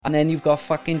And then you've got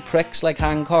fucking pricks like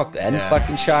Hancock then,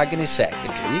 fucking shagging his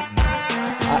secretary.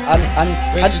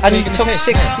 And he took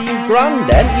 16 grand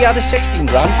then. He had a 16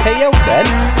 grand payout then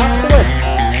afterwards.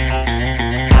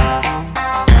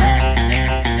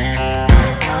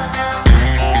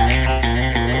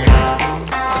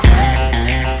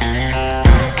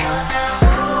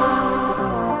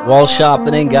 Wall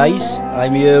sharpening, guys.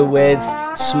 I'm here with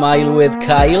Smile with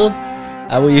Kyle.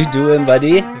 How are you doing,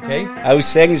 buddy? Okay.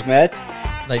 How's things, mate?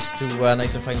 Nice to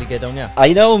finally get on, yeah.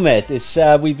 I know, mate. It's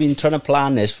we've been trying to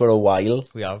plan this for a while.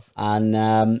 We have. And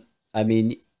I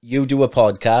mean, you do a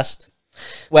podcast.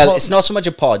 Well, it's not so much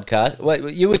a podcast.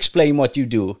 Well, you explain what you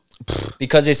do,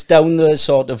 because it's down the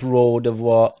sort of road of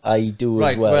what I do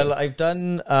as well. Well, I've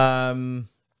done an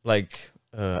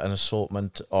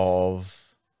assortment of.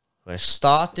 We're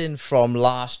starting from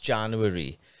last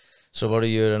January, so about a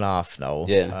year and a half now.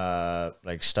 Yeah.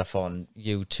 Like stuff on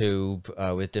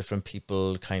YouTube with different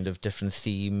people, kind of different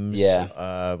themes.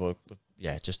 Yeah.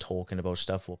 Just talking about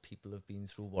stuff, what people have been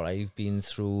through, what I've been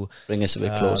through. Bring us a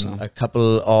bit closer. A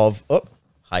couple of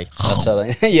hi. That's all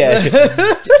right. Yeah.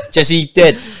 just eat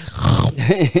it.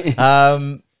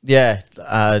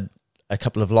 A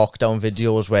couple of lockdown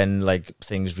videos when like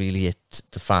things really hit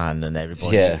the fan and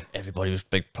everybody was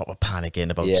big proper panicking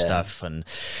about stuff, and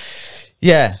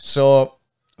so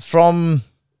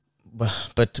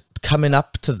but coming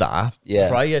up to that,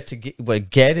 prior to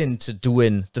getting to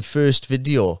doing the first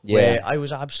video where I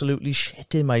was absolutely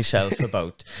shitting myself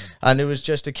about, and it was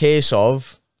just a case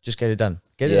of just get it done,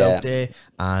 get it out there,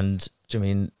 and I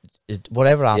mean,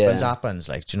 whatever happens,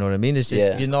 like, do you know what I mean? It's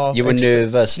just, you were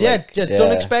nervous,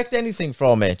 don't expect anything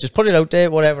from it, just put it out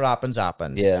there, whatever happens.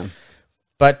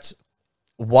 But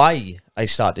why I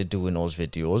started doing those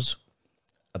videos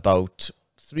about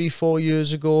 3-4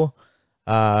 years ago,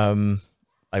 I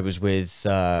was with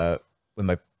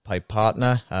my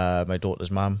partner, my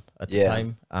daughter's mum at the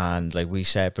time, and like we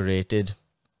separated,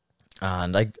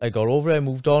 and I got over it,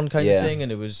 moved on kind of thing,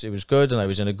 and it was good, and I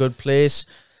was in a good place.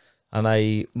 And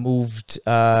I moved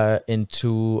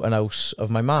into an house of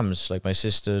my mum's. Like, my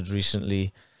sister had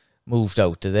recently moved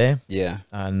out of there. Yeah.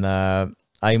 And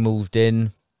I moved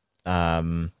in,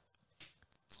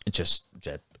 just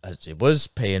as it was,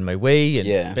 paying my way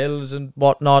and bills and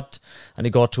whatnot. And it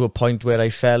got to a point where I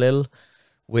fell ill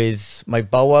with my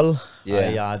bowel. Yeah.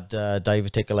 I had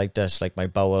diverticulitis. Like, my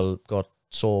bowel got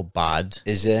so bad.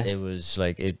 Is it? It was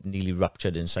like it nearly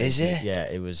ruptured inside. Is it?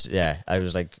 Yeah, it was. Yeah, I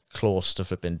was like close to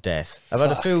flipping death. I've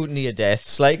had a few near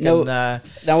deaths. Like, no, and,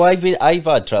 now I've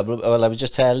had trouble. Well, I was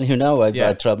just telling you now, I've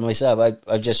had trouble myself.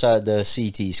 I've just had the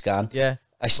CT scan. Yeah.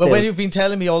 But when you've been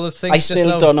telling me all the things, I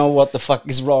still don't know what the fuck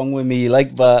is wrong with me.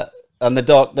 Like, and the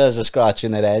doctors are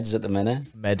scratching their heads at the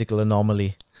minute. Medical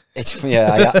anomaly. It's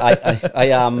I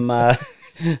am.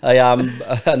 I am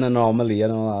an anomaly, I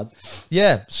know that.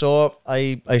 Yeah, so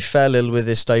I fell ill with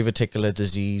this diverticular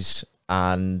disease,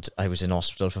 and I was in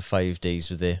hospital for 5 days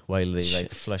with it while they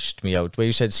like flushed me out. Where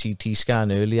you said CT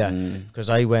scan earlier, because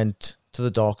I went to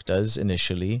the doctors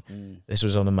initially. This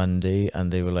was on a Monday,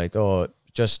 and they were like, "Oh,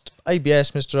 just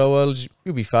IBS, Mr. Howells,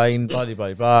 you'll be fine." Blah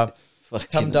blah blah.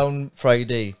 Come down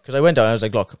Friday, because I went down. I was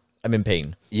like, "Look, I'm in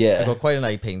pain. Yeah. I've got quite an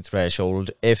high pain threshold.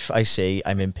 If I say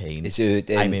I'm in pain, it's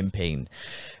hurting. I'm in pain."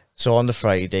 So on the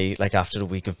Friday, like after a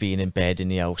week of being in bed in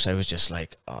the house, I was just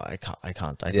like, "Oh, I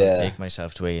can't take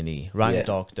myself to A&E." Rang the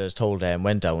doctors, told them,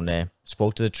 went down there,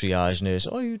 spoke to the triage nurse.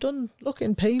 "Oh, you don't look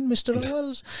in pain, Mr.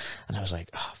 Howells." And I was like,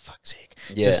 "Oh, fuck's sake."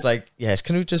 Just like, "Yes,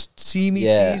 can you just see me,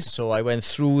 please?" So I went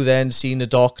through then, seeing the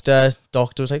doctor.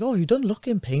 Doctor was like, "Oh, you don't look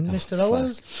in pain, Mr.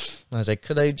 Howells." And I was like,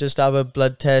 "Could I just have a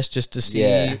blood test just to see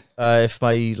if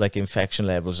my like infection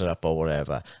levels are up or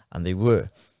whatever?" And they were.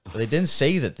 But they didn't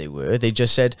say that they were. They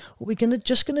just said, "We're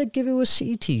just gonna give you a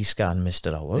CT scan,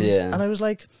 Mr. Howells." And I was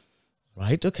like,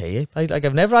 "Right, okay."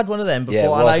 I've never had one of them before. Yeah,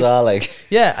 what's that like?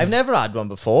 Yeah, I've never had one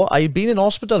before. I've been in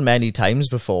hospital many times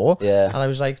before. Yeah. And I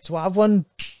was like, to have one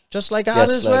just like that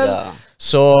as well.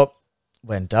 So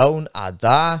went down, had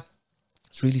that.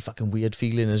 It's really fucking weird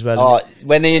feeling as well. Oh,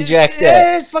 when they inject it.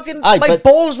 Yeah, it's fucking, my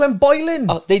balls went boiling.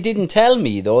 Oh, they didn't tell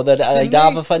me, though, that I'd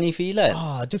have a funny feeling.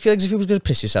 Oh, do you feel like as if you was going to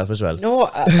piss yourself as well?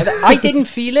 No, I didn't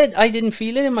feel it. I didn't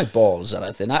feel it in my balls or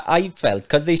anything. I felt,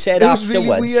 because they said afterwards. It was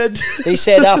really weird. They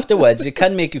said afterwards, it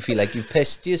can make you feel like you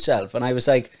pissed yourself. And I was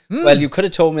like, well, you could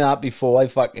have told me that before I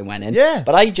fucking went in. Yeah.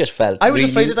 But I just felt I was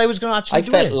afraid that I was going to actually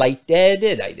do it. I felt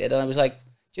lightheaded, I did. And I was like,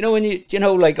 do you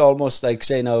know when like almost like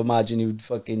say now, imagine you'd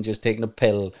fucking just taking a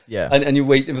pill, and you're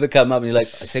waiting for the come up, and you're like,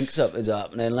 I think something's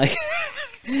happening. Like,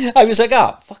 I was like,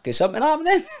 fuck, is something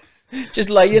happening? Just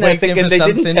lying there thinking they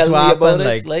didn't tell me about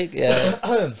this. Like,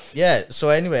 yeah. So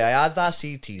anyway, I had that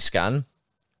CT scan,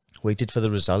 waited for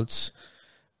the results.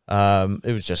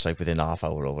 It was just like within half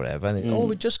hour or whatever. And they,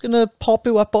 we're just gonna pop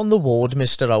you up on the ward,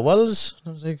 Mr. Owls. And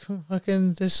I was like,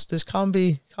 fucking this can't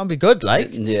be good, like.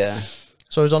 Yeah.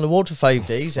 So I was on the ward for 5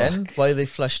 days then, while they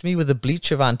flushed me with a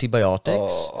bleach of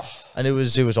antibiotics. And it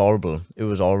was horrible. It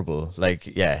was horrible.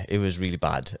 Like, yeah, it was really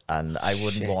bad. And I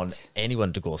wouldn't want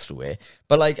anyone to go through it.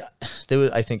 But like,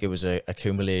 I think it was a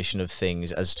accumulation of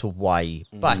things as to why.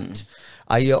 But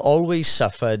I always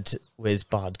suffered with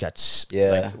bad guts.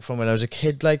 Yeah. Like, from when I was a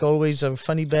kid, like always a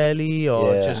funny belly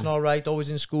or just not right, always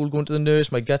in school, going to the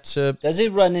nurse, my guts are... Does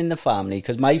it run in the family?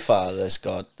 Because my father's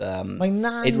got... my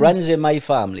nan... It runs in my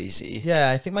family, see?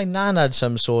 Yeah, I think my nan had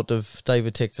some sort of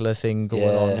diverticular thing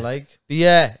going on, like. But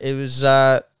yeah, it was...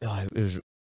 it was...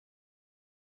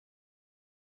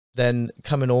 Then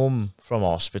coming home from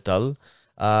hospital,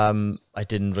 I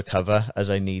didn't recover as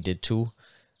I needed to.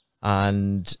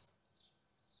 And...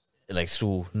 like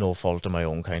through no fault of my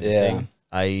own kind of thing.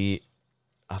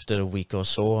 After a week or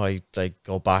so, I like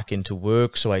go back into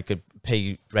work so I could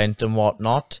pay rent and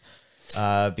whatnot.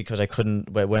 Because I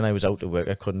couldn't, when I was out of work,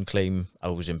 I couldn't claim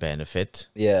housing benefit.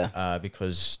 Yeah.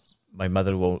 Because my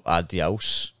mother won't add the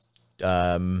house.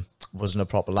 Wasn't a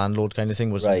proper landlord kind of thing,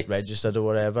 wasn't registered or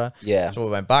whatever. Yeah. So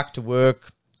I went back to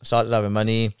work, started having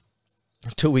money.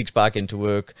 2 weeks back into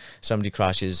work, somebody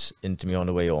crashes into me on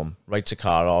the way home, writes a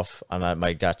car off, and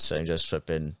my guts, I'm just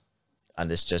flipping,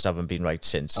 and it's just haven't been right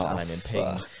since, and I'm in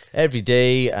pain every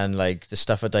day, and like the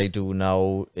stuff that I do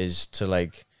now is to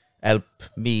like help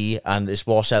me, and it's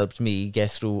what's helped me get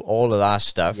through all of that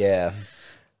stuff. Yeah.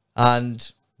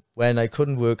 And when I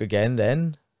couldn't work again,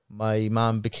 then my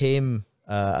mum became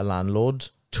a landlord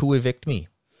to evict me.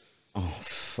 Oh,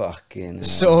 fucking hell.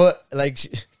 So like...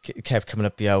 kept coming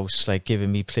up the house, like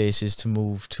giving me places to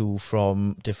move to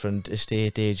from different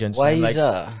estate agents. Why is like,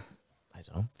 that? I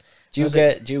don't know.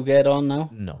 Do you get on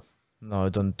now? No, I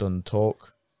don't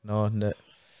talk. No.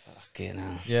 Fucking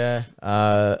hell. Yeah.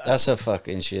 That's a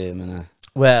fucking shame, innit?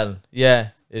 Well, yeah,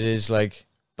 it is like,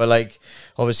 but like,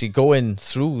 obviously going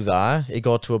through that, it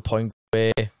got to a point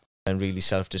where I'm really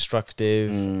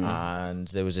self-destructive, and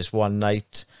there was this one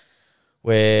night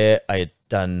where I had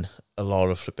done a lot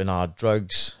of flipping hard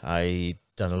drugs. I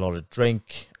done a lot of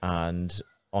drink, and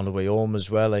on the way home as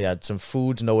well, I had some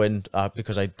food, knowing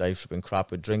because I flipping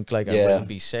crap with drink, like I wouldn't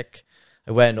be sick.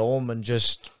 I went home and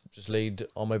just laid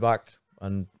on my back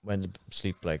and went to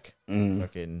sleep, like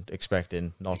fucking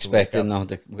expecting not to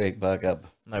wake back up.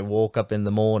 I woke up in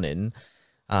the morning,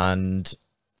 and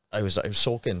I was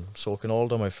soaking all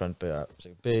down my front bit. It was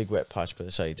like a big wet patch by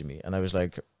the side of me, and I was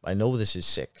like, I know this is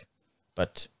sick,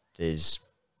 but there's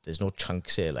no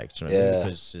chunks here, like, do you know what I mean?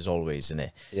 Because there's always in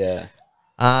it. Yeah.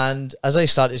 And as I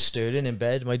started stirring in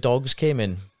bed, my dogs came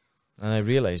in, and I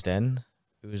realised then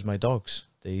it was my dogs.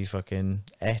 They fucking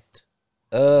ate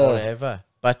whatever,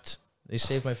 but they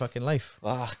saved my fucking life.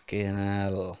 Fucking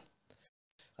hell.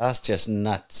 That's just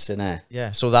nuts, innit?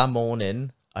 Yeah. So that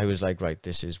morning, I was like, right,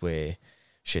 this is where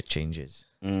shit changes.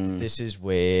 This is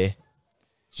where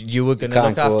you were going to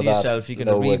look after yourself, you're going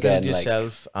to rebuild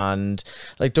yourself, and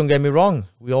like, don't get me wrong,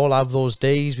 we all have those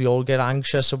days, we all get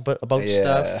anxious about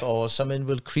stuff, or something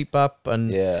will creep up,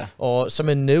 and or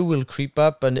something new will creep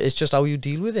up, and it's just how you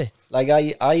deal with it. Like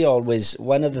I always,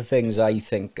 one of the things I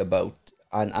think about,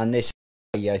 and this,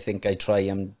 I think I try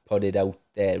and put it out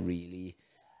there, really,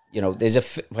 you know, there's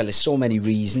so many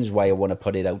reasons why I want to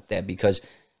put it out there, because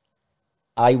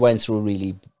I went through a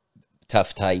really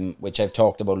tough time, which I've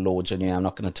talked about loads on you. I'm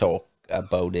not going to talk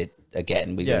about it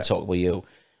again. We're going to talk with you,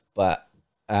 but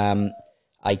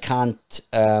I can't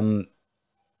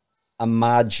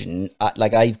imagine.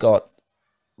 Like, I've got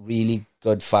really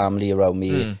good family around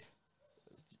me,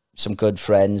 some good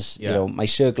friends. You know, my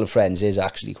circle of friends is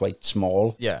actually quite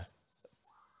small. Yeah,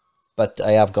 but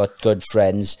I have got good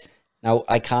friends. Now,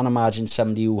 I can't imagine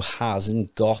somebody who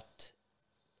hasn't got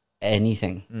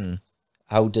anything.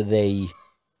 How do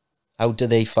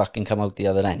they fucking come out the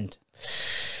other end?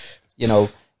 You know,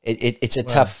 it's a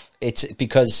tough, it's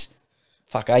because,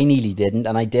 fuck, I nearly didn't,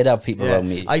 and I did have people around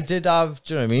me. I did have,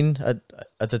 do you know what I mean?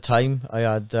 At the time, I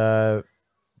had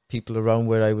people around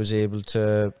where I was able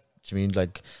to, do you mean,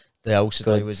 like, the house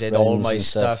that I was in, all my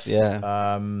stuff.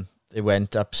 They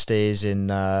went upstairs in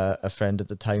a friend at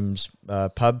the time's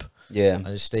pub. Yeah. And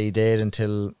I stayed there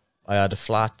until I had a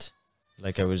flat.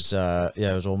 Like, I was I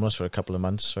was homeless for a couple of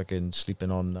months, fucking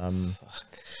sleeping on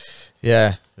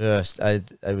I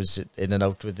was in and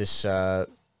out with this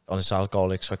on this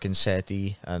alcoholics fucking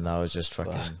SETI, and I was just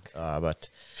fucking. But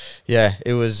yeah,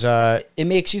 it was. It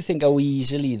makes you think how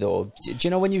easily though. Do you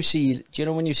know when you see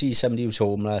somebody who's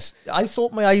homeless? I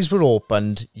thought my eyes were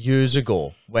opened years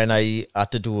ago when I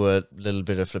had to do a little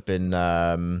bit of flipping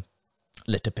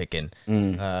litter picking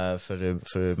for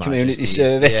community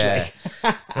service, yeah.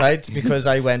 Right, because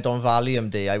I went on Valium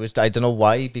Day. I don't know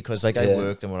why, because like I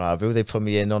worked and what have you. They put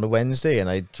me in on a Wednesday, and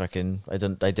I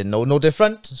didn't know no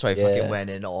different, so I fucking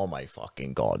went in. Oh my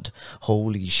fucking god,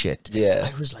 holy shit! Yeah,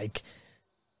 I was like,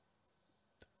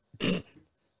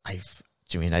 I've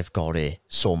got it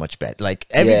so much better. Like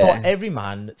every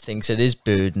man thinks that his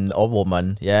burden or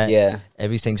woman,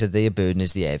 everybody thinks that their burden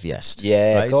is the heaviest.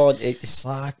 Yeah, right? God, it's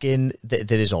fucking.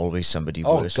 There is always somebody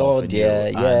worse off than yeah,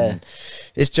 you. yeah. And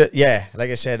it's just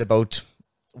like I said about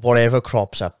whatever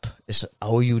crops up. It's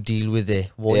how you deal with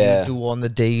it. What you do on the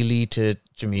daily to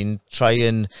try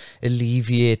and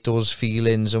alleviate those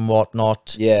feelings and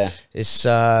whatnot. Yeah, it's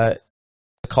a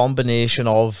combination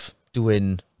of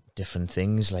doing different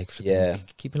things, like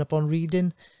keeping up on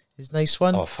reading is a nice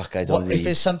one. Oh fuck, I don't read. If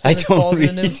there's something that's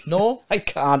bothering him, no, I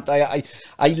can't. I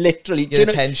literally your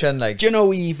attention. Like, do you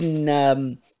know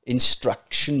even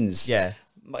instructions? Yeah,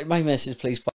 my missus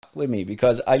plays fuck with me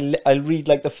because I'll read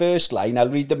like the first line, I'll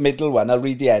read the middle one, I'll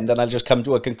read the end, and I'll just come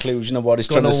to a conclusion of what it's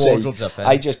trying to say. Up,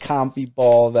 I just can't be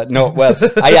bothered. No, well,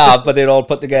 I have, but they're all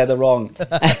put together wrong.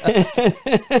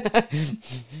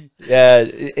 Yeah,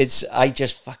 I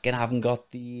just fucking haven't got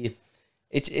the.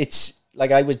 It's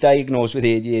like I was diagnosed with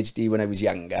ADHD when I was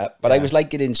younger, but I was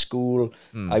like it in school.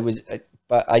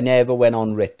 But I never went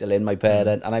on Ritalin, my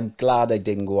parent, and I'm glad I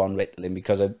didn't go on Ritalin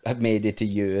because I've made it a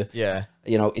year. Yeah,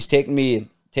 you know, it's taken me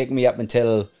up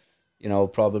until, you know,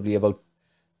 probably about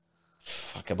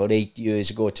 8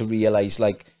 years ago to realize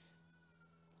like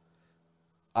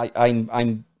I'm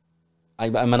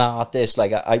an artist.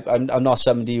 Like I'm not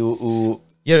somebody who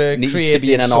needs to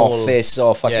be in an office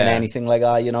or fucking anything like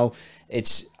that. You know,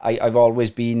 I've always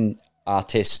been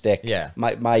artistic. Yeah,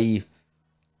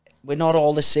 we're not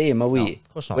all the same, are we? No,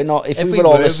 of course not. We're not. If we were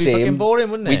all the same, fucking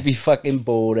boring, wouldn't it? We'd be fucking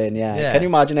boring. Yeah. Can you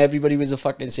imagine everybody was the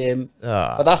fucking same?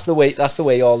 But that's the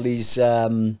way all these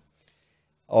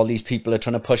people are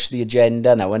trying to push the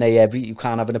agenda now. And you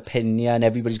can't have an opinion.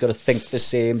 Everybody's got to think the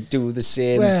same, do the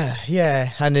same. Well,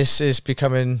 yeah, and this is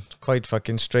becoming quite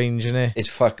fucking strange, isn't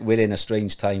it? We're in a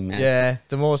strange time, man. Yeah.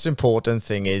 The most important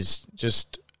thing is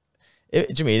just. Do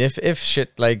you mean if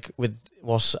shit like with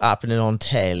what's happening on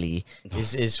telly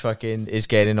is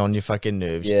getting on your fucking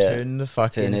nerves? Turn the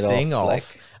fucking thing off, like,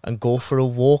 and go for a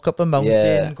walk up a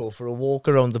mountain, go for a walk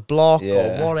around the block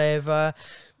or whatever.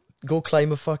 Go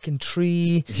climb a fucking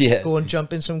tree. Go and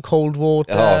jump in some cold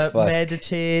water.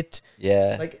 Meditate.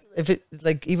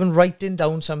 Like even writing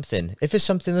down something. If it's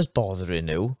something that's bothering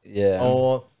you.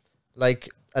 Or like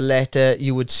a letter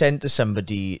you would send to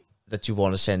somebody that you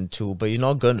want to send to, but you're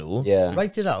not gonna.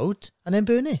 Write it out and then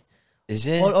burn it. Is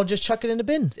it? Or just chuck it in the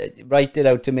bin. Write it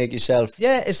out to make yourself.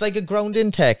 Yeah, it's like a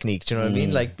grounding technique. Do you know what I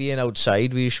mean? Like being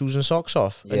outside with your shoes and socks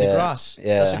off in the grass.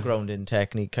 That's a grounding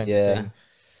technique kind of thing.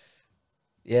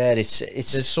 Yeah, it's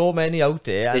there's so many out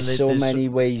there. And there's so many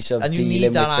ways of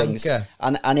dealing with things. Anchor.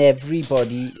 And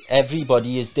everybody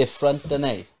is different, don't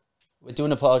they? We're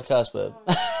doing a podcast, babe.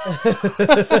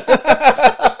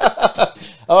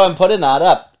 Oh, I'm putting that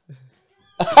up.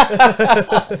 We're gonna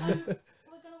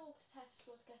walk to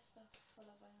Tesco's, get stuff for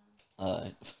Love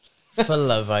Island. For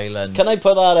Love Island. Can I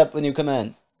put that up when you come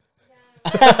in?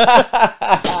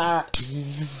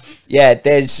 Yeah,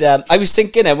 there's. I was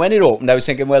thinking, and when it opened, I was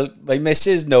thinking, well, my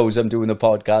missus knows I'm doing the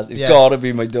podcast. It's got to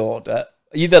be my daughter.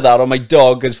 Either that or my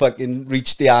dog has fucking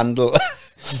reached the handle.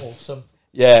 Awesome.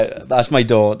 Yeah, that's my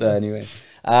daughter anyway.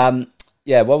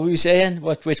 Yeah, what were we saying?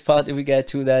 Which part did we get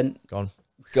to then?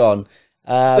 Gone.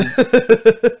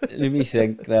 Let me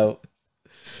think now.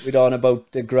 We're on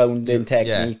about the grounding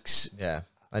techniques. Yeah.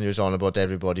 And you was on about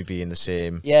everybody being the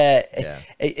same. Yeah.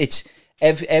 It's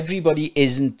everybody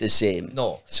isn't the same.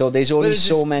 No. So there's only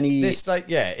so many. It's like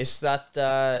it's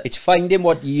that. It's finding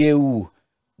what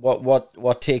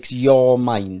takes your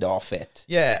mind off it.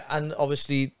 Yeah, and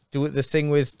obviously the thing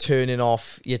with turning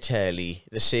off your telly.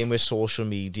 The same with social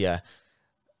media.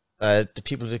 The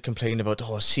people that complain about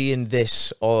seeing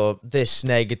this or this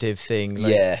negative thing.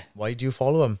 Like, why do you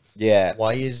follow them? Yeah.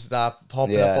 Why is that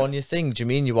popping up on your thing? Do you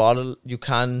mean you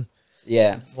can?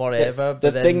 Yeah. Whatever.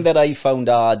 The thing that I found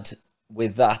hard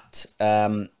with that,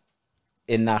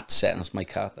 in that sentence, my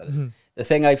cat. The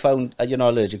thing I found, you're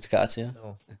not allergic to cats, yeah?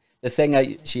 No.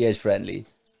 She is friendly.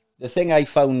 The thing I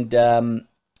found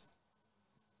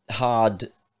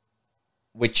hard,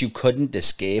 which you couldn't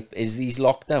escape, is these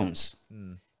lockdowns.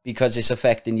 because it's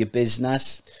affecting your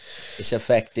business. It's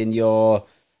affecting your,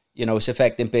 it's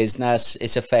affecting business.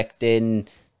 It's affecting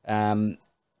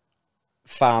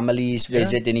families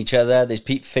visiting each other. There's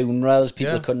funerals.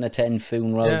 People couldn't attend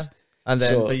funerals. Yeah. And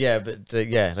then,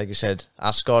 like you said,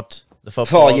 Ascot, the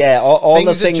football. Oh, yeah, all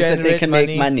the things that they can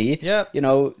make money. Yeah.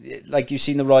 Like you've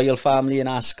seen the royal family in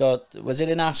Ascot. Was it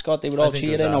in Ascot they were all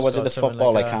cheering, or was it the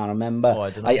football? Like I can't remember.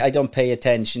 Oh, I don't pay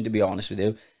attention, to be honest with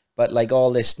you. But like all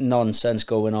this nonsense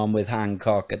going on with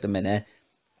Hancock at the minute.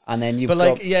 And then you've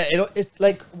it's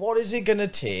like, what is it going to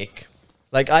take?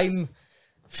 Like, I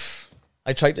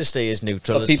try to stay as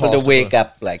neutral as possible. For people to wake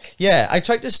up, like. Yeah, I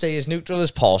try to stay as neutral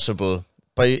as possible.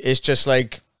 But it's just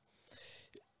like,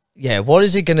 what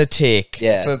is it going to take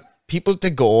for people to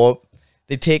go,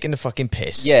 they're taking the fucking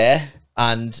piss. Yeah.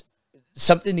 And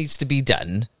something needs to be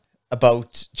done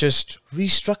about just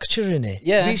restructuring it.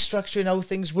 Yeah. Restructuring how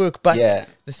things work. But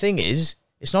the thing is,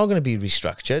 it's not going to be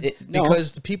restructured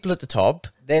because the people at the top...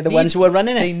 They're the ones who are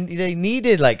running it. They need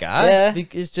it like that. Yeah.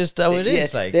 It's just how it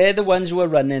is. Like they're the ones who are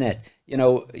running it.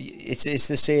 It's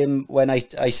the same when I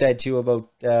said to you about...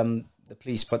 the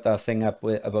police put that thing up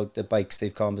about the bikes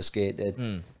they've confiscated,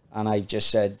 and I've just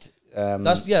said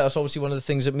that's obviously one of the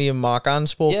things that me and Mark Ann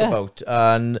spoke about,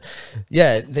 and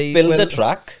they build a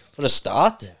track for a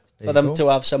start for them to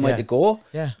have somewhere to go.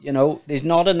 Yeah, there's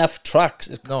not enough tracks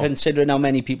considering how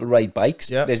many people ride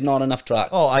bikes. Yeah. There's not enough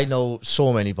tracks. Oh, I know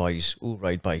so many boys who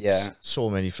ride bikes. Yeah, so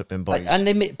many flipping boys, and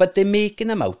they're making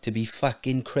them out to be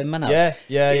fucking criminals.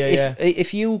 Yeah.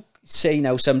 If you say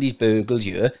now somebody's burgled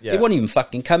you, they won't even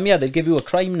fucking come here. They'll give you a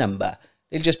crime number.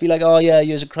 They'll just be like, oh yeah,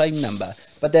 here's a crime number.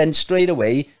 But then straight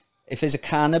away, if there's a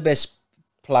cannabis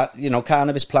plant,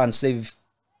 cannabis plants they've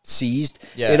seized,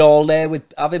 they're all there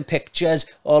with having pictures.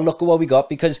 Oh, look at what we got,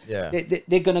 because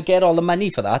they're going to get all the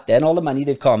money for that. Then all the money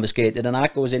they've confiscated, and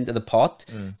that goes into the pot.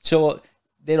 So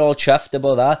they're all chuffed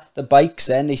about that. The bikes,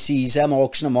 then they seize them,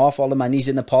 auction them off. All the money's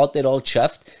in the pot. They're all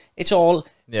chuffed. It's all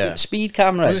speed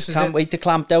cameras. Can't wait to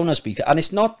clamp down on speed. And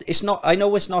it's not. I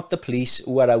know it's not the police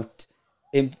who are out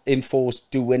in force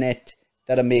doing it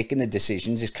that are making the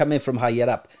decisions. It's coming from higher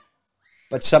up.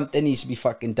 But something needs to be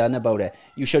fucking done about it.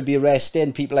 You should be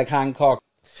arresting people like Hancock.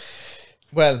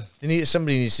 Well,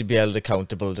 somebody needs to be held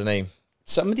accountable, don't they?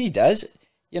 Somebody does.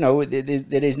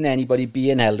 There isn't anybody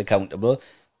being held accountable.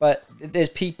 But there's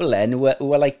people then who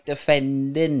are like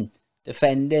defending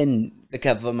the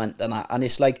government and that. And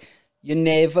it's like, you're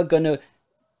never going to...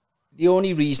 The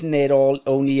only reason they're all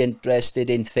only interested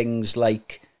in things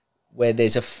like where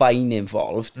there's a fine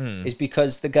involved is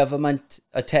because the government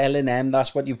are telling them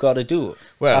that's what you've got to do.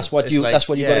 Well, that's what you've got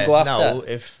to go after.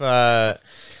 Now,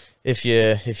 if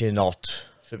you're not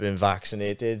been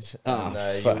vaccinated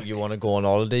and you want to go on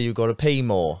holiday, you got to pay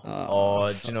more.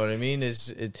 Or do you know what I mean?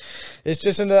 It's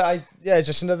just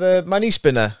another money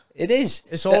spinner. It is.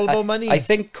 It's all about money. I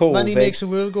think COVID, money makes the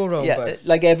world go round. Yeah,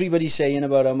 like everybody's saying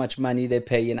about how much money they're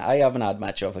paying. I haven't had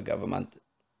much off the government.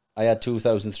 I had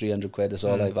 2,300 quid. That's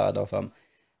all I've had off them.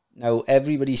 Now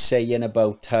everybody's saying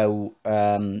about how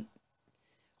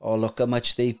look how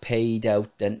much they've paid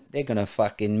out, and they're gonna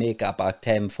fucking make that back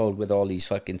tenfold with all these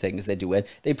fucking things they're doing.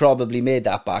 They probably made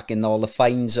that back in all the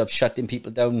fines of shutting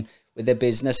people down with their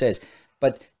businesses.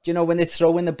 But when they're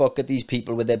throwing the book at these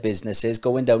people with their businesses,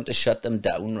 going down to shut them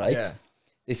down, right? Yeah.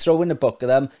 They throw in the book at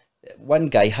them. One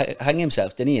guy hung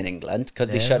himself, didn't he, in England, because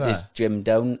they shut his gym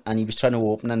down and he was trying to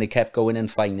open and they kept going and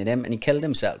finding him and he killed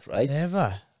himself, right?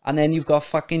 Never. And then you've got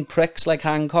fucking pricks like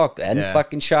Hancock then,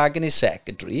 fucking shagging his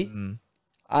secretary.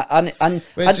 And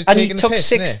he took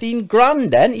 16 grand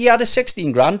then. He had a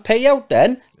 16 grand payout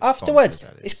then afterwards.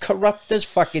 It's corrupt as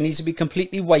fucking. Needs to be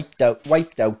completely wiped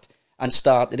out and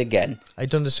started again. I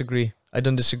don't disagree.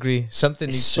 Something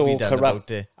needs to be done about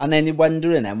it. And then you're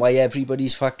wondering then why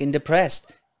everybody's fucking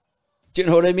depressed. Do you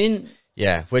know what I mean?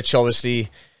 Yeah, which obviously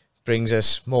brings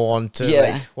us more on to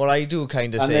like what I do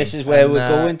kind of thing. And this is where we're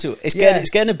going to. It's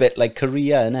getting a bit like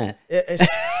Korea, isn't it?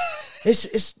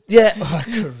 It's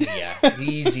Korea.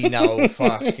 Easy now,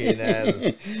 fucking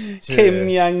hell.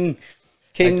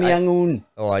 Kim Jong-un.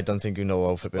 Oh, I don't think you know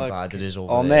how flipping bad it is over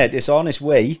there. Oh, mate, it's on its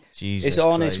way. Jesus It's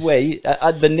on Christ. its way.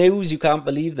 The news, you can't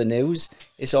believe the news.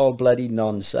 It's all bloody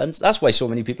nonsense. That's why so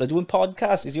many people are doing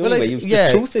podcasts. It's the only way the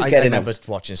truth is getting out. I remember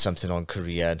watching something on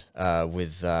Korea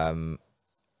with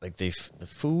like the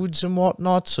foods and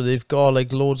whatnot. So they've got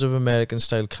like loads of American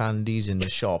style candies in the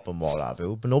shop and what have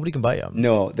you, but nobody can buy them.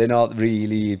 No, they're not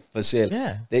really for sale.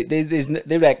 Yeah,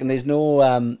 they reckon there's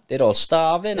no. They're all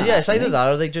starving. Yeah, it's either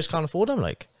that or they just can't afford them.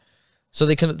 Like, so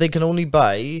they can only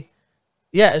buy.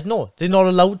 Yeah, they're not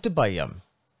allowed to buy them.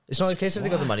 It's not a case if they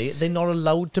got the money. They're not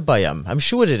allowed to buy them. I'm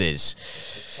sure it is.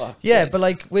 Yeah, but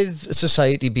like with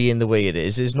society being the way it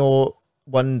is, there's no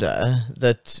wonder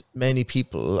that many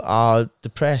people are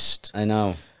depressed. I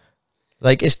know.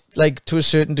 Like, it's like, to a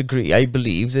certain degree, I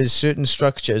believe there's certain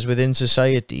structures within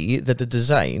society that are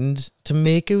designed to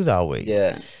make you that way.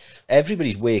 Yeah.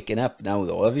 Everybody's waking up now,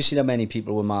 though. Have you seen how many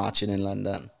people were marching in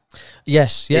London?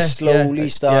 Yes, yeah. It's slowly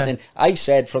starting. Yeah. I've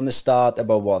said from the start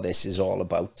about what this is all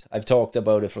about. I've talked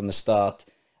about it from the start.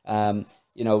 You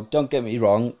know, don't get me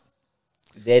wrong.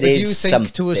 There is do you think,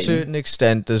 something, to a certain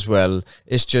extent as well,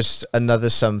 it's just another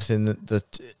something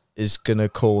that is going to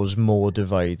cause more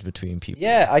divide between people?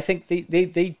 Yeah, I think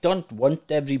they don't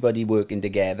want everybody working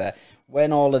together.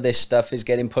 When all of this stuff is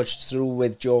getting pushed through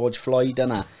with George Floyd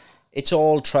and that, it's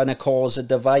all trying to cause a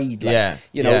divide. Like,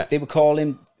 you know, they were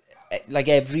calling like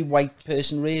every white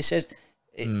person racist.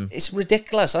 It's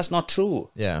ridiculous. That's not true.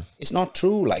 Yeah. It's not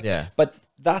true. Like, but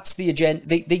that's the agenda.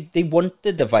 They want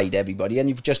to divide everybody, and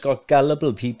you've just got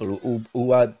gullible people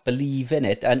who are believe in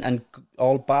it and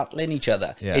all battling each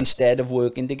other instead of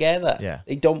working together. Yeah.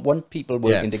 They don't want people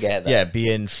working together. Yeah,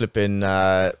 being flipping,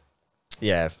 rational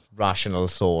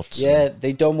thoughts. Yeah,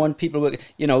 they don't want people working.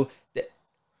 You know,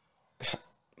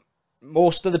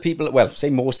 most of the people, well, say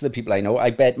most of the people I know,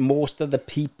 I bet most of the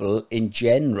people in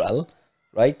general,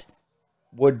 right,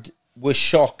 were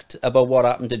shocked about what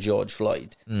happened to George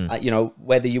Floyd. You know,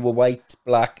 whether you were white,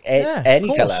 black,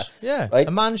 any colour. Yeah, right?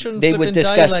 A man shouldn't they were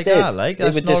disgusted. Die like that. Like, they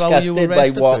were disgusted by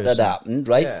what had happened,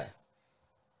 right? Yeah.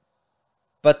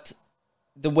 But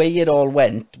the way it all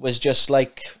went was just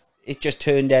like, it just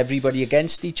turned everybody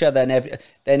against each other, and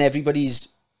then everybody's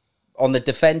on the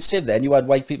defensive. Then you had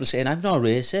white people saying, "I'm not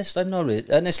racist. I'm not racist,"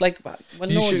 and it's like, well,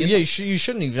 no, you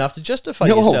shouldn't even have to justify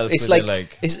yourself. It's like,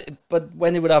 but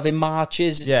when they would have in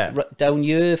marches, down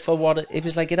here for what it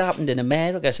was like, it happened in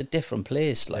America. It's a different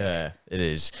place. Like, yeah, it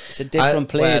is. It's a different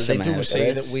place. Well, they do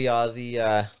say that we are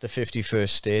the 51st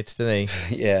state, don't they?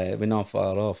 Yeah, we're not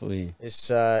far off, are we?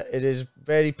 It is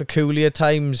very peculiar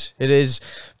times. It is,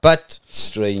 but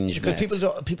strange because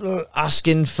people are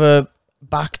asking for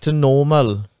back to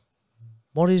normal.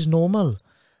 What is normal?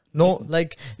 No,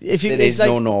 like, if you, there is like,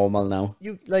 no normal now.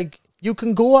 You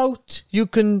can go out, you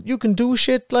can do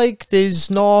shit. Like,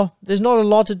 there's not a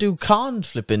lot to do. Can't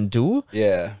flipping do.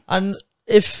 Yeah. And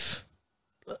if,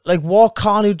 like, what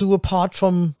can't you do apart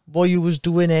from what you was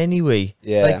doing anyway?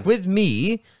 Yeah. Like, with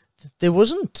me, there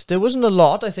wasn't a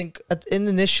lot. I think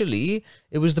initially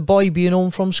it was the boy being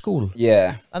home from school.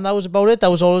 Yeah. And that was about it. That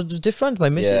was all different. My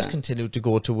missus continued to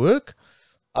go to work.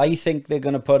 I think they're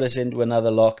going to put us into another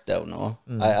lockdown, no?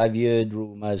 I've heard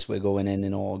rumours we're going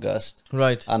in August.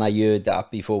 Right. And I heard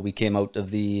that before we came out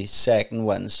of the second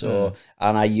one. So,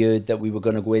 and I heard that we were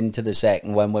going to go into the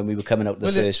second one when we were coming out of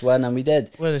the first one, and we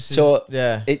did. Well,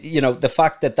 you know, the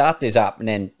fact that is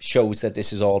happening shows that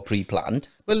this is all pre-planned.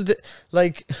 Well,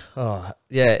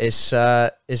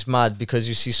 it's mad because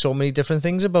you see so many different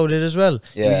things about it as well.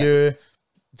 Yeah.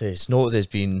 There's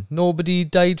been nobody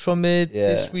died from it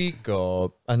this week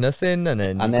or nothing, and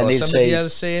then somebody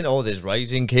else saying, "Oh, there's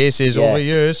rising cases over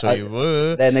here."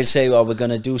 So then they say, "Well, we're going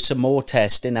to do some more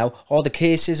testing now." Oh, the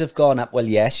cases have gone up. Well,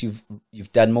 yes, you've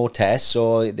done more tests,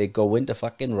 so they go into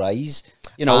fucking rise.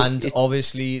 You know, and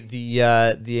obviously the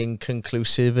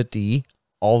inconclusivity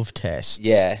of tests.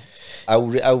 Yeah,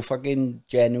 how fucking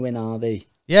genuine are they?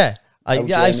 Yeah.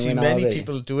 I've seen many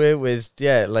people do it with,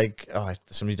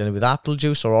 somebody done it with apple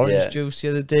juice or orange juice the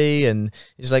other day, and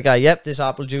it's like, yep, this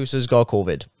apple juice has got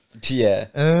COVID. Yeah.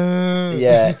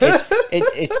 Yeah,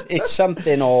 it's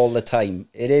something all the time.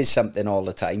 It is something all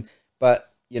the time.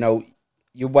 But, you know,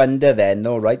 you wonder then,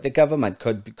 though, right? The government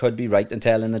could be right in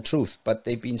telling the truth, but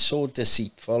they've been so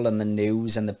deceitful, and the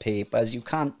news and the papers, you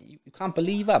can't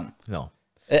believe them. No.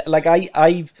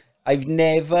 I've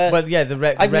never. Well, yeah,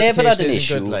 I've never had an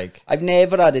issue. Good, I've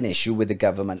never had an issue with the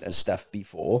government and stuff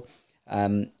before.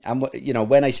 And you know,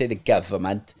 when I say the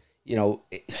government, you know,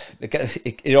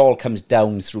 it all comes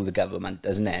down through the government,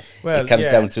 doesn't it? Well, it comes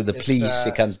down through the police.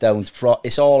 It comes down from.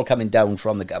 It's all coming down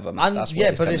from the government. And that's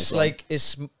where but it's like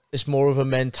it's more of a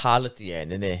mentality,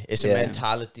 isn't it? It's a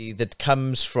mentality that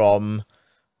comes from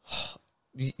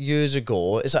years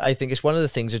ago. I think it's one of the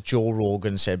things that Joe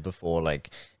Rogan said before, like,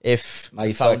 if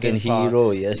my fucking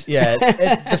hero, yes. Yeah,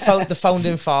 the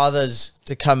founding fathers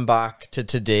to come back to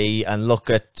today and look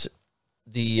at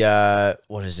the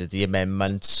the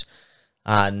amendments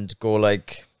and go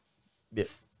like,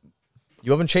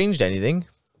 you haven't changed anything.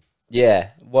 Yeah,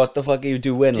 what the fuck are you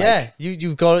doing? Yeah,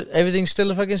 you've got everything still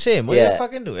the fucking same. What are you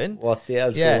fucking doing? What the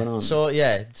hell's going on? So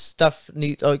stuff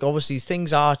obviously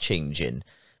things are changing.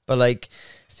 But, like,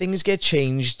 things get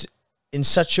changed in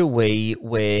such a way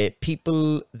where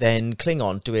people then cling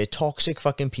on to it. Toxic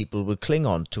fucking people will cling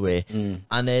on to it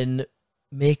and then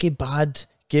make it bad.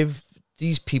 Give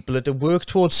these people that work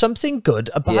towards something good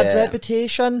a bad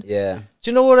reputation. Yeah.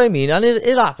 Do you know what I mean? And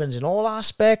it happens in all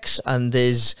aspects. And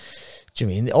there's, do you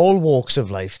mean all walks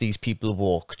of life? These people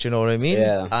walk. Do you know what I mean?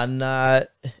 Yeah. And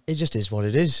it just is what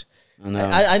it is. I know.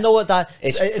 I know what that.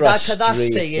 It's that's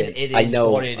frustrating. saying it is I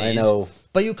know, what it is. I know.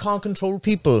 But you can't control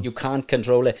people. You can't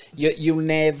control it. You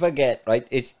never get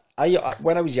right.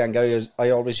 When I was younger, I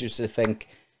always used to think,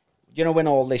 you know, when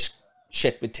all this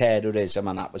shit with terrorism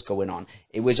and that was going on,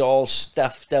 it was all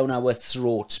stuffed down our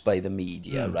throats by the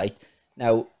media, right?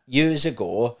 Now, years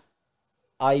ago,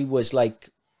 I was,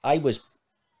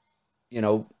 you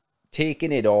know,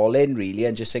 taking it all in really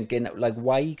and just thinking, like,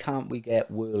 why can't we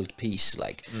get world peace?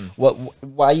 Like,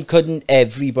 why couldn't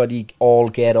everybody all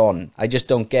get on? I just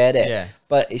don't get it. Yeah.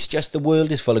 But it's just the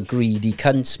world is full of greedy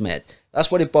cunts, mate. That's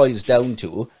what it boils down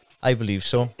to. I believe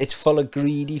so. It's full of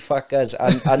greedy fuckers.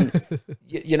 And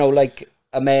you know, like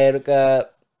America,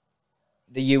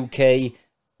 the UK,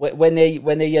 when they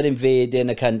are invading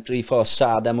a country for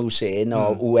Saddam Hussein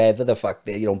or whoever the fuck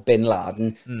they, you know, Bin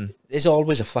Laden, there's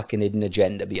always a fucking hidden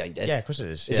agenda behind it. Yeah, of course it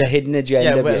is. There's a hidden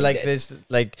agenda. Yeah, well, like it. there's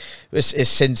like it's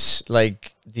since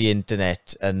like the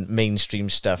internet and mainstream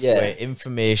stuff where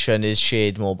information is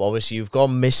shared more. But obviously, you've got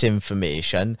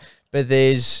misinformation, but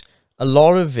there's a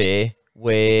lot of it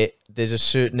where there's a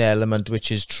certain element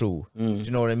which is true. Do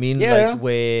you know what I mean? Yeah. Like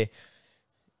where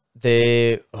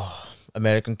the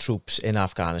American troops in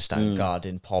Afghanistan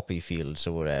guarding poppy fields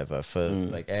or whatever for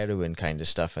like heroin kind of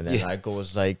stuff, and then that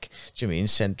goes like, do you mean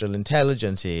Central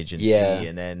Intelligence Agency,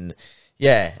 and then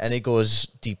and it goes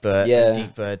deeper and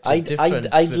deeper.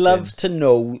 I'd love to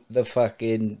know the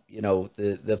fucking, you know,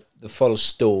 the full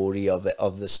story of it,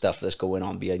 of the stuff that's going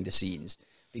on behind the scenes.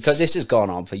 Because this has gone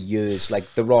on for years, like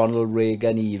the Ronald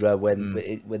Reagan era when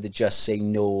they just say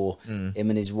no, him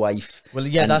and his wife. Well,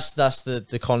 yeah, that's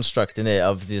the construct in it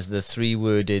of the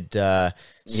 3-worded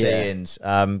sayings.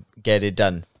 Get it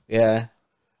done. Yeah.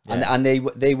 And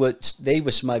they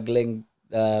were smuggling.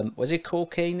 Was it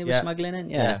cocaine they were smuggling in?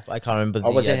 Yeah, I can't remember.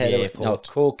 Or was it heroin? No,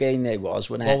 cocaine. It was.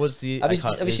 When what was the? Have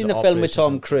you seen the film with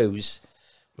Tom Cruise?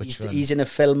 Which one? He's in a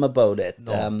film about it.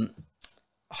 No.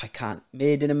 I can't.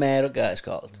 Made in America, it's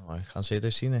called. No, I can't say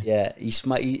I've seen it. Yeah,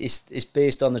 it's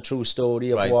based on the true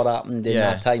story of what happened in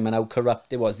that time and how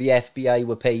corrupt it was. The FBI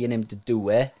were paying him to do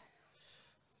it,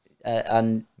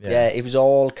 and it was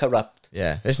all corrupt.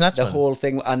 Yeah, it's nuts. The whole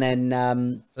thing, and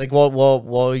then like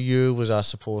what year was that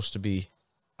supposed to be?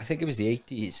 I think it was the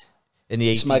 80s. In the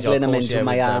 80s, smuggling them into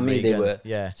Miami, they were.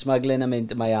 Yeah. Smuggling them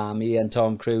into Miami, and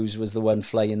Tom Cruise was the one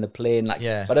flying the plane. Like,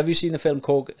 but have you seen the film,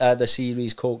 the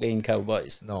series Cocaine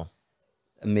Cowboys? No.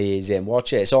 Amazing.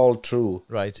 Watch it. It's all true.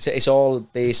 Right. It's all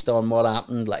based on what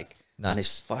happened, like. Nuts. And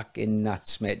it's fucking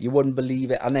nuts, mate. You wouldn't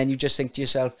believe it. And then you just think to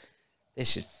yourself,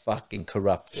 this is fucking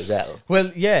corrupt as hell.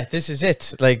 Well, yeah, this is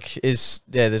it. Like,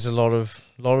 there's a lot of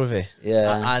it.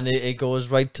 Yeah. And it goes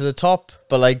right to the top.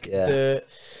 But, like,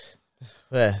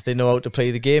 they know how to play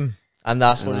the game, and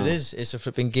that's what it is. It's a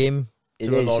flipping game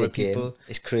to a lot of people.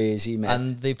 It's crazy, man.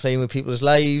 And they playing with people's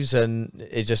lives, and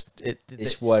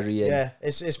it's worrying. Yeah,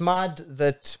 it's mad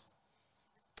that.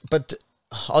 But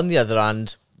on the other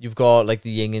hand, you've got like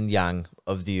the yin and yang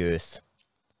of the earth.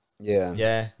 Yeah,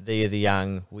 yeah, they are the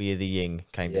yang, we are the yin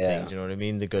kind of thing. Do you know what I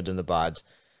mean? The good and the bad.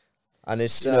 And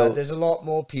it's there's a lot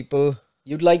more people.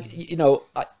 You'd like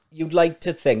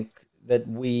to think that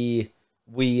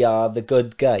we are the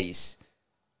good guys.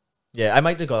 Yeah, I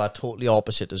might have got that totally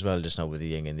opposite as well just now with the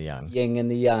yin and the yang. Yin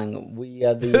and the yang. We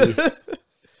are the...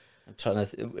 I'm trying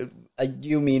to...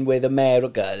 you mean with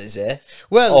America, is it?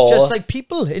 Well, just like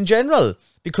people in general.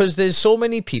 Because there's so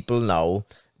many people now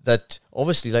that,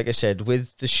 obviously, like I said,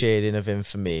 with the sharing of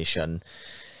information,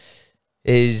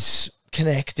 is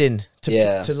connecting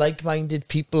to like-minded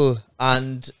people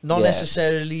and not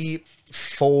necessarily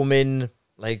forming...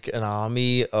 like an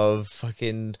army of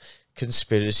fucking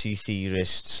conspiracy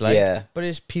theorists, like, but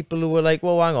it's people who are like,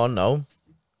 well, hang on now,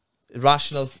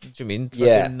 rational. Do you mean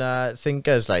fucking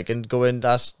thinkers, like, and going,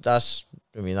 that's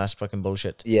fucking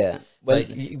bullshit. Yeah, well, like,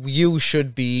 you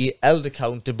should be held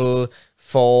accountable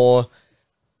for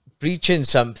breaching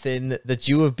something that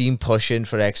you have been pushing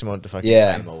for X amount of fucking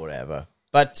time or whatever.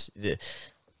 But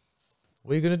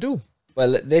what are you gonna do?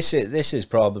 Well, this is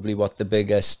probably what the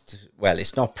biggest... Well,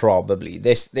 it's not probably.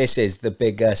 This is the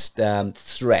biggest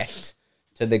threat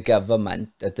to the government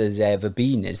that there's ever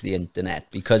been, is the internet.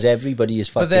 Because everybody is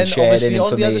fucking sharing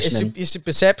information. It's a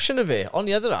perception of it. On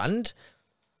the other hand,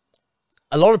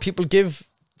 a lot of people give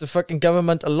the fucking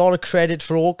government a lot of credit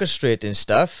for orchestrating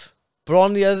stuff.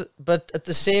 but at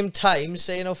the same time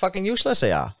saying how fucking useless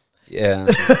they are. Yeah.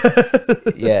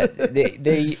 Yeah.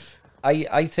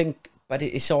 I think, but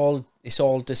it's all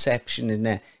deception, isn't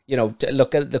it? You know,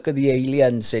 look at the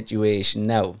alien situation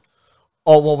now.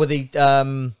 Oh, what were they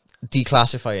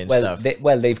declassifying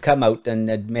stuff? They've come out and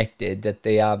admitted that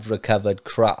they have recovered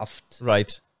craft.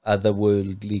 Right.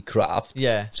 Otherworldly craft.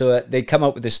 Yeah. So they come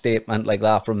up with a statement like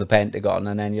that from the Pentagon,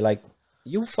 and then you're like,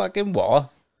 you fucking what?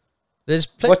 There's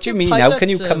what do you mean? How can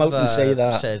you come out and say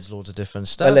that? Says loads of different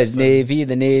stuff. Well, there's Navy.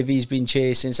 The Navy's been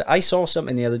chasing. I saw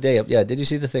something the other day. Yeah, did you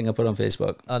see the thing I put on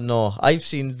Facebook? No, I've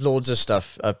seen loads of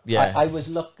stuff. Yeah, I was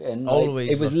looking.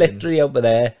 Always. It was literally over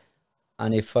there,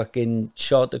 and it fucking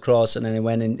shot across, and then it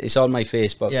went in. It's on my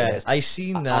Facebook. Yeah, I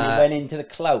seen that. And it went into the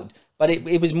cloud, but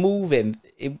it was moving.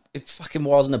 It fucking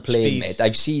wasn't a plane, mate.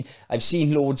 I've seen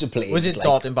loads of planes. Was it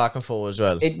darting back and forth as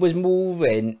well? It was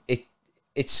moving.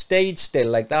 It stayed still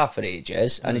like that for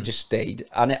ages, and it just stayed.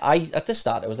 And I at the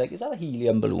start I was like, "Is that a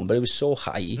helium balloon?" But it was so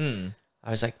high,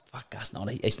 I was like, "Fuck, that's not.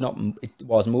 It's not. It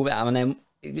was moving." And then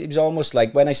it was almost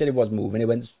like when I said it was moving, it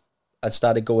went. I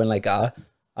started going like that,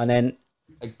 and then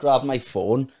I grabbed my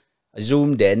phone, I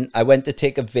zoomed in, I went to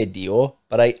take a video,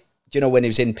 but do you know when it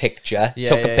was in picture,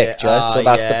 took a picture, so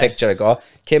that's the picture I got.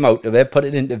 Came out of it, put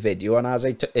it into video, and as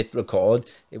I hit record,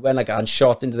 it went like that and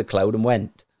shot into the cloud and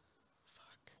went.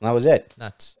 And that was it.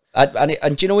 Nuts.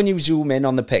 And do you know when you zoom in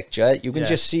on the picture, you can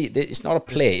just see it's not a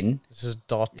plane. This is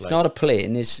dot. It's not a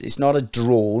plane. It's not a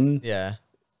drone. Yeah.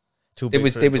 There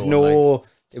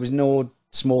was no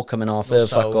smoke coming off it.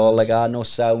 Fuck all like that. No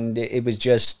sound. It was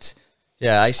just.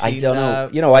 Yeah, I don't know.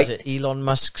 You know, Elon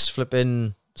Musk's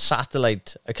flipping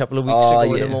satellite a couple of weeks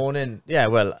ago in the morning. Yeah,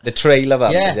 well, the trailer.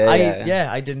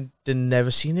 I didn't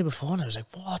never seen it before, and I was like,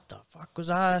 what the fuck was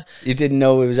that? You didn't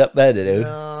know it was up there, did you?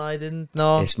 No, I didn't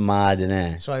know. It's mad, isn't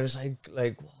it? So I was like,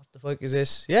 what the fuck is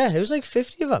this? Yeah, it was like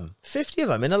 50 of them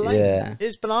in a line. Yeah,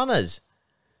 it's bananas.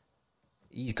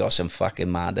 He's got some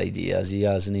fucking mad ideas, he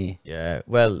hasn't he? Yeah,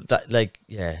 well,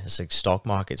 it's like stock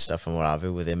market stuff and what have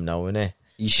you with him now, isn't it?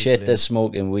 He shit at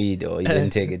smoking weed, though. He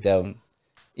didn't take it down.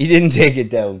 He didn't take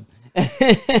it down.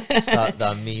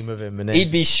 that meme of him, innit?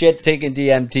 He'd be shit taking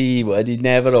DMT, he would. He'd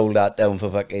never hold that down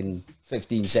for fucking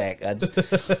 15 seconds.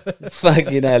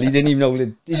 Fucking hell, he didn't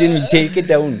even take it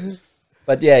down.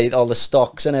 But yeah, all the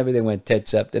stocks and everything went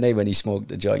tits up, didn't they, when he smoked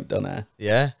the joint on it?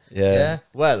 Yeah.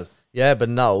 Well, yeah, but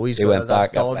now he's got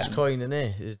that Dogecoin,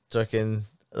 innit? He's talking,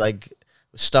 like,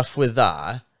 stuff with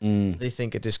that. They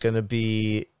think it is going to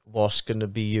be what's going to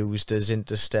be used as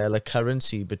interstellar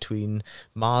currency between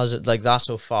Mars. Like, that's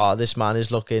so far this man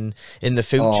is looking in the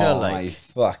future. Oh, my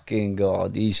fucking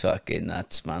God. He's fucking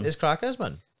nuts, man. It's crackers,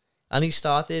 man. And he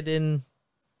started in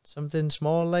something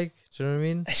small, like, do you know what I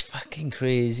mean? It's fucking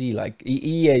crazy. Like,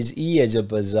 he is a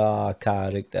bizarre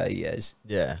character, he is.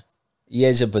 Yeah. He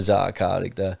is a bizarre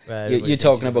character. You're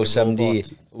talking about somebody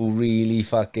who really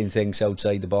fucking thinks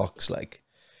outside the box, like.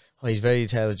 Oh, he's a very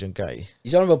intelligent guy.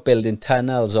 He's on about building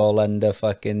tunnels all under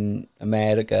fucking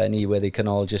America, and where they can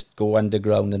all just go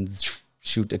underground and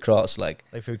shoot across, like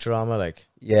Futurama, like.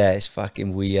 Yeah, it's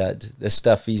fucking weird. The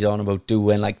stuff he's on about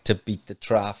doing, like, to beat the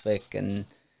traffic and.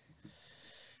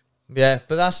 Yeah,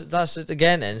 but that's it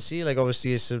again. And see, like,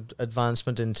 obviously it's an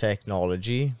advancement in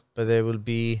technology, but there will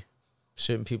be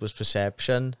certain people's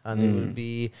perception, and it will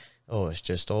be, it's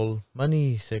just all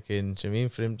money, thinking. Do you mean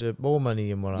for him to more money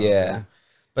and more? Yeah.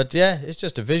 But yeah, it's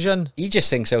just a vision. He just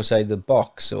thinks outside the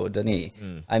box, so doesn't he?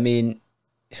 I mean,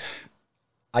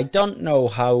 I don't know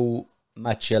how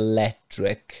much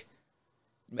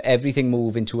everything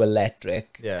moving to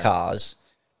electric cars.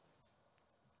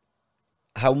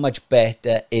 How much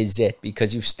better is it?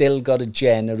 Because you've still got to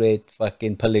generate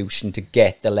fucking pollution to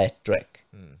get electric.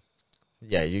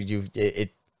 Yeah,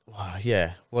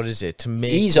 yeah. What is it to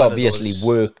make? He's obviously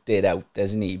worked it out,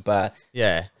 doesn't he? But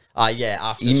yeah.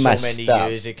 After so many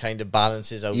years, it kind of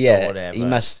balances out or whatever. He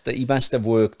must have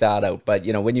worked that out. But,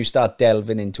 you know, when you start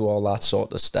delving into all that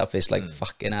sort of stuff, it's like,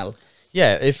 fucking hell.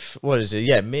 Yeah,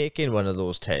 making one of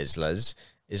those Teslas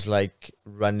is like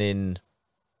running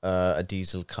a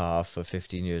diesel car for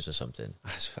 15 years or something.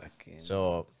 That's fucking...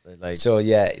 So, like... So,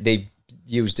 yeah, they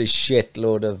used a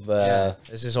shitload of...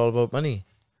 This is all about money.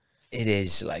 It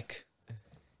is, like...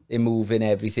 They're moving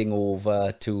everything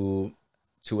over to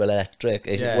electric.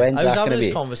 When's that going to be? I was having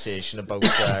this conversation about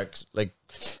because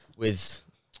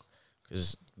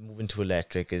moving to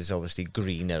electric is obviously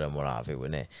greener and what have you,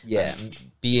 isn't it? Yeah,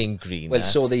 being greener. Well,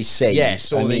 so they say. Yeah,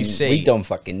 they say. We don't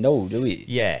fucking know, do we?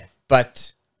 Yeah,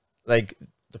 but like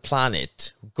the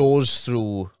planet goes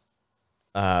through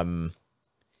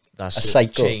that a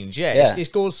cycle change. Yeah.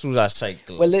 It goes through that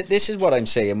cycle. Well, this is what I'm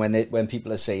saying when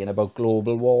people are saying about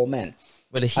global warming.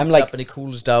 Well, it heats up and it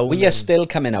cools down. We are still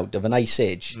coming out of an ice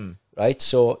age, right?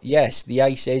 So yes, the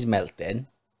ice is melting.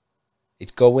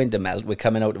 It's going to melt. We're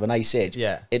coming out of an ice age.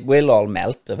 Yeah. It will all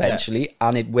melt eventually,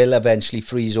 and it will eventually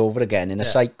freeze over again in a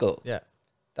cycle. Yeah.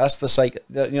 That's the cycle.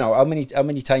 You know, how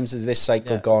many times has this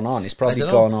cycle gone on? It's probably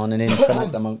gone on an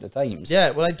infinite amount of times.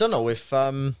 Yeah. Well, I don't know if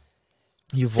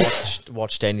you've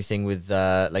watched anything with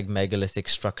like megalithic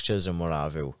structures and what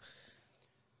have you.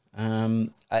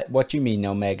 What do you mean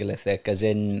now, megalithic? As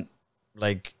in,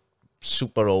 like,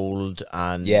 super old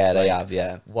and they like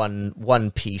have one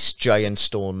piece, giant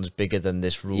stones bigger than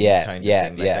this room, kind of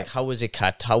thing. Like how was it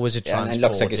cut? How was it transported? And it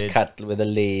looks like it's cut with a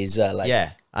laser. Like,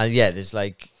 and there's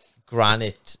like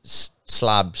granite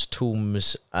slabs,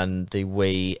 tombs, and they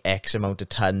weigh X amount of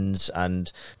tons,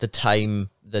 and the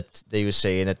time that they were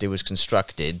saying that they was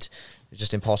constructed was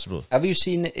just impossible. Have you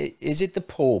seen? Is it the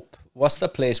Pope? What's the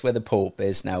place where the Pope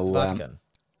is now? Vatican.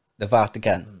 The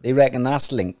Vatican. They reckon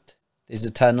that's linked. There's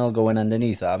a tunnel going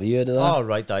underneath. Have you heard of that? Oh,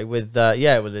 right. With well,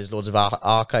 there's loads of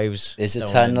archives. There's a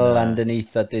tunnel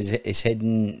underneath that is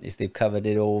hidden. They've covered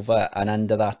it over, and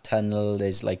under that tunnel,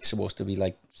 there's like supposed to be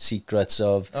like secrets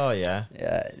of. Oh yeah.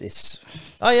 Yeah, it's.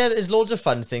 Oh yeah, there's loads of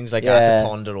fun things like I had to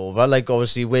ponder over. Like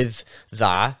obviously with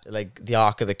that, like the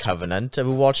Ark of the Covenant. Have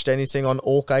you watched anything on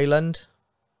Oak Island?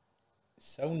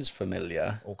 Sounds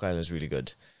familiar. Oak Island's really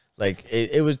good. Like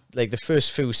it was like the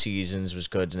first few seasons was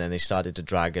good, and then they started to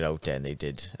drag it out. Then they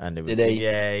did, and it was,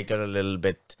 it got a little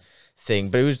bit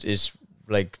thing, but it's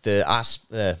like the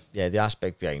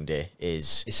aspect behind it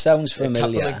is. It sounds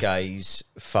familiar. A couple of guys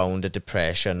found a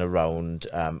depression around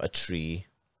a tree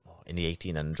in the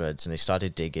 1800s, and they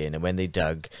started digging. And when they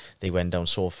dug, they went down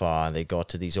so far, and they got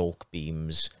to these oak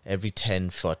beams every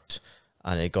 10 foot.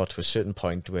 And it got to a certain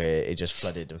point where it just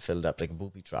flooded and filled up like a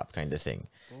booby trap kind of thing.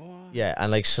 What? Yeah,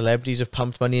 and like celebrities have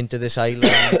pumped money into this island,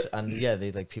 and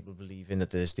they like people believing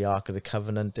that there's the Ark of the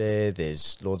Covenant there.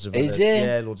 There's loads of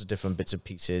loads of different bits and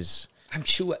pieces. I'm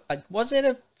sure. Was there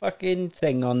a fucking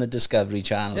thing on the Discovery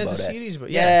Channel about a it? series, but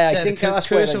I think that's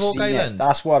Curse of Oak Island.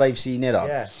 That's what I've seen it on.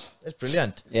 Yeah, it's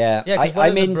brilliant. Yeah,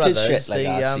 I'm into shit like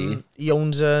that. He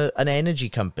owns an energy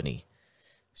company.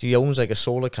 So he owns like a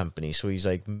solar company, so he's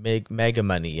like mega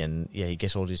money, and he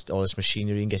gets all this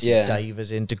machinery and gets his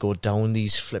divers in to go down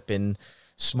these flipping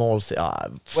small things.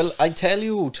 Well, I'll tell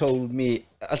you who told me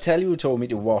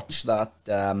to watch that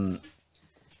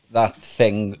that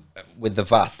thing with the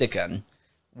Vatican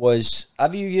was.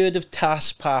 Have you heard of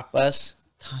Tas Papas?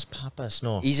 Tas Papas,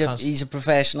 no. He's a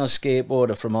professional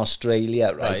skateboarder from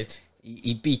Australia, right?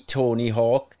 He beat Tony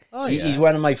Hawk. Oh, He's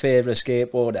one of my favourite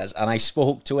skateboarders, and I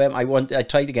spoke to him. I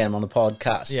tried to get him on the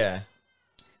podcast. Yeah.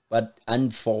 But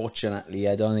unfortunately,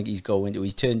 I don't think he's going to.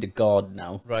 He's turned to God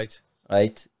now. Right.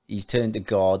 He's turned to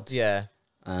God. Yeah.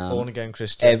 Born again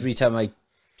Christian. Every time I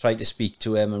try to speak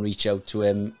to him and reach out to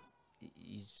him,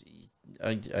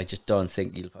 I just don't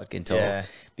think he'll fucking talk. Yeah.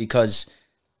 Because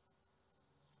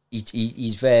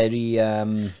he's very...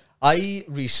 I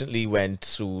recently went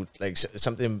through like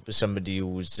somebody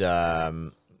who's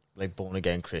like born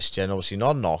again Christian, obviously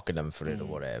not knocking them for it or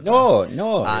whatever.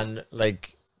 No. And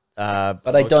like,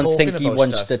 but I don't think he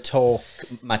wants to talk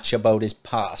much about his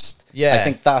past. Yeah, I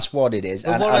think that's what it is,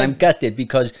 and I'm gutted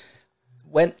because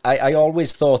when I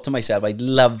always thought to myself, I'd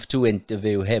love to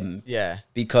interview him. Yeah,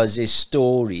 because his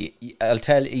story, I'll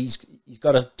tell he's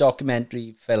got a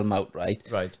documentary film out, right,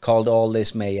 called All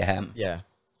This Mayhem. Yeah.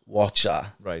 Watch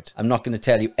that. Right. I'm not going to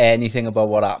tell you anything about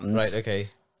what happens. Right, okay.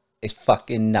 It's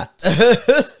fucking nuts.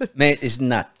 Mate, it's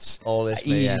nuts. All this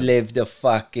He's lived a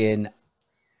fucking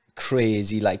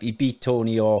crazy life. He beat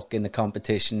Tony Hawk in the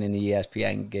competition in the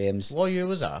ESPN games. What year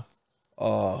was that?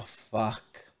 Oh, fuck.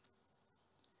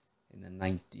 In the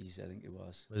 90s, I think it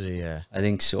was. Was it, yeah? I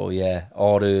think so, yeah.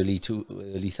 Or early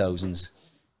thousands.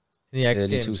 In the X early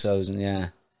Games? 2000, yeah.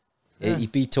 He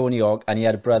beat Tony Hawk, and he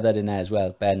had a brother in there as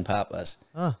well, Ben Papas.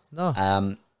 Oh,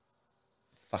 no.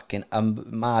 Fucking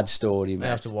mad story, man.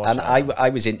 I have to watch and that. I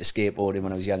was into skateboarding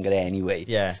when I was younger anyway.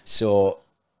 Yeah. So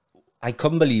I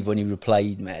couldn't believe when he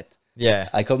replied, mate. Yeah.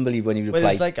 I couldn't believe when he replied.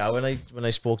 Well, it's like when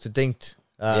I spoke to Dinked.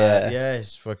 Yeah,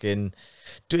 it's fucking...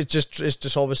 It's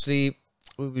just obviously,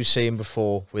 we were saying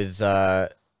before with...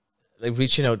 like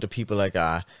reaching out to people like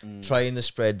trying to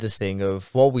spread the thing of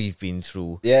what we've been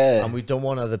through. Yeah. And we don't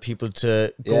want other people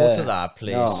to go to that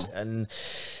place. No. And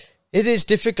it is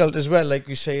difficult as well, like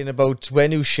you're saying about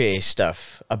when you share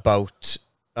stuff about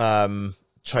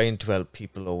trying to help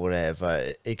people or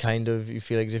whatever, it kind of, you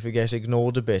feel like as if it gets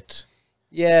ignored a bit.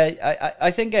 Yeah, I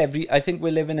think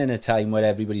we're living in a time where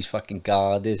everybody's fucking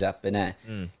guard is up, innit?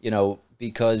 You know,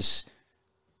 because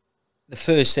the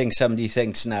first thing somebody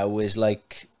thinks now is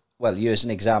like, well, here's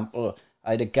an example.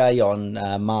 I had a guy on,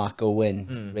 Mark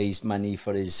Owen, raised money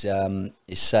for his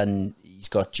son. He's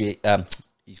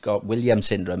got Williams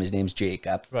syndrome. His name's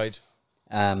Jacob. Right.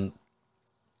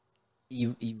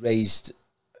 He raised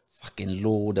fucking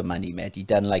load of money, mate. He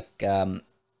done like,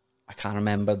 I can't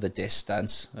remember the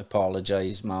distance. I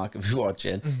apologise, Mark, if you're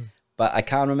watching. But I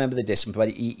can't remember the distance, but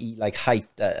he like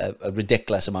hiked a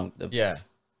ridiculous amount of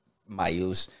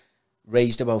miles,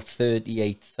 raised about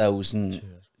 38,000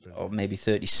 or maybe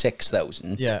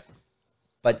 36,000. Yeah.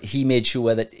 But he made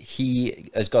sure that he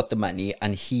has got the money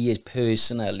and he is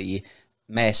personally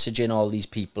messaging all these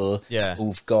people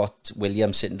who've got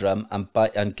Williams syndrome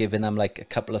and giving them like a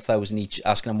couple of thousand each,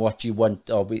 asking them what do you want,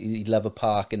 or he'd love a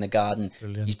park in the garden.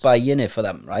 Brilliant. He's buying it for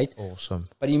them, right? Awesome.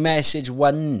 But he messaged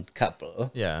one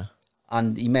couple,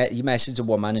 and he messaged a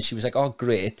woman and she was like, oh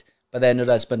great, but then her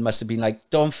husband must have been like,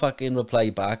 don't fucking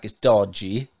reply back, it's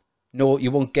dodgy. No,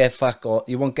 you won't get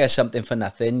you won't get something for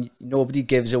nothing. Nobody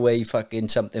gives away fucking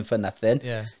something for nothing.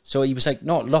 Yeah. So he was like,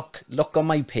 no, look on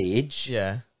my page.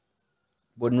 Yeah.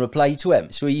 Wouldn't reply to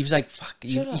him. So he was like, fuck,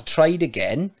 he tried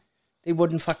again. They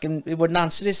wouldn't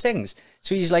answer his things.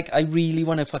 So he's like, I really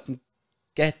want to fucking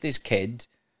get this kid.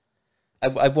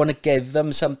 I want to give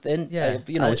them something. Yeah.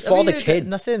 You know, it's for the kid.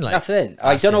 Nothing.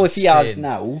 I don't know if he has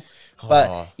now,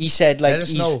 but he said like,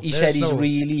 he said he's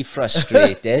really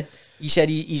frustrated. He said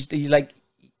he's like,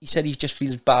 he said he just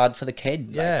feels bad for the kid.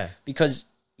 Yeah. Like, because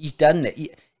he's done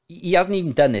it. He hasn't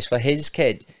even done this for his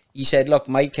kid. He said, look,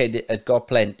 my kid has got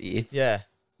plenty. Yeah.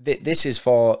 This is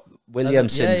for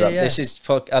Williams syndrome. Yeah. This is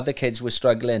for other kids who are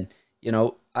struggling, you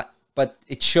know. But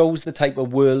it shows the type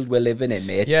of world we're living in,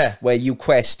 mate. Yeah. Where you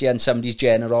question somebody's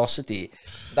generosity.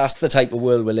 That's the type of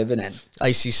world we're living in.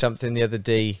 I see something the other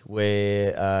day where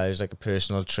it was like a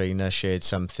personal trainer shared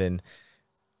something.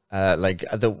 Like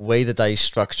the way that I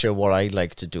structure what I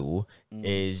like to do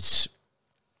is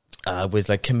with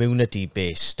like community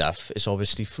based stuff. It's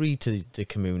obviously free to the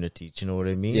community. Do you know what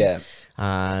I mean? Yeah.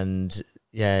 And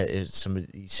yeah,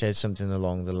 he said something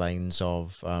along the lines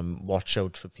of watch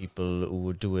out for people who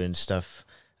are doing stuff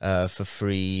for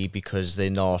free because they're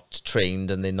not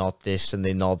trained and they're not this and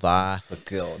they're not that. For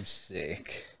God's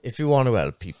sake. If you want to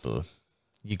help people,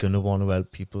 you're going to want to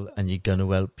help people and you're going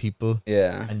to help people.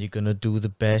 Yeah. And you're going to do the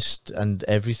best and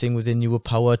everything within your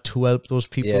power to help those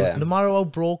people. Yeah. No matter how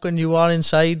broken you are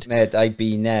inside. Mate, I've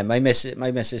been there. My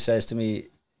missus says to me,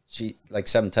 she like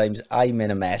sometimes I'm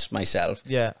in a mess myself.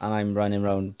 Yeah. And I'm running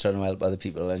around trying to help other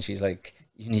people. And she's like,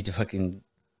 you need to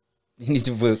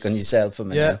work on yourself a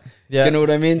minute. Yeah. Yeah. Do you know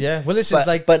what I mean? Yeah. Well, this is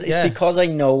like, but it's because I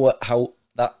know how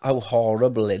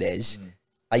horrible it is.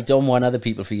 I don't want other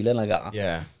people feeling like that.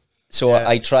 Yeah. So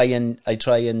I try and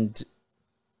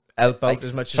help out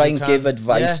as much as try you and can. give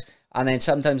advice. Yeah. And then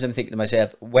sometimes I'm thinking to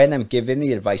myself, when I'm giving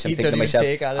the advice, I'm thinking to myself,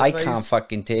 I can't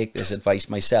fucking take this advice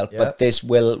myself, but this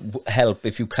will help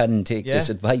if you can take this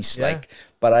advice. Like,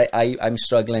 but I'm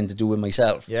struggling to do it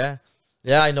myself. Yeah.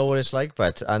 Yeah, I know what it's like,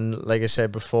 but, and like I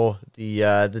said before,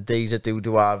 the days I do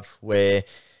have where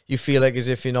you feel like as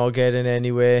if you're not getting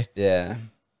anywhere. Yeah.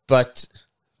 But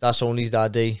that's only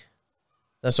that day.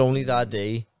 That's only that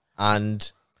day.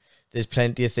 And there's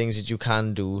plenty of things that you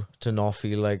can do to not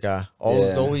feel like that.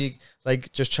 Although you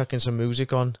like just chucking some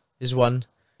music on is one.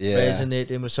 Yeah.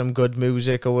 Resonating with some good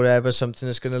music or whatever, something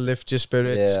that's going to lift your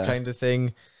spirits kind of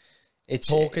thing. It's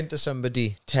talking to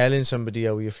somebody, telling somebody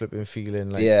how you're flipping feeling.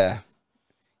 Like,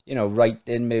 you know,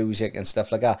 writing music and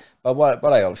stuff like that. But what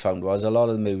I always found was a lot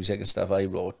of the music and stuff I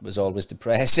wrote was always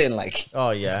depressing. Like, oh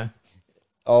yeah.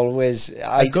 Always,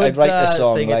 I'd write a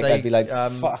song like I'd be like,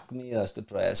 fuck me, that's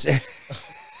depressing.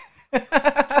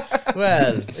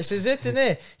 Well, this is it, isn't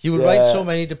it? You would write so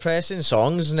many depressing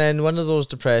songs, and then one of those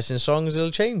depressing songs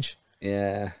will change.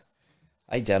 Yeah,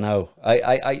 I don't know.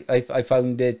 I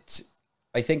found it.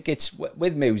 I think it's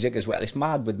with music as well. It's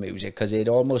mad with music because it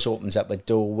almost opens up a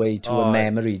doorway to a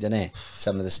memory, doesn't it?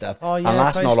 Some of the stuff, and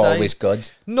that's not always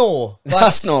good. No,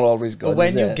 that's not always good. But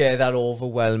when you get that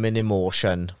overwhelming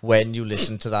emotion, when you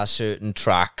listen to that certain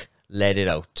track, let it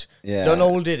out. Yeah. Don't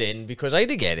hold it in, because I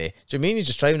did get it. Do you mean you're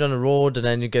just driving down the road and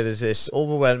then you get this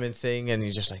overwhelming thing and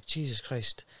you're just like, Jesus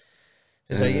Christ.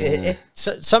 It's like,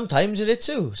 sometimes it is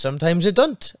too. Sometimes it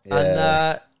don't.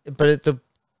 Yeah. And, but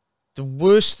the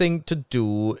worst thing to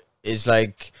do is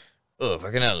like, oh,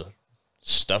 fucking hell,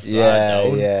 stuff that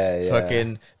down. Yeah.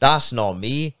 Fucking, that's not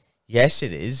me. Yes,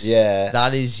 it is. Yeah.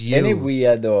 That is you. Isn't it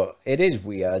weird, though? It is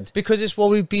weird. Because it's what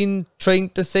we've been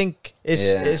trained to think.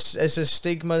 It's a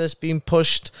stigma that's been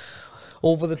pushed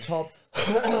over the top.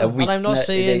 And I'm not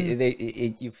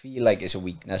saying you feel like it's a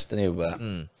weakness, don't you?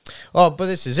 But but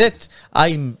this is it.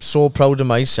 I'm so proud of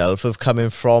myself of coming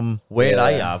from where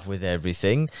I have with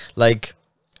everything. Like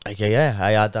I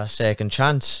had that second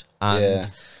chance, and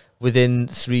within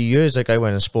 3 years, like I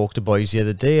went and spoke to boys the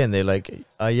other day, and they're like,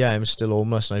 I'm still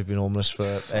homeless, and I've been homeless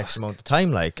for X amount of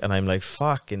time, like, and I'm like,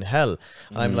 fucking hell,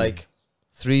 and I'm like,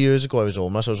 3 years ago I was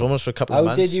homeless for a couple of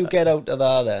months. How did you get out of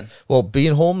that then? Well,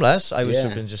 being homeless, I was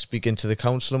just speaking to the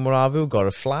council in Moravia, got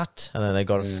a flat, and then I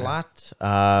got a flat.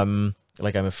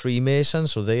 Like I'm a Freemason,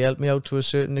 so they helped me out to a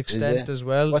certain extent as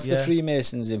well. What's the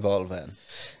Freemasons involved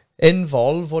in?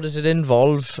 What does it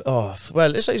involve? Oh,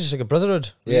 well, it's just like a brotherhood,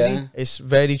 really. Yeah. It's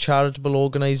very charitable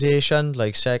organisation,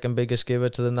 like second biggest giver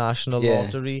to the National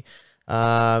Lottery.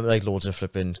 Like loads of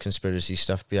flipping conspiracy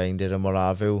stuff behind it in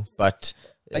Moravia, but...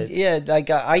 like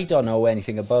I don't know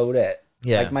anything about it.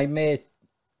 Yeah. Like my mate,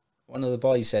 one of the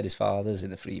boys said his father's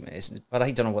in the Freemasons, but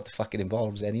I don't know what the fuck it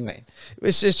involves anyway.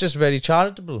 It's just very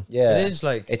charitable. Yeah. It is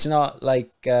like... It's not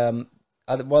like... what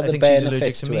are the think she's allergic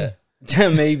benefits to it?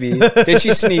 Maybe. Did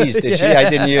she sneeze? Did she? I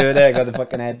didn't hear it. I got the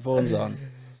fucking headphones on.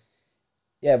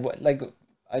 Yeah, but like...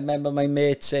 I remember my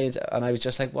mate saying, and I was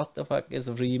just like, what the fuck is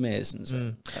the Freemasons?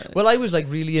 Well, I was like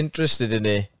really interested in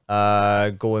it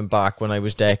going back when I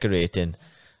was decorating.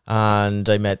 And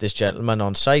I met this gentleman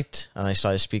on site, and I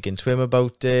started speaking to him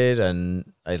about it,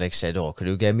 and I like said, "Oh, could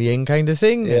you get me in?" kind of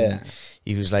thing. Yeah. And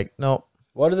he was like, "No."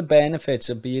 What are the benefits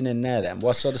of being in there then?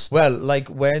 What sort of stuff? Well, like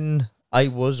when I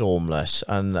was homeless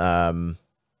and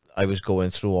I was going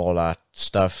through all that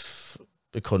stuff,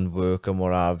 it couldn't work and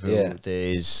what have you. Yeah.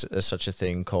 There is such a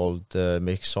thing called the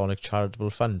Masonic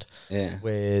Charitable Fund,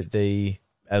 where they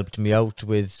helped me out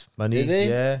with money. Did they?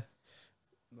 Yeah.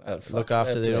 Well, look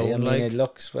after their own. I mean, like it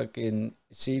looks fucking.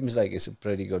 It seems like it's a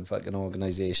pretty good fucking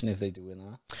organisation if they're doing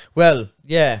that. Well,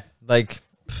 yeah, like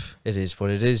it is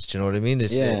what it is. Do you know what I mean?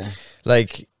 It's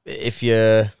like if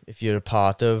you're a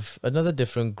part of another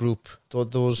different group,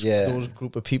 those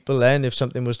group of people, then if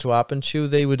something was to happen to you,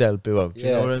 they would help you out. Do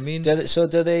you know what I mean? So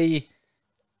do they?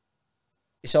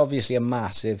 It's obviously a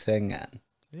massive thing, then.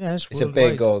 Yeah, it's a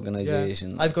big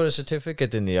organisation. Yeah. I've got a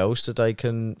certificate in the house that I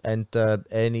can enter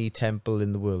any temple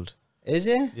in the world. Is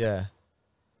it? Yeah.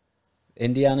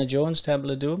 Indiana Jones,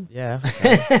 Temple of Doom? Yeah.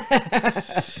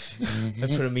 I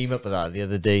put a meme up of that the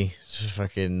other day. Just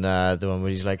fucking the one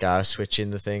where he's like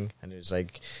switching the thing, and it was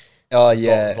like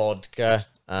vodka.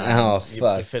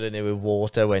 You're filling it with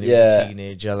water when he was a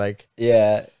teenager, like.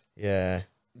 Yeah. Yeah.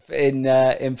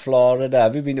 In Florida.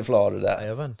 Have you been to Florida? I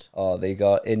haven't. Oh, they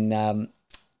got in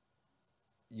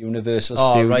Universal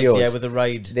Studios. Right, yeah, with the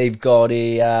ride. They've got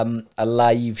a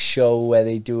live show where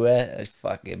they do it. It's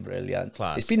fucking brilliant.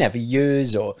 Class. It's been there for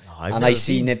years, and I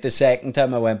seen it the second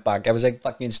time I went back. I was like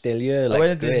fucking still here. Like, I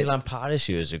went to Disneyland Paris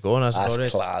years ago, and that's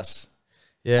class.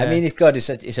 Yeah, I mean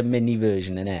it's a mini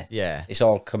version, innit? Yeah, it's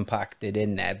all compacted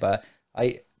in there. But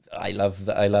I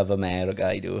love America.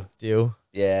 I do. Do you?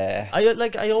 Yeah.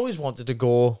 I always wanted to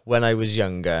go when I was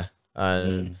younger,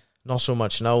 and. Not so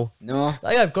much now. No.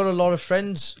 Like, I've got a lot of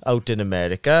friends out in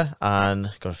America, and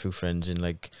got a few friends in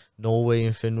like Norway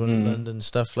and Finland and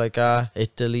stuff like that.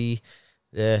 Italy,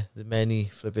 the many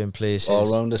flipping places.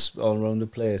 All around the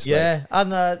place. Yeah, like.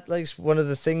 And like one of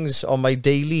the things on my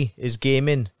daily is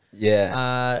gaming.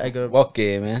 Yeah. I got what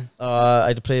game, man? I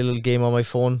had to play a little game on my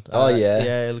phone.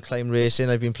 Yeah, Hill Climb Racing.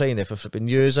 I've been playing it for flipping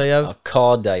years. I have.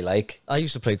 COD, I like. I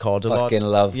used to play COD a lot. Fucking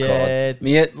love COD.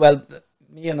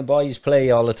 Me and the boys play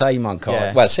all the time on COD.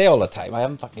 Yeah. Well, say all the time. I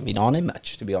haven't fucking been on it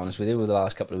much, to be honest with you, over the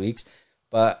last couple of weeks.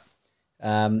 But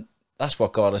that's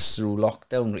what got us through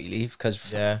lockdown, really,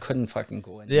 because couldn't fucking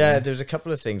go anywhere. Yeah, there's a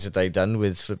couple of things that I done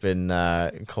with flipping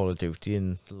Call of Duty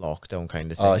and lockdown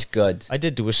kind of thing. Oh, it's good. I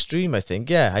did do a stream, I think.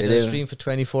 Yeah, I did a stream for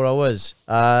 24 hours.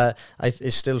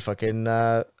 It's still fucking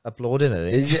uploading, I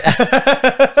think. Is it?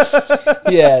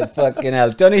 Yeah, fucking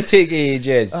hell. Don't it take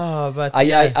ages? Oh, but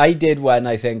I did one,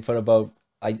 I think, for about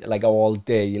all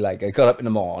day. Like, I got up in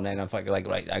the morning and fucking like,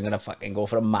 right, I'm gonna fucking go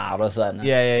for a marathon.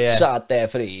 Yeah. Sat there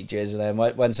for ages, and then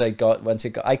once it got,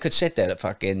 I could sit there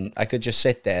I could just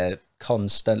sit there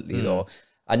constantly though,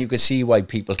 and you could see why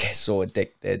people get so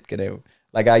addicted. You know,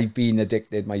 like I've been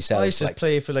addicted myself. I used to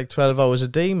play for like 12 hours a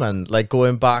day, man. Like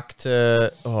going back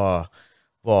to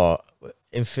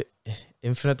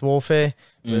Infinite Warfare.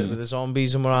 With the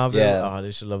zombies and whatever. Yeah. I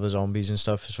used to love the zombies and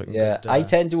stuff. Good, I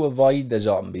tend to avoid the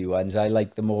zombie ones. I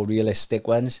like the more realistic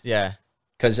ones. Yeah.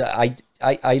 Because I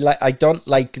don't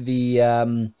like the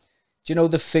do you know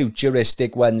the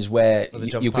futuristic ones where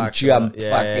you can jump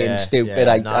fucking stupid?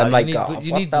 Yeah. I'm like,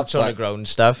 you need boots on the ground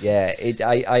stuff. Yeah,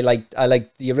 I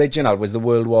like the original was the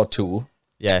World War II.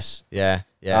 Yes, yeah.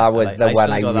 That was the one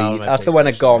that's the one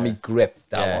that got me gripped.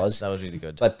 That was really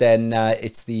good. But then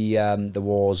it's the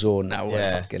Warzone now.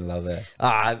 I fucking love it.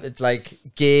 It's like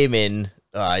gaming.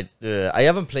 I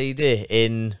haven't played it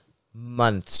in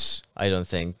months, I don't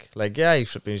think. Like, I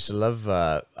used to love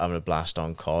having a blast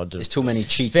on COD. There's too many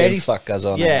cheating fuckers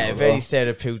on it. Yeah, very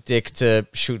therapeutic to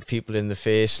shoot people in the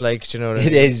face, like, do you know what I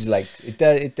mean? It is, like,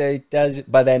 it does,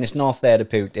 but then it's not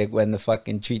therapeutic when the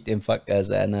fucking cheating fuckers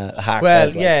and hackers. Well,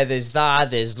 yeah, there's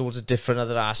loads of different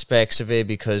other aspects of it,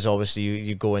 because obviously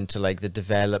you go into, like, the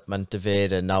development of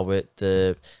it, and now with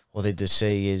what they just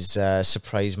say is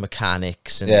surprise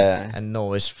mechanics, and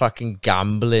no, it's fucking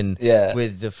gambling.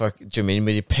 With the do you know what I mean?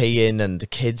 Where you're paying, and the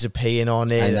kids are paying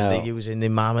on it, and they're using their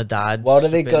mum and dad's. What are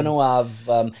they gonna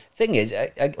have? Thing is,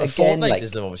 again, Fortnite like,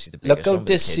 is obviously the look biggest how one with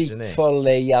the kids, deceitful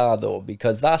they are, though,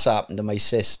 because that's happened to my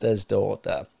sister's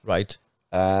daughter. Right.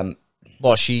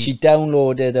 Well, she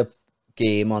downloaded a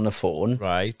game on the phone,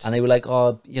 right, and they were like,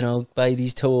 oh, you know, buy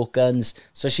these tokens.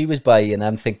 So she was buying,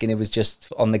 I'm thinking it was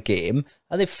just on the game,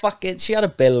 and she had a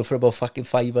bill for about fucking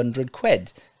 500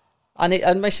 quid,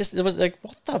 and my sister was like,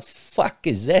 what the fuck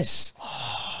is this?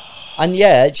 And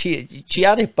yeah, she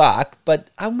had it back,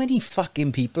 but how many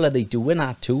fucking people are they doing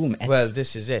that to, mate? Well,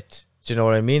 this is it. Do you know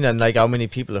what I mean? And like, how many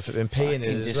people have been paying it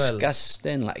as well?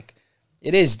 Disgusting. Like,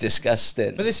 it is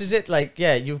disgusting. But this is it. Like,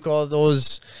 yeah, you've got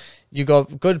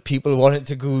good people wanting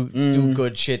to go do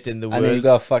good shit in the world. And then you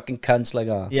got fucking cunts like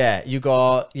that. Yeah, you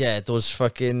got, those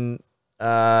fucking,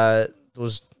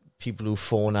 those people who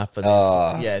phone up and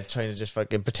trying to just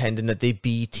fucking pretending that they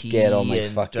BT. Get on my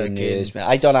fucking nerves, man.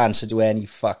 I don't answer to any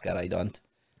fucker, I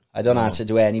don't answer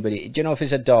to anybody. Do you know if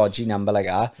it's a dodgy number like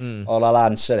that? Or I'll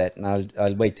answer it, and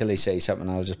I'll wait till they say something,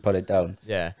 and I'll just put it down.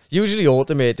 Yeah. Usually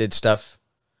automated stuff.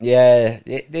 Yeah,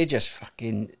 they just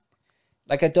fucking...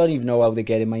 Like, I don't even know how they're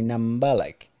getting my number,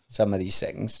 like, some of these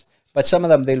things. But some of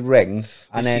them, they'll ring.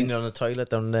 And then, seen it on the toilet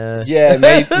down there. Yeah,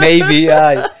 maybe,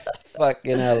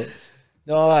 fucking hell.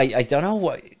 No, I don't know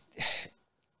what...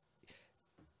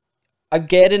 I'm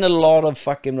getting a lot of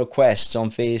fucking requests on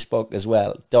Facebook as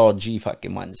well. Dodgy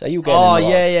fucking ones. Are you getting Oh,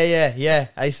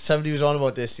 yeah. Somebody was on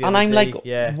about this the and other I'm day. like,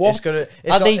 yeah. what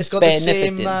it's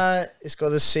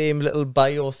got the same little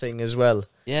bio thing as well.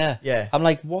 Yeah. Yeah. I'm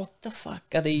like, what the fuck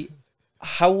are they...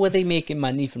 How are they making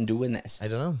money from doing this? I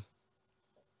don't know.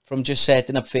 From just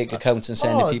setting up fake accounts and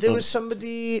sending people... there was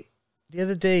somebody the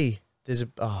other day. There's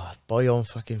a boy on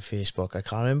fucking Facebook. I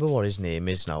can't remember what his name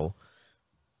is now.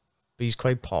 But he's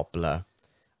quite popular.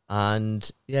 And,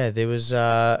 yeah, there was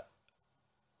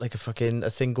like a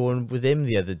thing going with him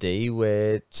the other day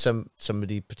where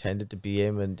somebody pretended to be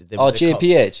him. And there was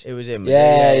JPH? It was him.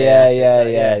 Yeah.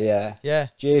 Yeah.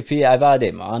 I've had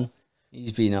him on.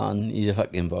 He's been on. He's a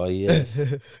fucking boy. Yes.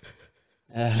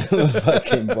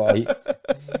 Fucking boy.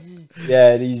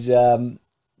 Yeah, he's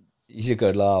a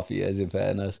good laugh. He is, in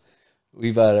fairness.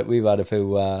 We've had a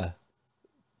few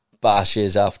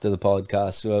bashes after the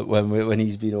podcast when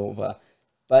he's been over,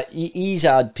 but he's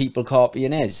had people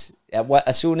copying his.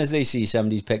 As soon as they see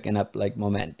somebody's picking up like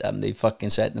momentum, they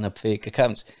fucking setting up fake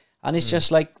accounts, and it's just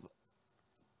like,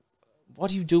 what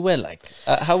are you doing? Like,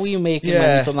 how are you making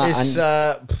money from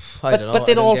that? I don't know. But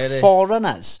they're all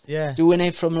foreigners. Yeah. Doing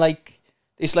it from like,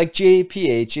 it's like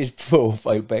JPH's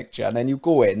profile picture, and then you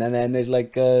go in, and then there's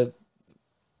like a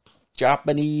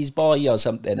Japanese boy or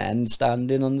something, and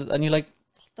standing on and you're like,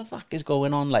 what the fuck is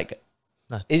going on? Like,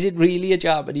 is it really a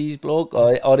Japanese bloke,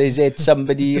 or is it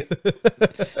somebody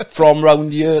from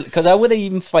round here? Because how are they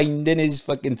even finding his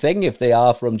fucking thing if they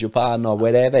are from Japan or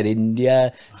wherever,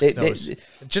 India? Do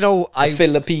you know,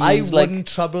 Philippines? I wouldn't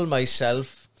trouble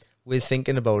myself with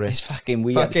thinking about it. It's fucking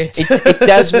weird. Fuck it. It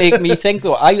does make me think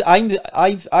though.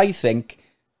 I think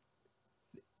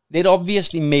they'd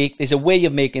obviously there's a way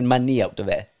of making money out of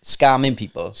it, scamming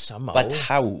people. Somehow. But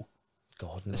how?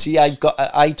 God, no. See,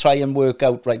 I try and work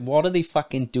out, right, what are they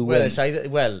fucking doing?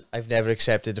 Well, I've never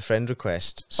accepted a friend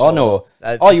request. So, oh, no.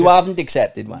 You haven't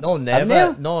accepted one? No,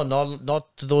 never. No,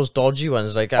 not those dodgy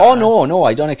ones. Like, no,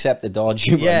 I don't accept the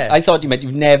dodgy ones. I thought you meant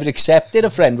you've never accepted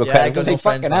a friend request. Yeah, I got no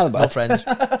friends. No friends.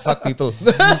 Fuck people.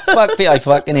 Fuck people. I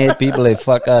fucking hate people. They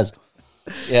fuck us.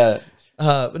 Yeah.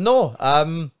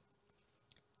 No,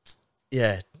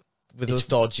 yeah, with those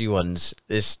dodgy ones,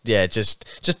 just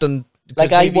don't...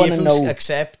 Like, I want to know...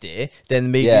 accept it,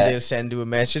 then maybe they'll send you a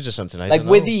message or something. I don't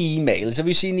know. With the emails, have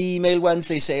you seen the email ones?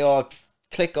 They say, oh,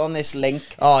 click on this link.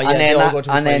 Oh, yeah, and then they all go to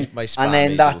my spam. And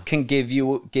then that can give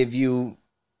you...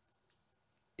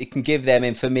 It can give them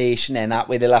information, and that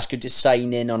way they'll ask you to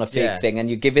sign in on a fake thing, and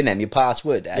you're giving them your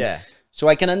password. So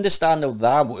I can understand how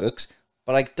that works,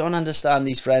 But I don't understand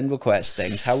these friend request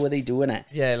things. How are they doing it?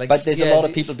 Yeah, like, but there's a lot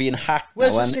of people being hacked now,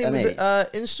 it's the same with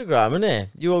Instagram, isn't it?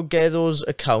 You will get those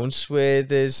accounts where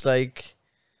there's like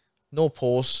no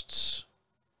posts,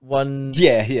 one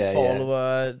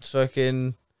follower,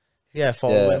 fucking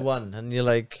following one, and you're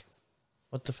like,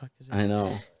 what the fuck is it? I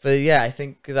know. But yeah, I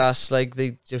think that's like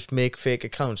they just make fake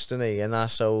accounts, don't they? And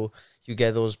that's how you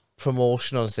get those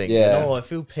promotional things. Yeah. You know,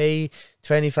 if you pay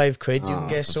 25 quid, you can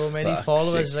get so many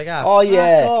followers. Like, oh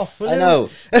yeah, off, I know.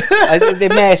 They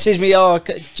message me,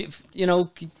 you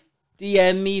know,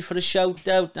 DM me for a shout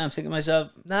out. And I'm thinking to myself,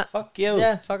 nah, fuck you.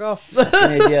 Yeah, fuck off.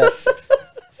 Fucking idiot.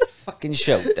 Fucking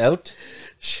shout out.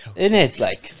 Isn't it?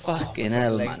 Like, fucking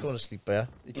hell, man. Going to sleep, yeah.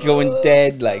 It's going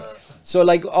dead, like. So,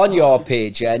 like, on your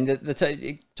page, and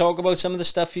talk about some of the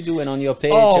stuff you're doing on your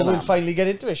page. Oh, we'll finally get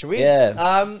into it, shall we?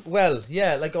 Yeah. Well,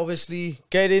 yeah, like, obviously,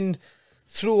 getting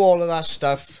through all of that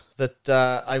stuff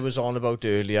that I was on about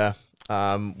earlier,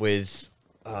 with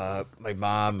my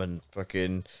mum and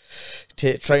fucking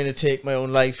trying to take my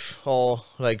own life, or,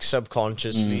 like,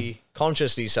 consciously,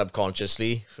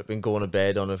 subconsciously, flipping going to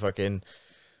bed on a fucking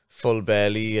full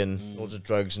belly and loads of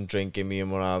drugs and drinking me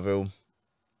and what have you.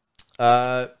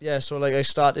 So like I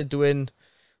started doing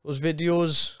those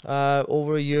videos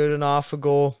over a year and a half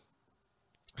ago,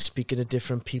 speaking to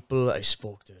different people. I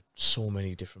spoke to so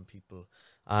many different people,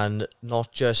 and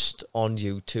not just on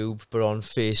YouTube, but on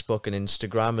Facebook and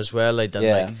Instagram as well. I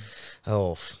done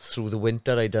through the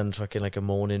winter, I done fucking like a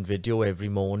morning video every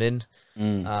morning.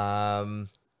 I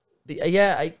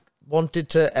wanted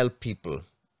to help people,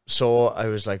 so I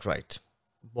was like, right,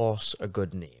 what's a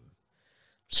good name?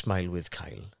 Smile with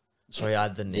Kyle. So I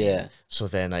had the name. Yeah. So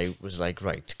then I was like,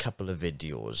 right, couple of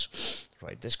videos.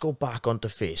 Right, let's go back onto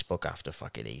Facebook after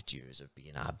fucking 8 years of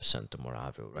being absent and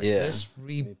whatever. Right, yeah. Let's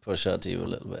push out to you a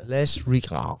little bit. Let's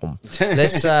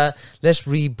reboot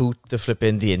the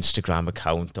flipping the Instagram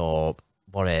account or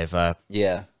whatever.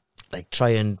 Yeah. Like try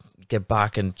and get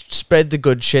back and spread the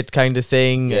good shit kind of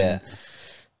thing. Yeah. And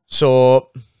so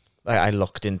I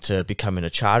looked into becoming a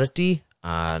charity,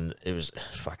 and it was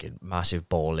fucking massive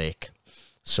ball ache.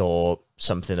 So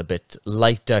something a bit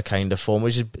lighter kind of form,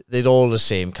 which is they're all the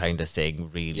same kind of thing,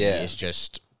 really. Yeah. It's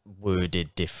just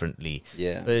worded differently.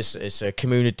 Yeah. But it's a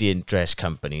community interest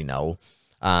company now,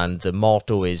 and the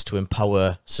motto is to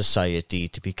empower society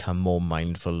to become more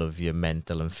mindful of your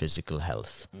mental and physical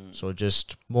health. So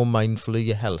just more mindful of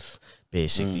your health,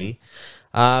 basically.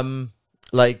 So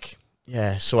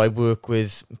I work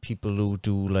with people who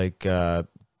do like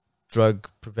drug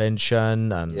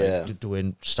prevention and like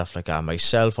doing stuff like that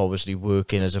myself, obviously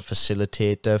working as a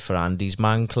facilitator for Andy's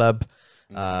Man Club,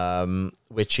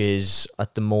 which is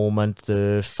at the moment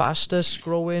the fastest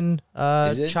growing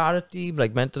charity,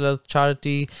 like mental health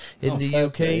charity in the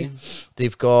UK. Play.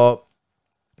 They've got...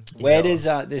 Where is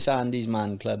this Andy's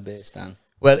Man Club based on?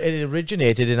 Well, it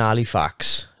originated in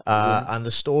Halifax, and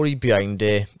the story behind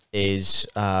it is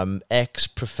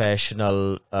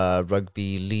ex-professional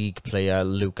rugby league player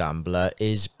Luke Ambler.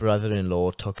 His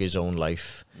brother-in-law took his own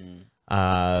life,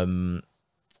 and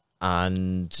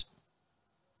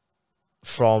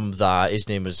from that, his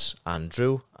name was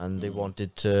Andrew, and they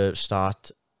wanted to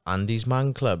start Andy's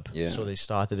Man Club. So they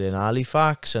started in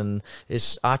Halifax, and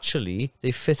it's actually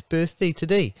their 5th birthday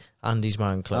today. Andy's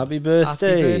Man Club. Happy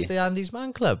birthday! Happy birthday, Andy's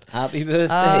Man Club. Happy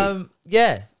birthday!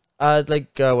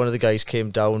 One of the guys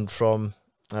came down from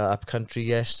up country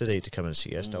yesterday to come and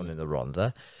see us down in the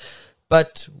Rhondda.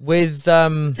 But with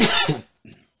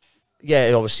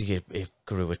it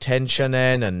grew attention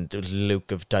then, and Luke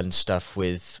have done stuff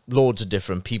with loads of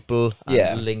different people,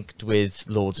 and linked with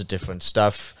loads of different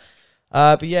stuff.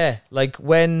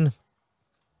 When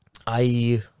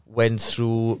I went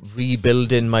through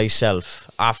rebuilding myself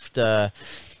after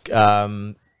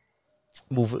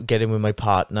getting with my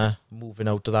partner, moving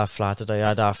out to that flat that I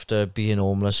had after being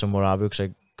homeless and whatever, because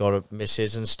I got a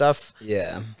missus and stuff.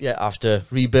 After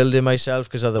rebuilding myself,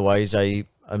 because otherwise you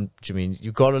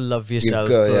gotta love yourself.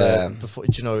 Before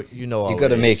you know you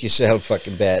gotta make yourself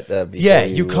fucking better.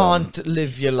 You can't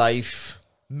live your life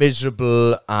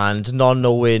miserable and not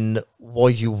knowing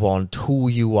what you want, who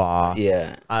you are,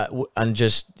 and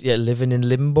just living in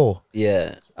limbo.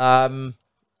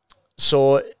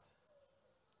 So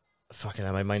fucking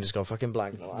hell, my mind has gone fucking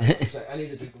blank now. I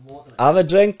need a drink of water. Have a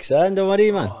drink, son. Don't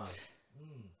worry, man.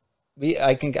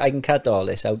 I can cut all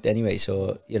this out anyway.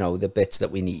 So the bits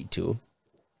that we need to.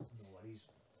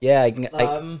 Yeah, I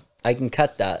can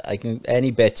cut that.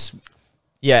 Any bits.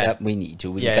 That we need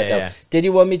to. We can cut out. Did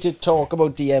you want me to talk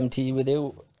about DMT with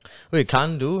you? We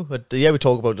can do, but we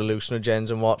talk about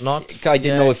hallucinogens and whatnot. I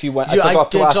didn't know if you went. I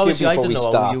forgot to ask you before we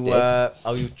started.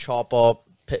 How you chop up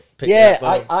Yeah,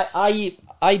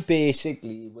 I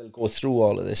basically will go through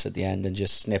all of this at the end and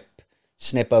just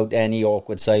snip out any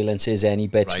awkward silences, any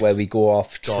bits where we go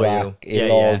off track.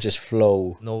 It'll all just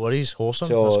flow. No worries, awesome.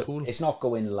 So that's cool. It's not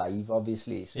going live,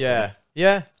 obviously. So.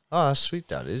 Yeah. Oh, that's sweet.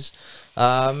 That is.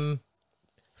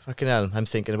 Fucking hell, I'm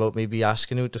thinking about maybe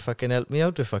asking you to fucking help me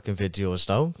out with fucking videos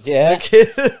now. Yeah.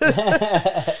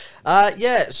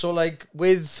 Yeah. So like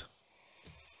with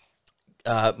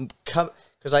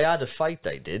because I had a fight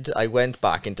I went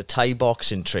back into Thai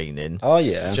boxing training. Oh,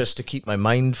 yeah. Just to keep my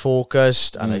mind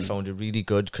focused, and I found it really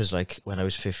good because, like, when I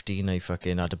was 15, I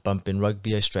fucking had a bump in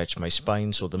rugby. I stretched my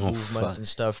spine, so the movement and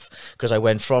stuff. Because I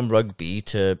went from rugby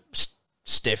to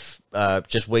stiff,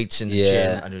 just weights in the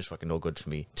gym, and it was fucking no good for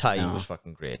me. Thai was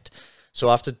fucking great.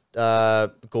 So after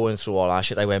going through all that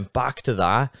shit, I went back to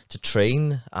that to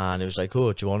train, and it was like,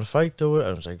 oh, do you want to fight? Though? And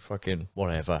I was like, fucking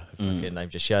whatever. Fucking, I'm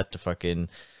just here to fucking.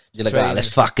 You're like,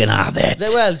 let's fucking have it.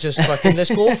 Well, just fucking,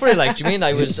 let's go for it. Like, do you mean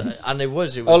it was.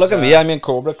 Oh, look at me, I'm in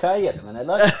Cobra Kai at the minute,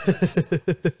 like.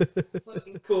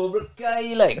 Fucking Cobra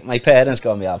Kai, like. My parents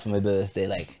got me out for my birthday,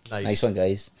 like. Nice one,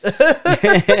 guys.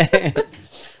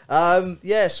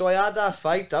 Yeah, so I had that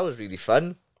fight. That was really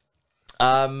fun.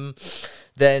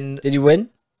 Then did you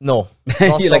win? No,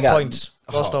 lost on points.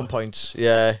 Lost on points.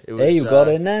 Yeah, it was. Hey, you got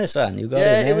in there, son. You got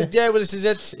in there. Well, this is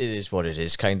it. It is what it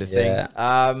is, kind of thing.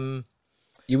 Yeah.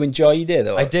 You enjoyed it,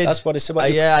 though. I did. That's what it's about.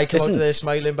 I came out of there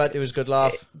smiling, but it was a good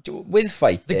laugh. With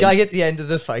fighting, the guy at the end of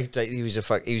the fight, he was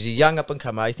a young up and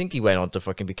comer. I think he went on to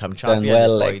fucking become champion.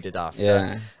 Well, his boy did after.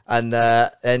 Yeah. And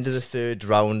end of the third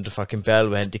round, the fucking bell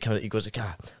went. He goes like,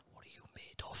 what are you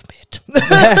made of, mate?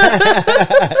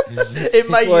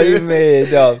 What are you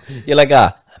made of? You're like,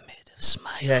 I'm made of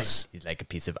smiles. Yes. He's like a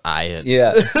piece of iron.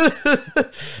 Yeah.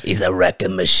 He's a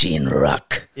wrecking machine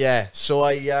rock. Yeah. So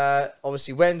I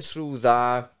obviously went through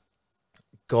that,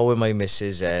 go with my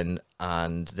missus in,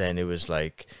 and then it was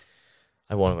like,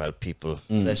 I want to help people.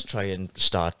 Let's try and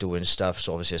start doing stuff.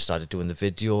 So obviously I started doing the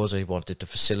videos. I wanted to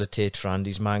facilitate for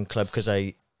Andy's Man Club because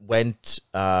I went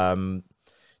down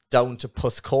to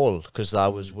Puthcall because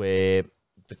that was where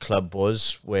the club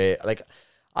was, where like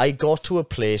I got to a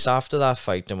place after that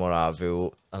fight in what have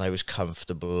you, and I was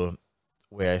comfortable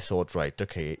where I thought, right,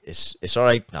 okay, it's all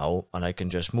right now, and I can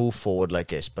just move forward like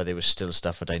this, but there was still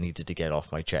stuff that I needed to get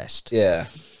off my chest. Yeah.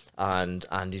 And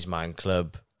Andy's Man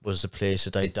Club was the place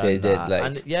that I'd done that. Like,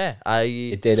 and yeah,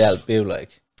 it did help you,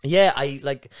 like. Yeah,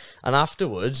 and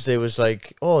afterwards there was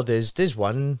like, oh, there's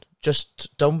one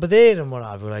just down by there and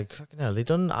whatever. Like, fucking hell, they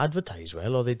don't advertise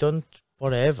well, or they don't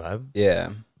whatever.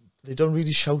 Yeah. They don't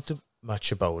really shout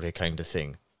much about it, kind of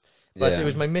thing. But it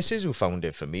was my missus who found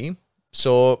it for me.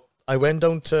 So I went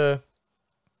down to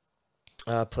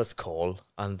Puthcall,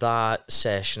 and that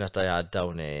session that I had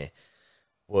down there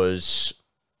was,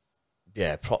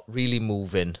 really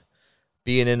moving.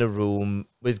 Being in a room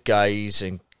with guys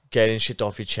and getting shit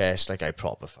off your chest, like I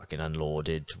proper fucking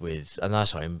unloaded with, and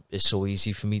that's how it's so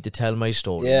easy for me to tell my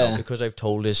story now, because I've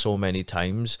told it so many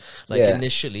times. Like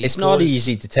initially, it's not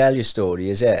easy to tell your story,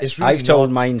 is it? It's really I've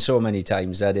told mine so many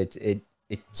times that it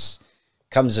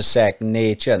comes a second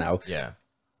nature now. Yeah.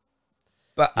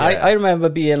 But I remember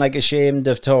being like ashamed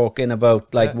of talking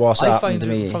about like what's happened to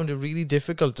me. I found it really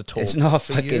difficult to talk. It's not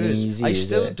fucking easy. I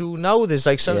still do now. There's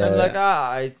like something I'm like,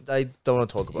 I don't want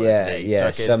to talk about it today.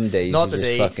 Yeah, some days not you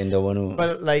just fucking don't want to.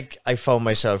 But like I found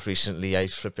myself recently,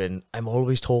 I'm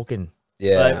always talking.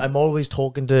 Yeah. I'm always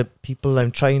talking to people.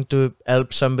 I'm trying to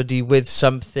help somebody with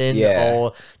something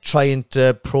or trying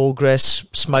to progress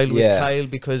Smile with Kyle,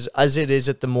 because as it is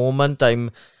at the moment,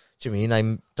 I'm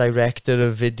director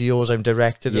of videos, I'm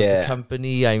director of the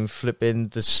company, I'm flipping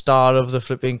the star of the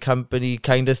flipping company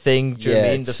kind of thing. Do you know what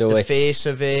I mean? The face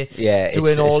of it. Yeah,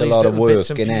 doing all these little work, bits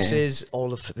and pieces, all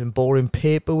the flipping boring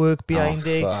paperwork behind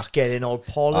it, getting all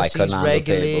policies,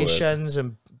 regulations,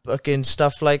 and fucking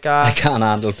stuff like that. I can't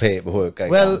handle paperwork.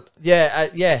 And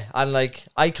like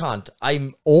I can't.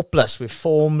 I'm hopeless with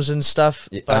forms and stuff.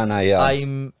 But I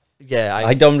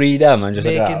don't read them. I'm just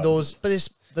making those, but it's.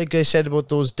 Like I said about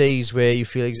those days where you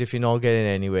feel as if you're not getting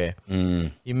anywhere.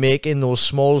 You're making those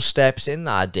small steps in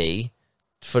that day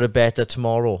for a better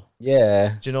tomorrow.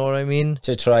 Yeah. Do you know what I mean?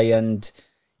 To try and...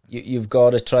 You've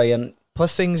got to try and... put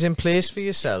things in place for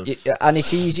yourself. And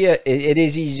it's easier... It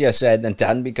is easier said than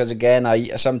done, because again,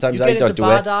 sometimes I don't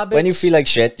do it. Habits. When you feel like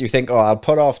shit, you think, I'll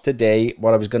put off today.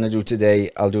 What I was going to do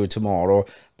today, I'll do it tomorrow.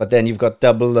 But then you've got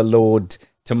double the load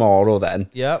tomorrow then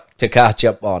to catch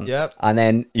up on, and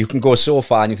then you can go so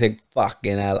far and you think,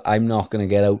 fucking hell, I'm not going to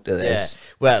get out of this.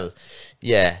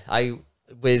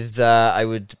 with I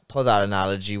would put that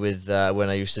analogy with when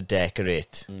I used to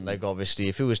decorate. Like, obviously,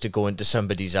 if you was to go into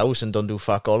somebody's house and don't do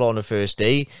fuck all on the first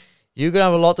day, you're gonna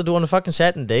have a lot to do on the fucking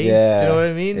second day. Yeah. Do you know what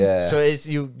I mean? Yeah. So it's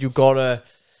you gotta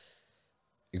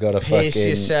pace fucking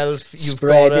yourself. You've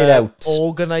spread it out.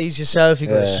 Organize yourself.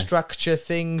 You've got to Yeah. structure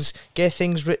things. Get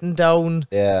things written down.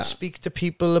 Yeah. Speak to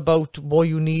people about what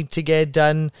you need to get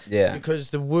done. Yeah. Because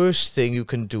the worst thing you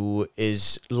can do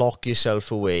is lock yourself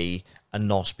away and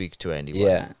not speak to anyone.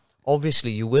 Yeah.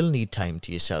 Obviously, you will need time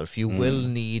to yourself. You will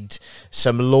need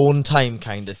some alone time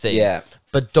kind of thing. Yeah.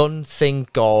 But don't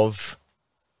think of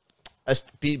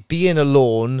being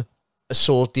alone,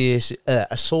 associating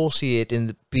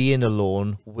being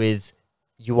alone with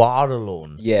you are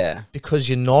alone. Yeah. Because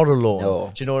you're not alone.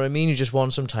 No. Do you know what I mean? You just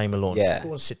want some time alone. Yeah.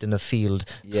 Go and sit in a field.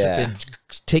 Yeah. flipping,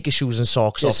 take your shoes and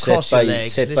socks Just off. Cross sit your by-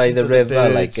 legs. sit listen by the to river,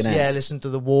 birds, like, innit? yeah, listen to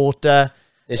the water.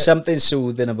 There's something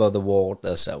soothing about the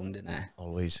water sound, in there.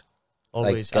 Always.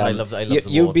 Like, And I love the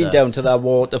you've water. been down to that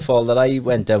waterfall that I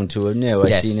went down to, haven't you? I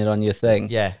Yes. seen it on your thing.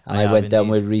 Yeah, And I I have went down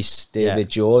indeed. with Reese David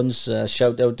Jones.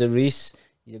 Shout out to Reese.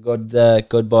 You're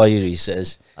good boy, Reese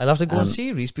is. I'll have to go and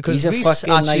see Reese because he's a Reese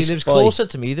fucking actually nice lives boy. closer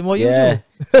to me than what you Yeah,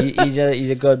 do. he's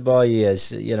a good boy. He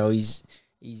is. You know, he's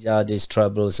had his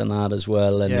troubles and that as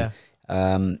well. And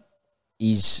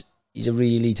he's a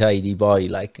really tidy boy.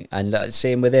 Like, and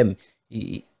same with him.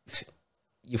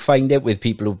 You find it with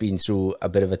people who've been through a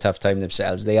bit of a tough time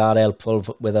themselves. They are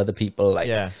helpful with other people. Like,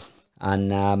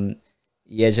 and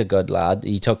he is a good lad.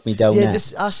 He took me down there.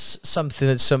 That's something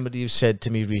that somebody said to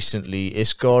me recently.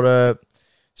 It's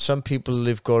some people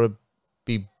have got to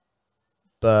be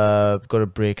got a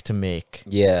break to make,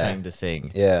 kind of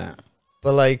thing. Yeah.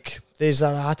 But like, there's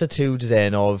that attitude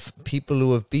then of people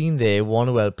who have been there, want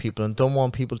to help people and don't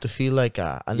want people to feel like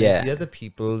that. And there's the other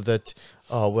people that,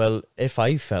 oh, well, if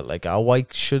I felt like that, why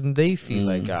shouldn't they feel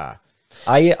like that?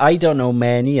 I don't know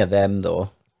many of them,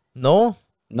 though. No?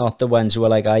 Not the ones who are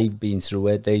like, I've been through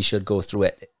it, they should go through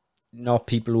it. Not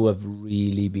people who have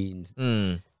really been.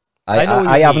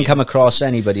 I haven't come across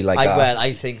anybody like that. Well,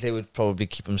 I think they would probably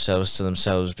keep themselves to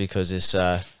themselves because it's...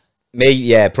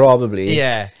 probably.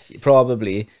 Yeah.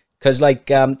 Probably. Because, like,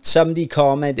 somebody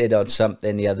commented on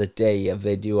something the other day, a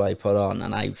video I put on,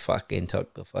 and I fucking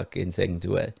took the fucking thing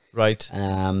to it. Right.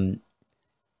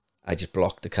 I just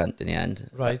blocked the cunt in the end.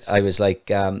 Right. I was like,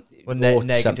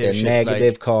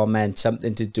 negative comment,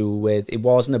 something to do with, it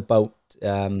wasn't about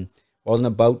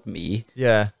me.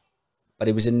 Yeah. But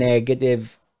it was a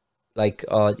negative, like,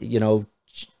 you know,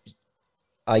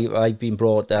 I've been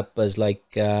brought up as like,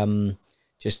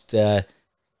 just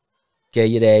get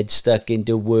your head stuck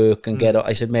into work and get.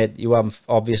 I said, mate, you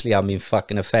obviously haven't been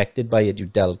fucking affected by it, you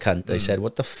dull cunt. I said,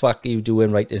 what the fuck are you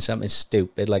doing writing something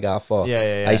stupid like that for?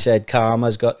 Yeah. I said, karma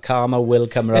will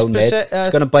come around, mate. It's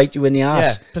gonna bite you in the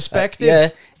ass. Yeah,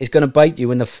 perspective. It's gonna bite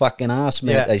you in the fucking ass,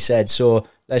 mate. Yeah. I said, so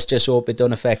let's just hope it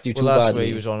don't affect you too badly. That's what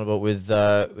he was on about with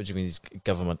what do you mean, these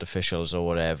government officials or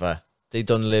whatever. They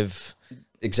don't live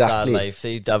exactly that life.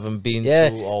 They haven't been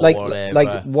through or whatever.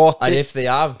 Like what? And if they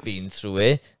have been through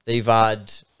it, they've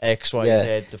had X, Y,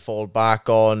 Z to fall back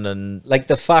on. And like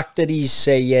the fact that he's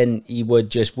saying he would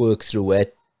just work through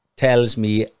it tells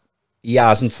me he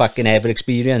hasn't fucking ever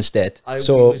experienced it.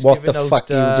 So what the fuck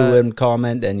are you doing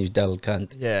commenting, you dull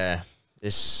cunt? Yeah. Do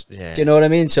you know what I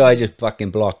mean? So I just fucking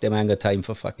blocked him. I ain't got time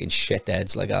for fucking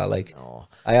shitheads like that. Like,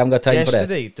 I haven't got time for that.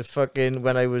 Yesterday,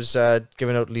 when I was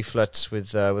giving out leaflets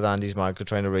with Andy's Market,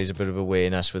 trying to raise a bit of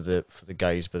awareness for the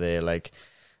guys, but they're like,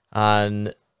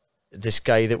 and this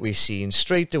guy that we seen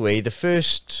straight away,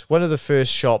 one of the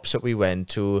first shops that we went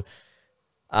to,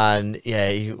 and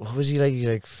what was he like? He's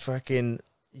like, fucking,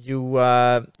 you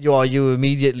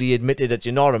immediately admitted that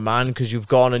you're not a man because you've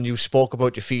gone and you spoke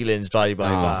about your feelings, blah blah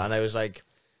blah. And I was like,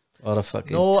 what a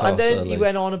fucking and then he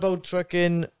went on about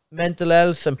fucking mental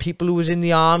health and people who was in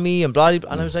the army and blah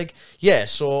blah. And I was like,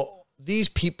 so these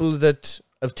people that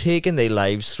have taken their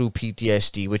lives through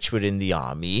PTSD, which were in the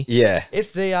army,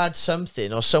 if they had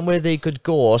something or somewhere they could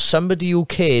go or somebody who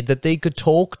cared that they could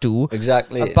talk to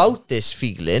about this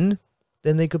feeling,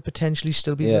 then they could potentially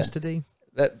still be with us today.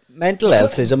 Mental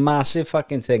health is a massive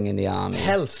fucking thing in the army.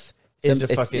 Health is a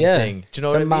fucking thing. Do you know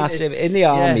what I mean? Massive in the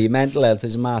army. Mental health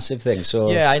is a massive thing.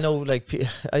 So I know. Like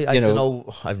I don't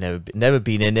know. I've never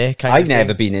been in it. I've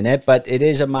never been in it, but it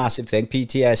is a massive thing.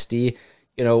 PTSD.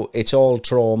 You know, it's all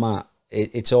trauma.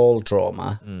 It's all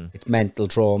trauma. It's mental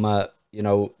trauma. You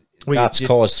know, that's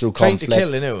caused through conflict. Trying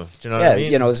to kill, do you know what I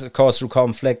mean? You know, it's caused through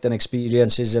conflict and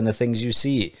experiences and the things you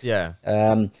see. Yeah.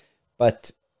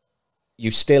 But you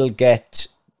still get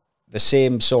the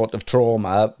same sort of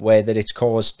trauma, whether it's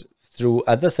caused through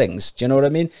other things. Do you know what I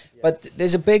mean? Yeah. But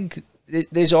there's a big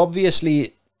there's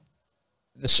obviously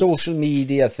the social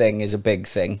media thing is a big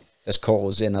thing that's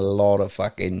causing a lot of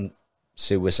fucking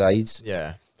suicides.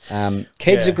 Yeah.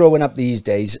 Kids are growing up these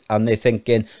days and they're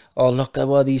thinking, oh, look at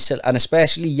what these, and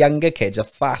especially younger kids are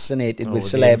fascinated with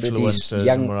celebrities. They're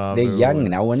young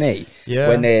now, aren't they? Yeah.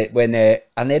 When they're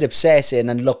obsessing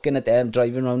and looking at them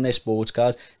driving around their sports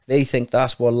cars, they think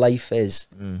that's what life is.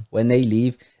 When they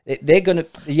leave, the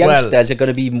youngsters are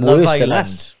gonna be worse than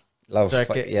us.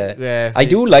 I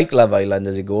do like Love Island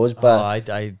as it goes, but I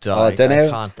don't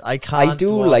know. I can't. I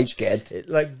do like it,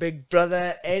 like Big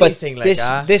Brother, anything but like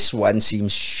that. This one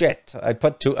seems shit. I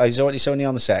was only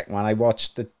on the second one. I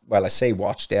watched it. I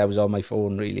was on my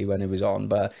phone really when it was on,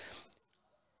 but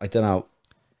I don't know.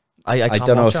 I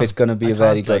don't know if it's going to be a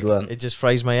very good one. It just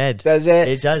fries my head. Does it?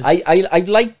 It does. I've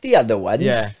liked the other ones.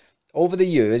 Yeah. Over the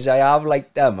years, I have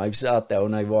liked them. I've sat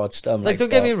down, I watched them. Like don't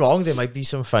get me wrong, there might be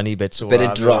some funny bits or bit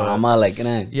of drama, like, you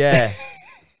know. Yeah.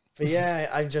 But yeah,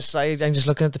 I'm just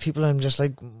looking at the people and I'm just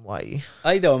like, why?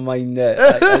 I don't mind it.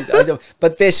 I don't.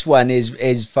 But this one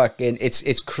is fucking.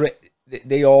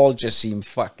 They all just seem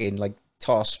fucking like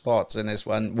toss spots in this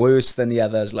one, worse than the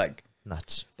others. Like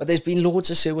nuts. But there's been loads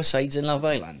of suicides in Love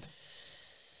Island.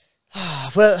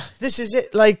 Well, this is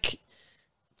it. Like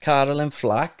Caroline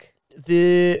Flack.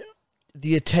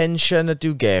 The attention I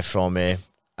do get from it,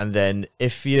 and then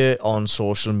if you're on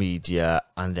social media,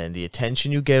 and then the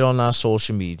attention you get on our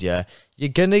social media, you're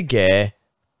gonna get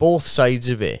both sides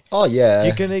of it. Oh yeah,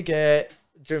 you're gonna get.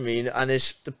 Do you know what I mean? And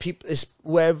it's the people, it's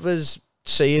whoever's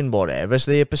saying whatever, it's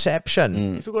their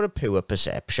perception. If you've got a pure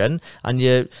perception and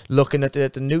you're looking at the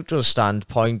neutral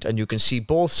standpoint, and you can see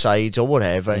both sides or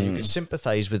whatever, and you can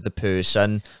sympathise with the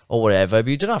person or whatever, but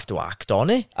you don't have to act on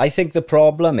it. I think the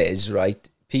problem is, right,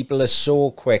 people are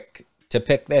so quick to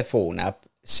pick their phone up,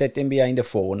 sitting behind a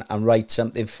phone and write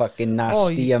something fucking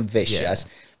nasty and vicious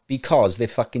because they're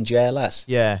fucking jealous.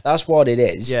 Yeah. That's what it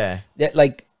is. Yeah.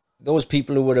 Like those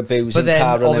people who were abusing but then,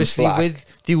 Caroline obviously, Flack. with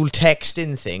the old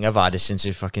texting thing, I've had it since I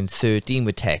was fucking 13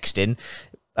 with texting,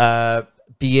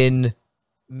 being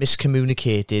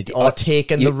miscommunicated or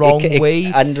taken the wrong way.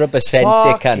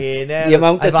 100% they can. The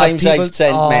amount of times I've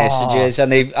sent messages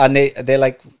and they're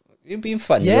like, you're being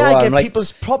funny. Yeah, I get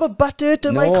people's proper butthurt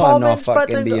in my comments, but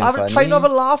I'm trying to have a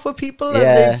laugh with people,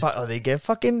 and they get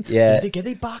fucking. Yeah, they get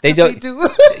their back. They don't.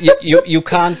 You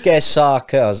can't get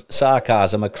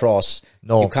sarcasm across.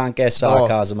 No, you can't get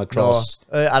sarcasm across.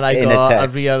 And I got a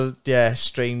real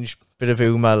strange bit of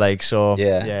humour, like, so.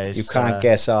 Yeah, you can't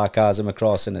get sarcasm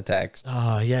across in a text.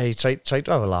 Oh yeah, you try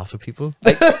to have a laugh with people.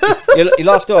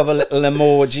 You'll have to have a little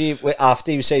emoji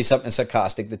after you say something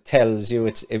sarcastic that tells you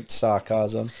it's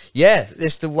sarcasm. Yeah,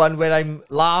 it's the one where I'm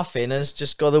laughing and it's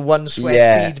just got the one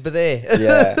sweat bead, but there.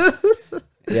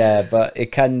 Yeah, but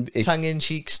it can be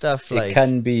tongue-in-cheek stuff. It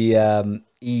can be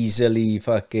easily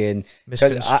fucking.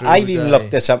 I've even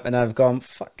looked at something and I've gone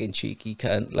fucking cheeky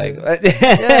cunt, like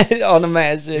on a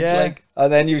message, like,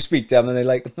 and then you speak to them and they're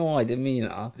like, no, I didn't mean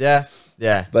that.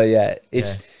 Yeah. But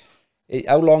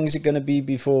how long is it going to be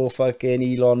before fucking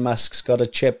Elon Musk's got a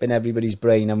chip in everybody's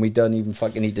brain and we don't even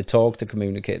fucking need to talk to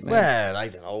communicate, man? Well, I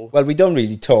don't know. Well, we don't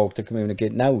really talk to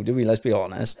communicate now, do we? Let's be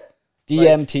honest.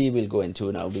 DMT we'll go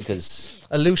into now because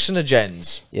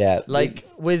hallucinogens. Yeah. Like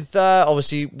with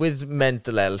obviously with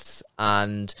mental health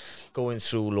and going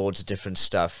through loads of different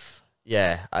stuff.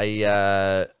 Yeah,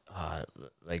 I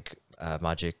like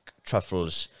magic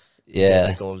truffles. Yeah,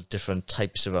 like all different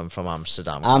types of them from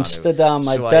Amsterdam.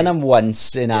 I've done them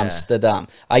once in Amsterdam.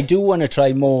 I do want to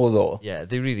try more though. Yeah,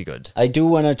 they're really good. I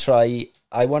want to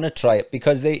try it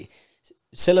because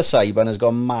psilocybin has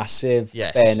got massive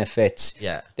benefits.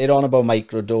 Yeah, they're on about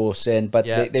microdosing, but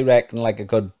they reckon like a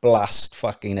good blast,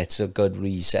 fucking, it's a good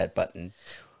reset button.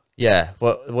 Yeah,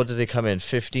 what did they come in?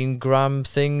 15-gram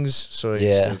things. So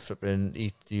you flipping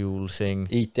eat the whole thing.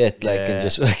 Eat it and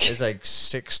just like it's like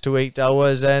 6 to 8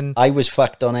 hours. Then I was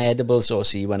fucked on edibles,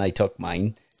 when I took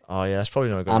mine. Oh yeah, that's probably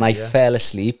not a good. And I fell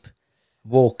asleep,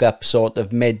 woke up sort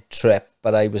of mid-trip.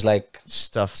 But I was like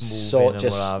stuff moving and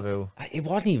what have you. It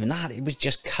wasn't even that. It was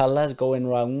just colours going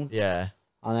round. Yeah.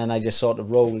 And then I just sort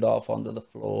of rolled off onto the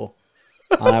floor.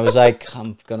 And I was like,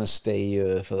 I'm going to stay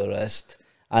here for the rest.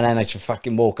 And then I just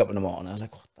fucking woke up in the morning. I was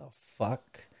like, what the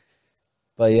fuck?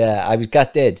 But yeah, I was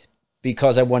gutted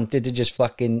because I wanted to just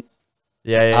fucking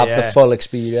have the full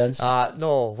experience.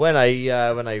 No, when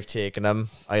I've taken them,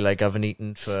 I haven't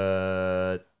eaten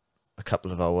for a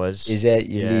couple of hours. Is it?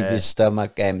 You leave your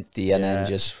stomach empty and then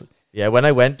just... Yeah, when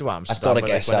I went to Amsterdam,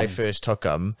 when I first took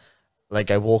them,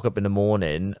 I woke up in the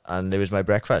morning and it was my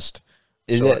breakfast.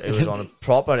 It was on a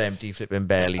proper empty flipping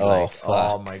belly.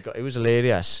 Oh my God. It was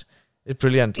hilarious. It's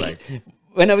brilliant.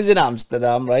 when I was in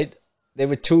Amsterdam, right, there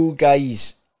were two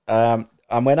guys, and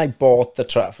when I bought the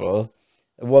truffle,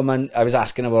 a woman, I was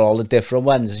asking about all the different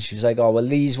ones, and she was like, oh, well,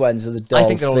 these ones are the dolphin I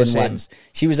think they're all the same. ones.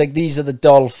 She was like, these are the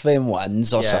dolphin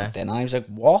ones or something. And I was like,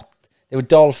 what? There were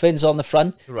dolphins on the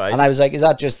front. Right. And I was like, is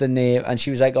that just the name? And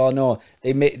she was like, oh, no,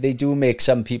 they do make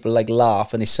some people like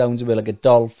laugh, and it sounds a bit like a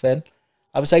dolphin.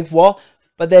 I was like, what?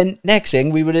 But then next thing,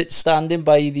 we were standing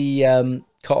by the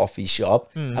coffee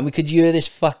shop, and we could hear this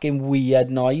fucking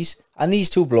weird noise. And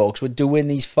these two blokes were doing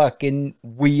these fucking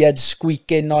weird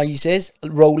squeaking noises,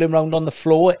 rolling around on the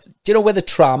floor. Do you know where the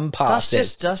tram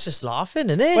passes? That's just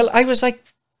laughing, isn't it? Well, I was like,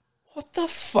 what the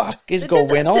fuck is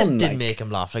going on? Didn't make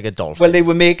him laugh like a dolphin. Well, they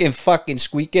were making fucking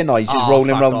squeaking noises, rolling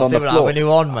around on the floor. When you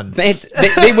were on, man. Mate,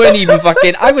 they weren't even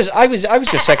fucking. I was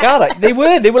just like, alright. They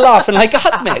were laughing like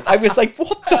that, mate. I was like,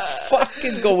 what the fuck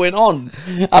is going on?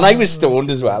 And I was stoned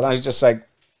as well. I was just like,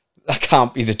 that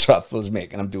can't be the truffles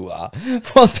making them do that.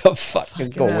 What the fuck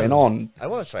is going on? I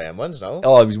want to try them ones now.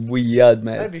 Oh, it was weird,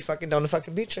 man. I'd be fucking down the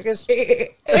fucking beach, I guess.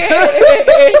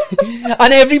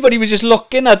 And everybody was just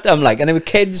looking at them, like, and there were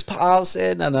kids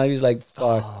passing, and I was like,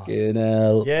 fucking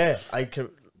hell. Yeah, I can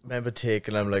remember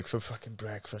taking them, like, for fucking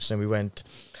breakfast, and we went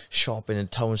shopping in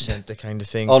town centre kind of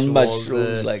thing. On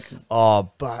mushrooms, like.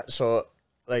 Oh, but, so,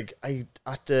 like, I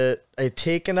had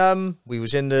taken them, we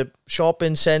was in the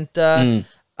shopping centre,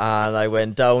 and I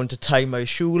went down to tie my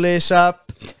shoelace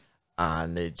up,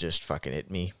 and it just fucking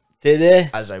hit me. Did it?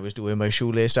 As I was doing my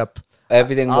shoelace up.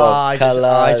 Everything got colour.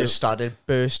 I just started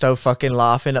burst out fucking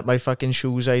laughing at my fucking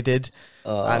shoes I did.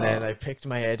 And then I picked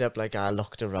my head up, like, I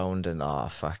looked around, and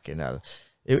fucking hell.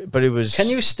 But it was... Can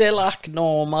you still act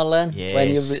normal then? Yes. When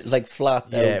you're, like,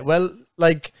 flat out? Yeah, well,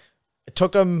 like, it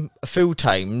took them a few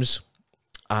times,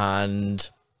 and,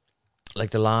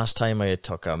 like, the last time I had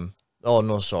took them... Oh,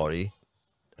 no, sorry.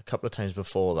 A couple of times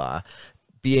before that,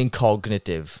 being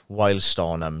cognitive whilst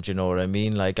on them, do you know what I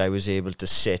mean? Like, I was able to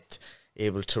sit,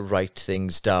 able to write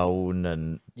things down,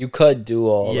 and you could do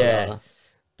all that.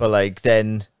 But like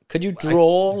then, could you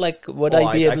draw? Would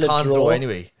I be able to draw? I can't draw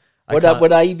anyway. Would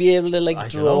I be able to like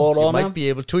draw on You might be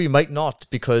able to, you might not,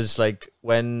 because like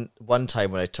one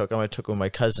time when I took him with my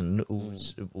cousin who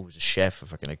was a chef for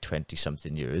fucking like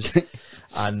 20-something years,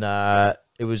 and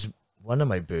it was one of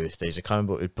my birthdays. I can't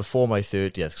remember, before my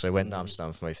 30th, because I went to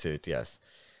Amsterdam for my 30th.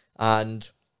 And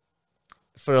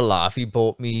for a laugh, he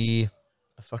bought me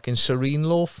a fucking Serene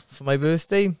loaf for my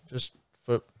birthday.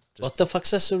 What the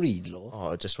fuck's a Serene loaf?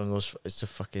 Oh, just one of those, it's a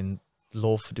fucking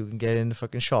loaf you can get in the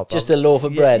fucking shop. Just a loaf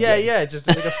of bread? Yeah, just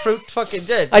like a fruit fucking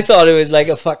jet. I thought it was like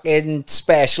a fucking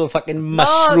special fucking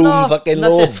mushroom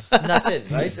loaf. Nothing,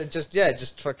 right?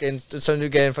 Just fucking something you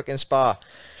get in fucking Spa.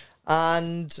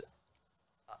 And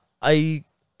I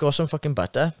got some fucking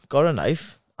butter, got a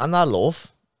knife, and that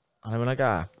loaf, and I went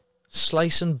like,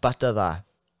 slice and butter that.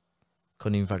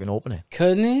 Couldn't even fucking open it.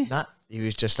 Couldn't he? Nah, he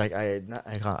was just like, I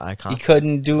can't. He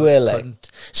couldn't do it, like.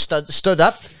 Stood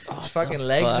up, his fucking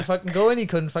legs are fucking going, he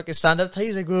couldn't fucking stand up.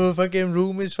 He's like, fucking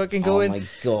room is fucking going. Oh my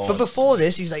God. But before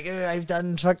this, he's like, I've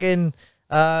done fucking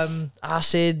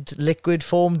acid, liquid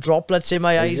form, droplets in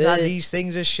my eyes, and these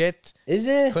things are shit. Is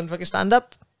it? Couldn't fucking stand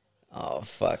up. Oh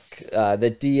fuck!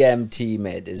 The DMT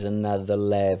mid is another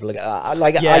level.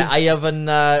 I haven't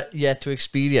yet to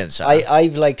experience that.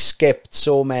 I've like skipped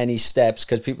so many steps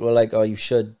because people were like, "Oh, you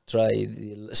should try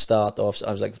the start off." So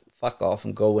I was like, "Fuck off!"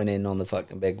 and going in on the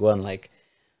fucking big one, like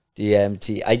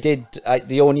DMT.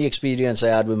 The only experience I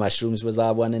had with mushrooms was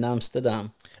that one in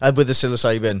Amsterdam. And with the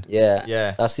psilocybin.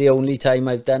 Yeah. That's the only time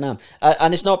I've done them,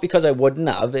 and it's not because I wouldn't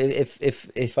have.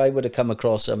 If I would have come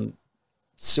across them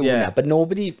sooner, but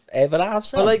nobody ever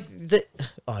has them. But like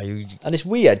and it's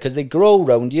weird because they grow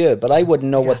around here, but I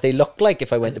wouldn't know what they look like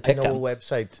if I went to pick them. A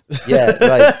website. Yeah,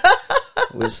 right.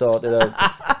 We'll sort it out.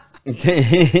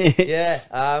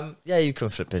 You can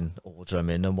flip in, order them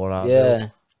in and whatever. Yeah.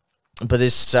 But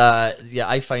this,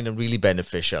 I find them really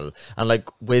beneficial, and like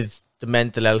with the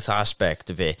mental health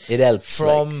aspect of it, it helps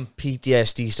from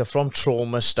PTSD stuff, from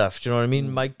trauma stuff. Do you know what I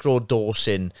mean? Micro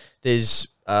dosing. There's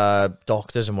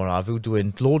doctors and what have you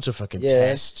doing loads of fucking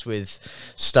tests with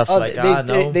stuff like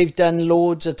that. They've done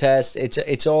loads of tests.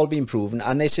 It's all been proven,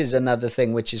 and this is another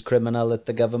thing which is criminal that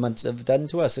the governments have done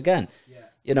to us again.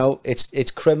 You know,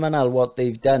 it's criminal what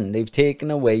they've done. They've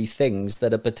taken away things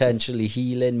that are potentially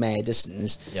healing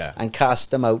medicines and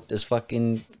cast them out as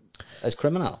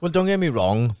criminal. Well, don't get me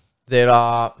wrong. There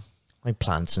are like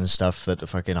plants and stuff that are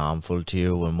fucking harmful to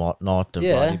you and whatnot and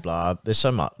blah blah.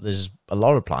 There's a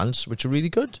lot of plants which are really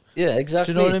good. Yeah,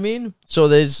 exactly. Do you know what I mean? So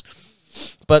there's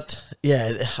But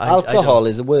yeah, alcohol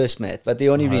is the worst, mate. But the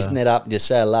only reason they're happy to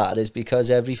sell that is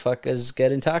because every fucker's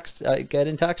getting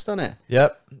taxed on it.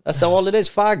 Yep, that's all it is.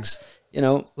 Fags, you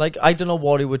know. Like, I don't know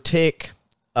what it would take,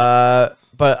 but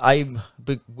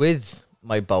with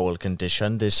my bowel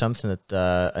condition, there's something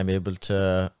that I'm able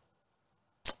to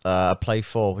apply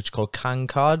for, which is called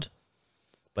CanCard.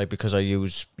 Like, because I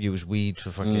use weed for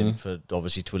fucking for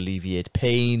obviously to alleviate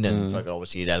pain, and like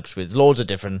obviously it helps with loads of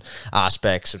different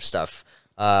aspects of stuff.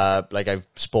 Like, I've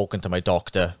spoken to my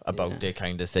doctor about it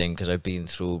kind of thing, because I've been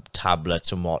through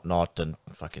tablets and whatnot, and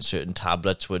fucking certain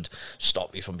tablets would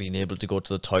stop me from being able to go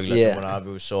to the toilet and what have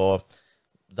you. So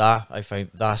that, I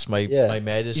find that's my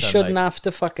medicine. You shouldn't have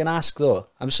to fucking ask though.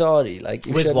 I'm sorry, like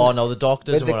with one of the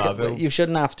doctors and what have you. You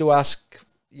shouldn't have to ask,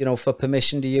 you know, for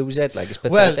permission to use it. Like, it's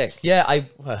pathetic.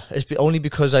 Well, it's only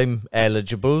because I'm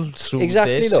eligible through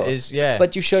this.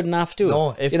 But you shouldn't have to.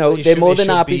 No, you know, they're more than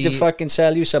happy to fucking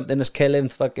sell you something that's killing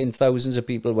fucking thousands of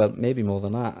people. Well, maybe more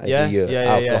than that. Every year.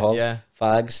 Alcohol,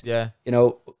 fags. Yeah. You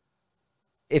know,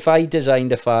 if I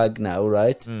designed a fag now,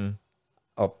 right,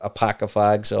 or a pack of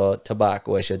fags or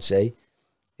tobacco, I should say.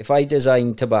 If I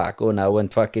designed tobacco now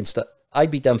and fucking I'd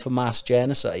be done for mass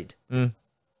genocide.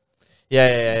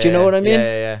 Yeah. Do you know what I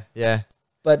mean? Yeah.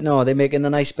 But no, they're making a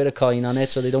nice bit of coin on it,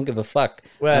 so they don't give a fuck.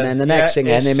 Well, and then the next thing,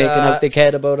 they're making out they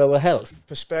cared about our health.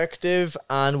 Perspective,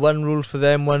 and one rule for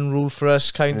them, one rule for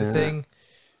us kind of thing.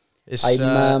 It's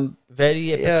very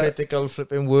hypocritical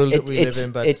flipping world that we live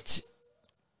in. But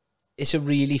it's a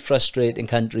really frustrating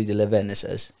country to live in, this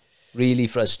is. Really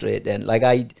frustrating.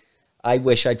 Like, I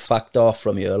wish I'd fucked off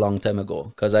from you a long time ago,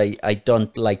 because I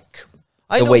don't like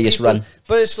the way it's run.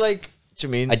 But it's like... Do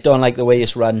you mean? I don't like the way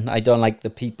it's run. I don't like the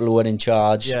people who are in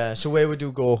charge. Yeah, so where would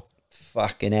you go?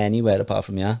 Fucking anywhere apart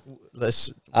from here.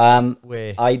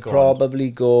 I'd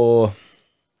probably go...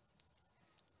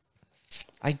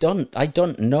 I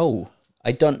don't know.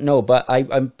 But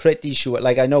I'm pretty sure,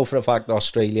 like, I know for a fact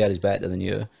Australia is better than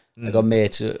you. I got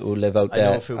mates who live out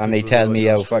there, and they tell me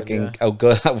how fucking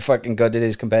good it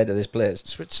is compared to this place.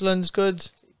 Switzerland's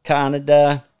good.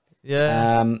 Canada.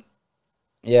 Yeah.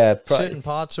 Certain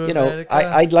parts of America.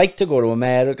 I'd like to go to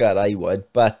America, I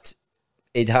would, but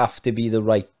it'd have to be the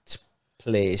right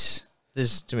place.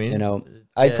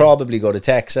 I'd probably go to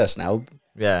Texas now.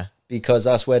 Yeah. Because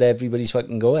that's where everybody's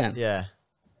fucking going. Yeah.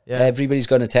 Everybody's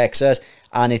going to Texas,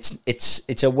 and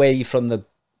it's away from the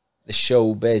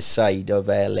showbiz side of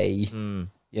LA.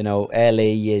 You know,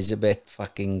 LA is a bit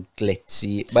fucking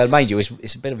glitzy. Well, mind you,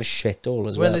 it's a bit of a shithole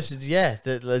as well.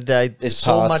 Well, there's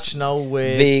so much now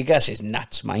where... Vegas is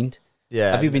nuts, mind.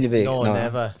 Yeah. Have you been to Vegas? No,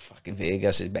 never. Fucking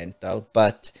Vegas is mental.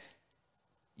 But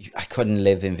I couldn't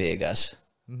live in Vegas.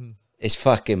 It's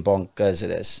fucking bonkers,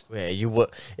 it is. Yeah,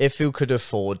 if you could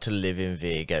afford to live in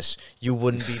Vegas, you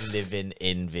wouldn't be living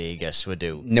in Vegas, would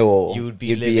you? No. You'd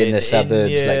be living in the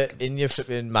suburbs. in your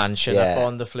flipping mansion up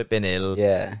on the flipping hill.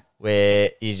 Yeah. Where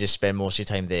you just spend most of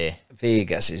your time there.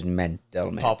 Vegas is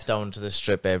mental, mate. Pop down to the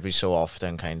strip every so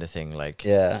often kind of thing, like.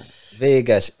 Yeah.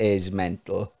 Vegas is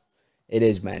mental. It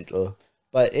is mental.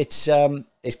 But it's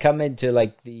come into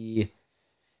like the...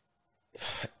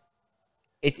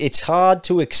 It's hard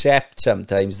to accept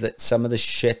sometimes that some of the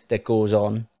shit that goes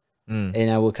on in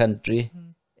our country,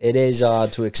 it is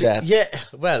hard to accept. Yeah,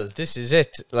 well, this is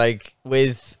it. Like,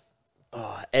 with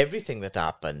everything that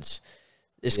happens...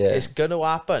 It's going to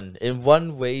happen in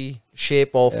one way,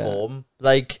 shape or form.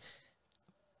 Like,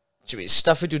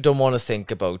 stuff that you don't want to think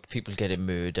about, people getting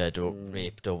murdered or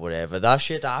raped or whatever, that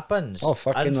shit happens. Oh,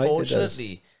 fucking unfortunately.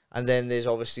 Right, and then there's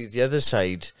obviously the other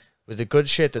side, with the good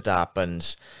shit that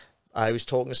happens. I was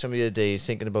talking to somebody the other day,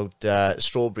 thinking about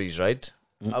strawberries, right?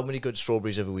 How many good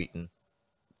strawberries have you eaten?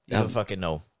 You don't fucking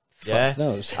know. Fuck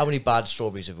knows. How many bad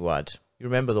strawberries have you had? You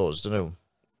remember those, don't you? Do you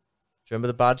remember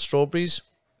the bad strawberries?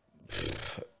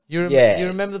 You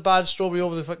remember the bad strawberry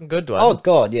over the fucking good one? Oh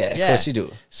god, yeah, of course you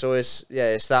do. So it's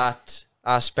that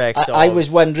aspect. I was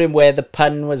wondering where the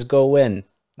pun was going.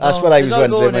 That's what I was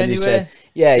wondering when you said.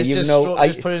 Yeah, just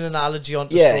put an analogy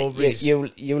onto strawberries.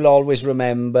 You'll always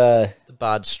remember the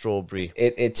bad strawberry.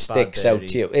 It sticks out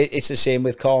to you. It's the same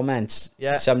with comments.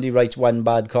 Yeah, somebody writes one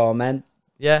bad comment.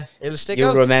 Yeah, it'll stick out.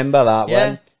 You'll remember that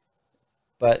one.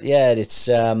 But yeah, it's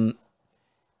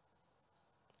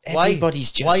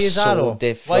everybody's just why is that so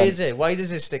different. Why is it? Why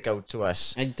does it stick out to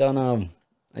us? I don't know.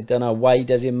 Why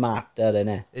does it matter,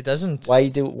 innit? It doesn't. Why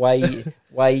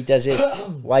does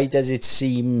it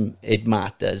seem it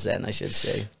matters then, I should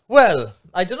say? Well,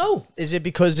 I don't know. Is it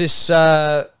because it's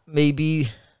maybe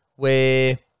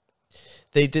where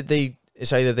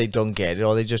it's either they don't get it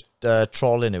or they just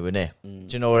trolling it, innit? Do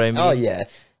you know what I mean? Oh yeah.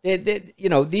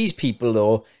 These people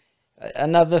though,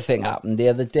 Another thing happened the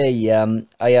other day.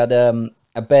 I had a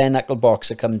bare knuckle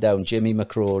boxer come down, Jimmy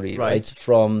McCrory, right,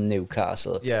 from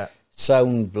Newcastle. Yeah.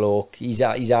 Sound bloke. He's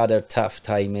had a tough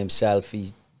time himself.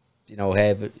 He's,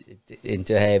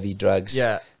 into heavy drugs.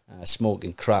 Yeah.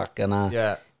 Smoking crack,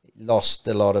 and lost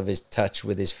a lot of his touch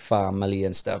with his family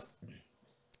and stuff,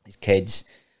 his kids,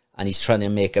 and he's trying to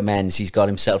make amends. He's got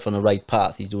himself on the right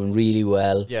path. He's doing really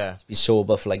well. Yeah. He's been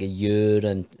sober for like a year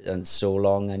and so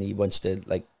long, and he wants to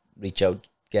like reach out,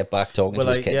 get back talking to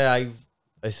his kids.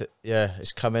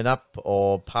 It's coming up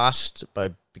or past,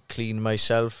 but I clean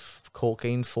myself,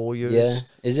 cocaine 4 years. Yeah,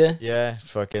 is it? Yeah,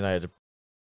 fucking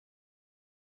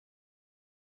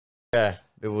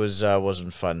it was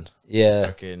wasn't fun. Yeah,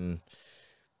 fucking,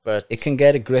 but it can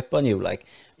get a grip on you, like.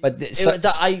 But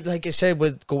like I said,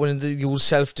 with going into the old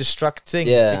self-destruct thing,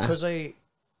 because I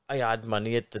had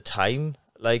money at the time,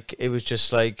 like it was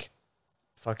just like,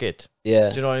 fuck it. Yeah.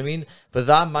 Do you know what I mean? But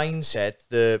that mindset,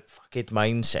 the fuck it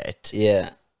mindset,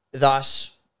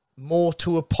 that's more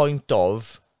to a point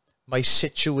of my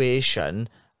situation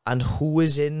and who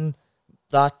is in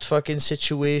that fucking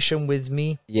situation with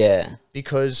me. Yeah.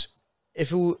 Because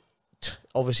if it,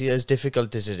 obviously as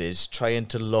difficult as it is, trying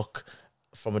to look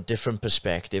from a different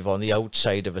perspective on the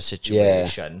outside of a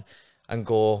situation and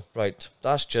go, right,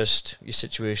 that's just your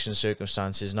situation,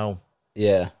 circumstances now.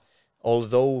 Yeah.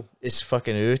 Although it's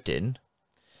fucking hurting,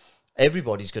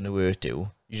 everybody's going to hurt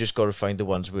you. You just got to find the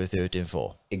ones worth hurting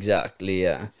for. Exactly,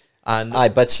 yeah. And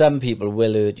but some people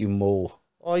will hurt you more.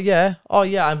 Oh yeah,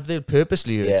 and they'll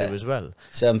purposely hurt you as well.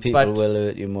 Some people will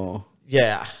hurt you more.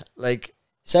 Yeah, like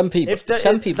some people just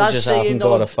haven't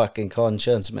got a fucking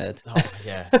conscience, mate. Oh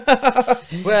yeah.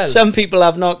 Well, some people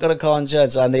have not got a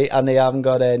conscience, and they haven't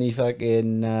got any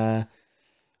fucking.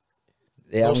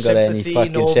 They haven't got any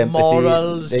fucking sympathy.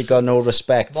 Morals, they got no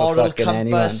respect for fucking anyone.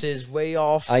 Moral compass is way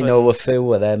off. I know a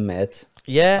few of them, mate.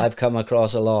 Yeah, I've come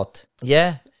across a lot.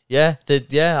 Yeah.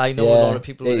 I know a lot of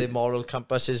people with their moral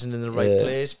compass isn't in the right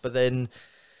place, but then,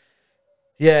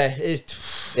 you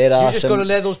just got to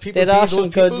let those people. There are some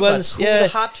good ones. The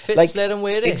hat fits, like, let them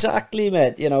wear it. Exactly,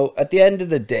 mate. You know, at the end of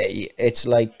the day, it's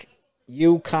like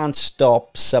you can't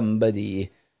stop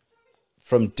somebody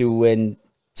from doing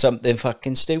something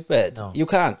fucking stupid. No. You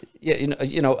can't.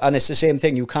 You know, and it's the same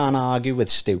thing. You can't argue with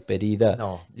stupid either.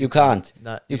 No, you can't.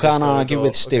 You can't argue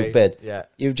with stupid. Okay, yeah.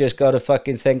 You've just got to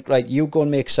fucking think, right, you go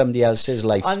and make somebody else's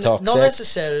life toxic. Not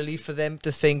necessarily for them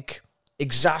to think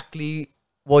exactly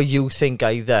what you think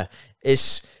either.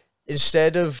 It's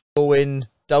instead of going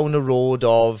down a road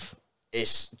of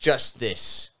it's just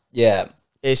this. Yeah.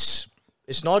 It's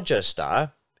not just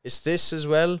that. It's this as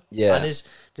well. Yeah. And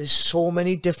there's so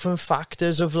many different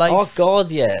factors of life. Oh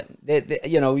God, yeah.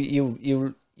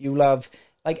 You have,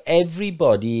 like,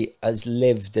 everybody has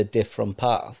lived a different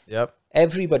path. Yep.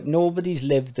 Nobody's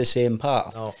lived the same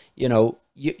path. No. You know,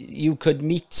 you could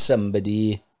meet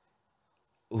somebody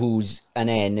who's an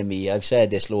enemy. I've said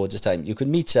this loads of times. You could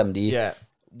meet somebody. Yeah.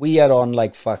 We are on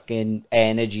like fucking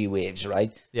energy waves,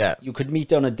 right? Yeah. You could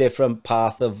meet on a different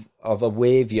path of a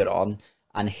wave you're on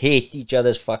and hate each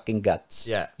other's fucking guts.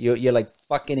 Yeah. You're like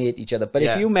fucking hate each other. But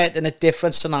if you met in a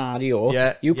different scenario,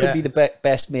 you could be the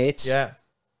best mates. Yeah.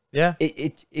 Yeah.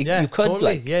 You could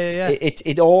totally. Like. Yeah.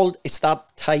 It's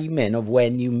that timing of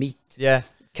when you meet. Yeah.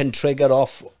 Can trigger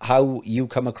off how you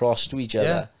come across to each other.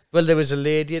 Yeah. Well, there was a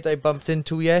lady that I bumped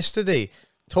into yesterday.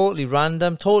 Totally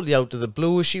random, totally out of the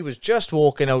blue. She was just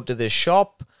walking out of this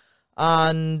shop.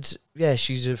 And yeah,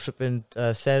 she's a flipping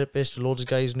therapist. Loads of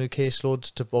guys in her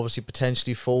caseload to obviously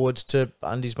potentially forward to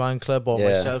Andy's Man Club or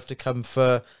myself to come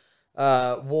for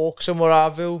walks and what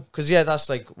have you. Because that's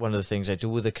like one of the things I do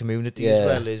with the community as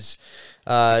well is...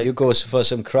 you go for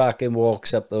some cracking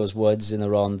walks up those woods in the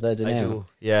Rhondda, don't you? I do,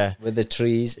 yeah. With the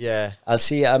trees. Yeah.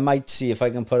 I might see if I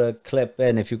can put a clip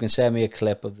in. If you can send me a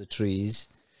clip of the trees,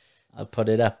 I'll put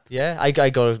it up. Yeah, I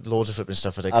got loads of flipping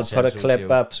stuff that I can I'll put a clip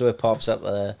up so it pops up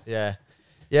there. Yeah.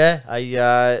 Yeah,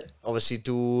 I obviously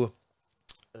do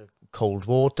cold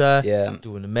water. Yeah. I'm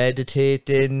doing the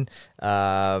meditating.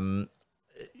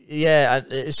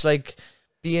 It's like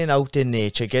being out in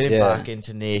nature, getting back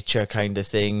into nature kind of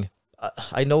thing.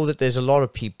 I know that there's a lot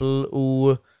of people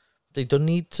who they don't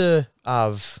need to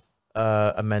have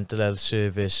a mental health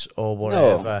service or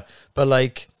whatever, but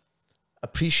like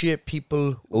appreciate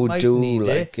people who might need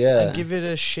it and give it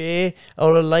a share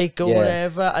or a like or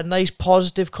whatever, a nice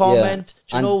positive comment.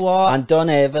 Do you know what? And don't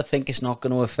ever think it's not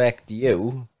going to affect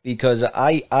you, because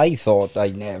I thought I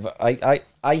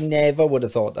never would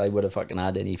have thought I would have fucking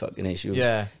had any fucking issues.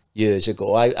 Yeah. Years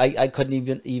ago, I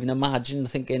couldn't even imagine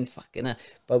thinking fucking.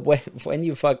 But when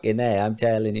you fucking there, I'm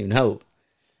telling you, no.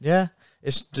 Yeah,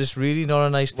 it's just really not a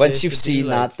nice place. Once you've seen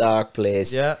that dark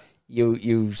place, yeah,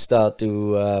 you start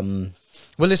to.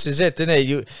 Well, this is it, isn't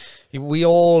it? We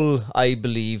all, I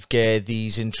believe, get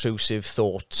these intrusive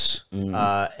thoughts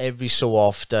every so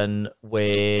often,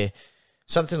 where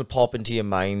something will pop into your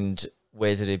mind,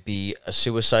 whether it be a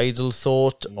suicidal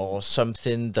thought or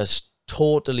something that's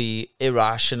totally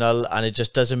irrational and it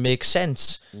just doesn't make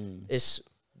sense. It's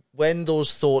when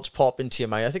those thoughts pop into your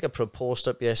mind. I think I put a post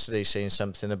up yesterday saying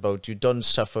something about you don't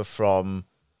suffer from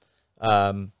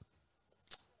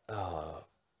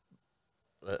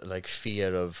like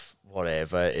fear of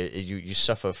whatever. You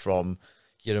suffer from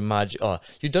your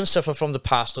you don't suffer from the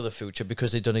past or the future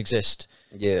because they don't exist.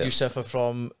 Yeah. You suffer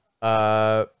from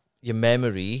your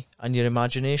memory and your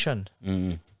imagination.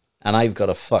 And I've got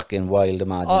a fucking wild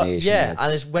imagination. Yeah,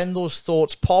 and it's when those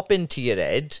thoughts pop into your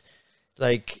head,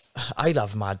 like, I'll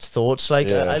have mad thoughts, like,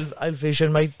 I'll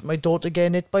vision my daughter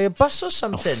getting hit by a bus or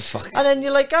something. And then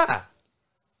you're like,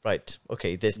 right,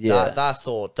 okay, that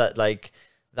thought, that, like,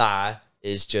 that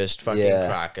is just fucking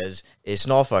crackers. It's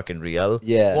not fucking real.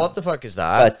 Yeah. What the fuck is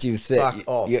that? But you think... Fuck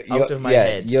off, out of my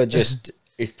head. You're just...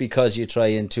 It's because you're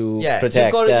trying to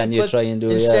protect and you're trying to...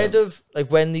 Instead of,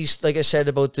 like, when these... Like I said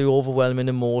about the overwhelming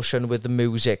emotion with the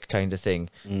music kind of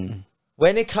thing,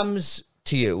 when it comes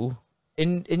to you,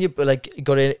 in your... Like, you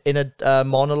got in a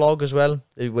monologue as well,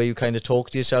 where you kind of talk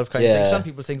to yourself kind of thing. Some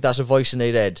people think that's a voice in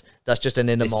their head. That's just an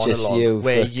inner monologue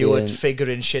where you are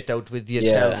figuring shit out with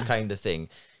yourself kind of thing.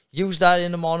 Use that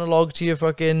in a monologue to your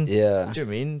fucking... Do you know what I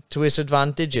mean? To its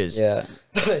advantages. Yeah.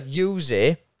 Use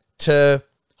it to...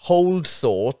 hold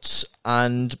thoughts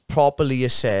and properly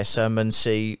assess them and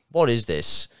say, what is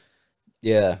this?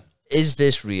 Yeah. Is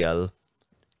this real?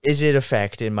 Is it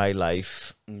affecting my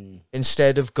life?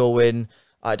 Instead of going,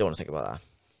 I don't want to think about that.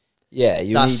 Yeah.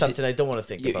 That's something I don't want to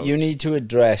think about. You need to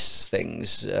address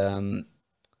things.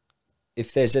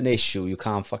 If there's an issue, you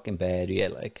can't fucking bury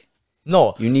it, like.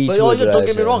 No. You need to address it. Don't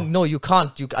get me wrong. No, you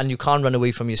can't. And you can't run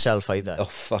away from yourself either. Oh,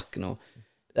 fuck no.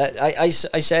 I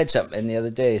said something the other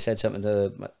day. I said something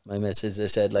to my missus. I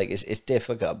said, like, it's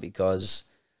difficult because,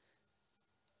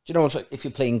 do you know, if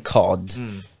you're playing COD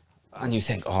and you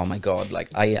think, oh my God, like,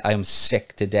 I am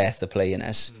sick to death of playing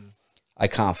this. I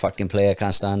can't fucking play. I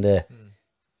can't stand it.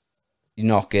 You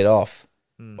knock it off.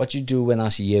 What you do when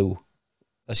that's you?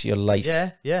 That's your life.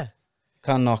 Yeah, yeah. You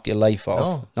can't knock your life off.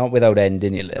 No. Not without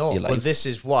ending your life. Well, this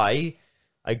is why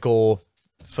I go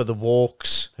for the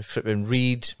walks, I flipping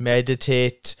read,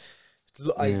 meditate.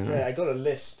 I got a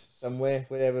list somewhere,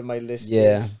 wherever my list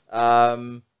is.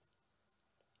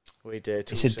 Wait there.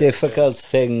 It's a difficult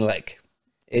thing, like,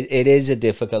 it is a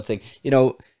difficult thing. You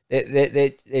know,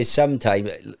 there's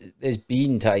sometimes, there's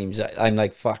been times I'm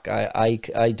like, fuck,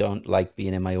 I don't like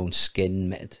being in my own skin,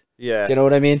 mate. Yeah. Do you know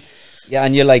what I mean? Yeah,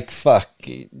 and you're like, fuck.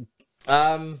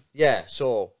 Yeah,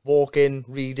 so walking,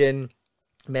 reading,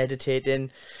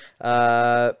 meditating,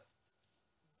 so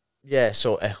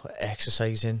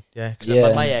exercising,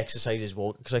 because my exercise is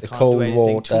walking, because I can't do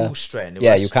anything too strenuous.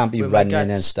 Yeah, you can't be running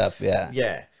and stuff.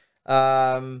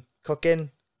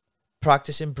 Cooking,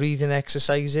 practicing breathing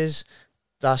exercises,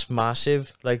 that's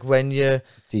massive. Like when you're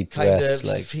deep kind breaths, of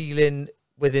like feeling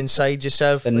with inside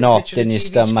yourself, the knot in your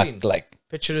stomach, screen. like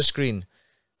picture the screen.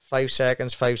 5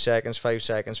 seconds, 5 seconds, 5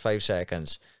 seconds, 5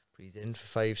 seconds. Breathe in for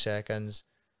 5 seconds.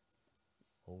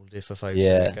 Hold it for 5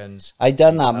 seconds. I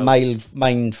done that mild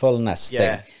mindfulness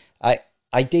thing.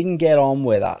 I didn't get on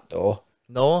with that though.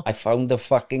 No? I found the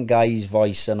fucking guy's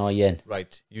voice annoying.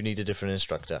 Right. You need a different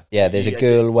instructor. Yeah, there's a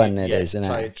girl one it is, isn't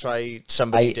it? Try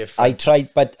somebody different. I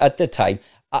tried, but at the time,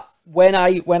 when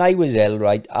I was ill,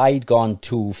 right, I'd gone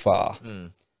too far.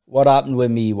 What happened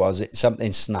with me was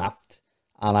something snapped.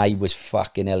 And I was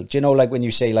fucking ill. Do you know, like when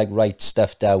you say, like, write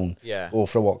stuff down, go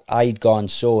for a walk? I'd gone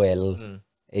so ill,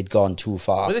 it'd gone too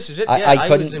far. Well, this is it. I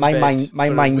couldn't.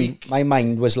 My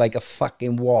mind was like a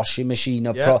fucking washing machine.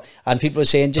 And people were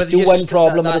saying, just do one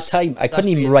problem at a time. I couldn't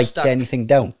even write anything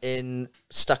down.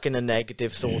 Stuck in a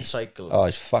negative thought cycle. Oh,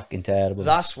 it's fucking terrible.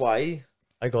 That's why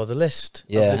I got the list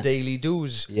of the daily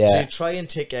do's. So you try and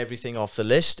tick everything off the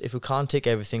list. If you can't tick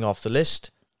everything off the list,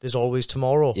 there's always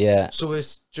tomorrow. Yeah. So do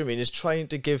you mean it's trying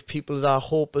to give people that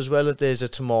hope as well that there's a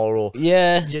tomorrow.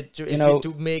 Yeah. If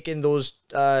you're making those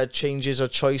changes or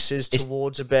choices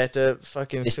towards a better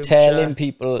fucking future. It's telling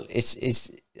people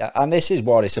and this is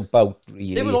what it's about,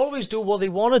 really. They will always do what they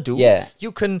want to do. Yeah.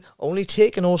 You can only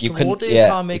take an Oyster water. You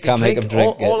can't make a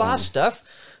drink. All that stuff.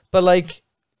 But like,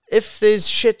 if there's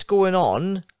shit going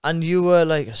on and you are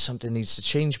like, something needs to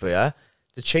change, but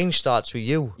the change starts with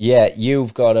you. Yeah,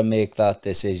 you've got to make that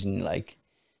decision. Like,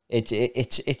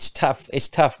 it's tough. It's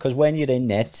tough because when you're in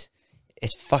it,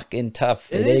 it's fucking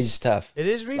tough. It is tough. It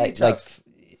is really tough.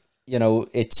 Like, you know,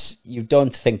 you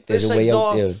don't think there's a way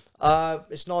out there.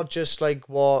 It's not just like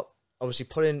what obviously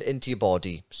putting into your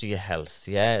body, so your health,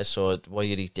 yeah. So what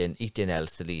you're eating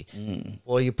healthily.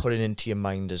 What are you putting into your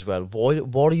mind as well?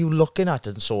 What are you looking at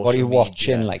in social media? What are you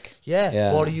watching? Like,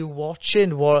 yeah. What are you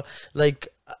watching? What, like,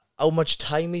 how much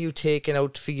time are you taking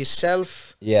out for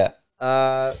yourself? Yeah.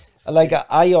 Like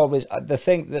I always,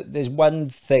 there's one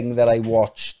thing that I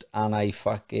watched and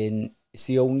it's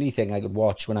the only thing I could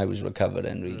watch when I was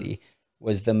recovering, really,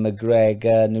 was the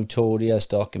McGregor Notorious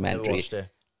documentary. I watched it.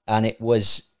 And it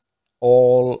was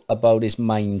all about his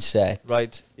mindset.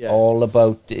 Right, yeah. All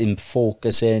about him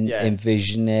focusing,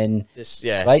 envisioning.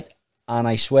 Right? And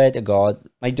I swear to God,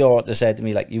 my daughter said to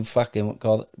me, like, you fucking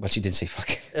call it. Well, she didn't say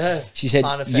fucking. She said,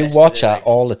 you watch her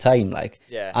all the time. Like,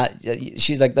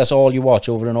 she's like, that's all you watch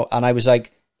over and over. And I was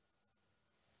like,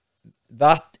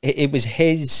 it was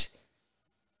his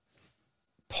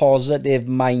positive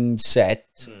mindset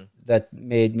that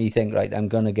made me think, right, I'm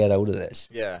going to get out of this.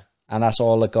 Yeah. And that's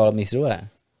all that got me through it.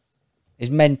 It's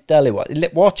mentally what.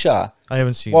 Watch her. I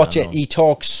haven't seen Watch that, it. no. He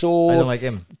talks so. I don't like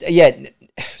him. Yeah.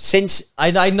 Since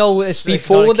I know it's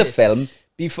before like the film,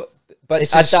 but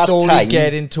it's at that time,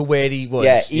 getting to where he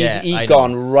was. He'd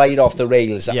gone right off the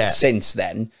rails since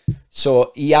then.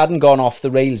 So he hadn't gone off the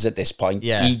rails at this point.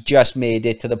 Yeah. He just made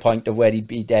it to the point of where he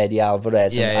beat Eddie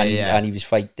Alvarez and he was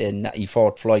fighting. He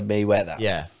fought Floyd Mayweather.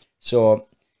 Yeah. So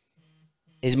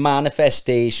his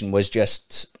manifestation was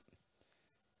just.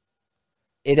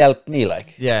 It helped me,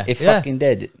 like. Yeah. It fucking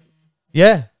did.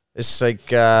 Yeah. It's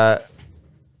like.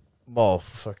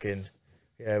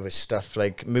 With stuff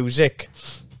like music.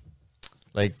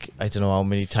 Like, I don't know how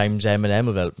many times Eminem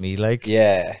have helped me, like.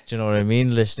 Yeah. Do you know what I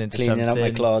mean? Listening to cleaning something.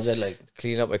 up my closet, like.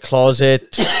 Cleaning up my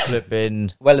closet,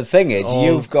 flipping. Well, the thing is,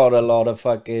 you've got a lot of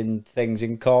fucking things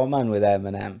in common with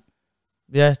Eminem.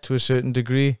 Yeah, to a certain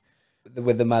degree.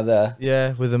 With the mother.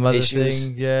 Yeah, with the mother issues.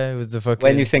 thing. Yeah, with the fucking.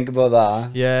 When you think about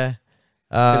that. Yeah.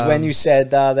 Because when you said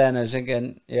that, then I was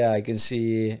thinking, I can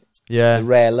see the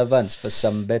relevance for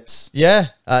some bits. Yeah,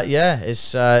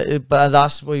 it's but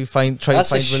that's what you try to find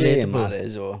relatable. That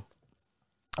is, or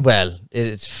well,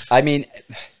 I mean,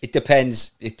 it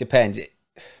depends. It depends.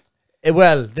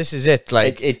 Well, this is it.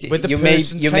 Like, with the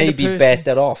you may be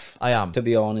better off. I am, to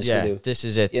be honest with you. This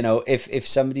is it. You know, if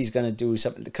somebody's going to do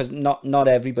something, because not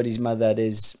everybody's mother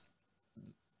is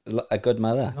a good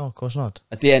mother. No, of course not.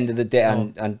 At the end of the day,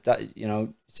 and that, you know, it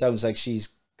sounds like she's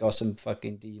got some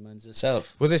fucking demons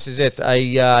herself. Well, this is it.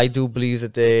 I do believe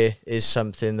that there is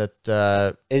something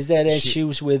that is there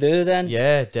issues with her then?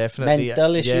 Yeah, definitely.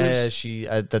 Mental issues. Yeah, she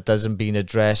that hasn't been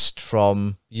addressed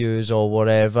from years or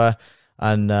whatever,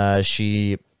 and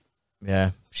she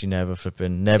never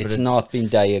flipping never. It's not been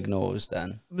diagnosed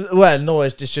then. Well, no,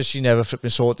 it's just she never flipping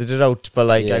sorted it out. But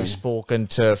like, I've spoken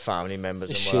to family members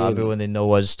and what have you, and they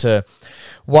know as to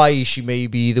why she may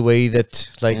be the way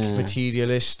that, like,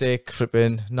 materialistic,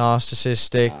 flipping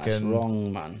narcissistic. That's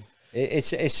wrong, man.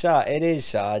 It's sad. It is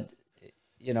sad,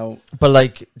 you know. But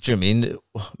like, do you mean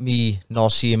me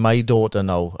not seeing my daughter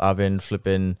now having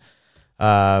flipping?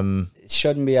 It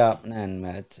shouldn't be happening,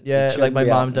 mate. Yeah, like my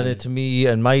mum done it to me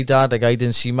and my dad. Like, I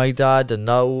didn't see my dad, and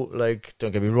now, like,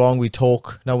 don't get me wrong, we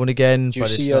talk now and again. Do you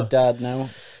see your dad now?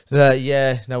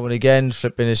 Yeah, now and again,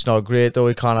 flipping. It's not great though.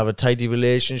 We can't have a tidy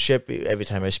relationship. Every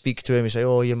time I speak to him, he say,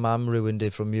 "Oh, your mum ruined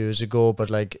it from years ago." But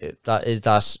like,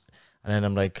 that's, and then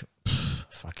I'm like,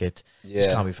 fuck it. Just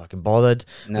can't be fucking bothered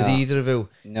with either of you.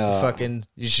 No,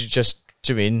 you should just.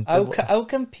 Do you mean? How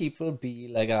can people be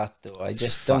like that though? I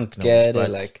just don't get it.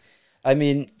 Like, I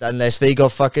mean, unless they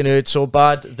got fucking hurt so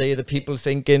bad, they're the people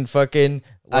thinking fucking.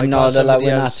 I'm not allowing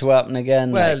that to happen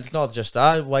again. Well, like, it's not just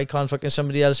that. Why can't fucking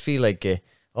somebody else feel like it?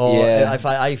 Or if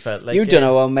I felt like you don't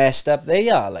know how messed up they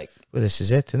are. Like, well, this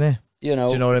is it, isn't it? You know,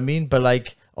 do you know what I mean? But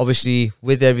like, obviously,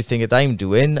 with everything that I'm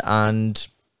doing, and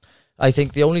I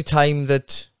think the only time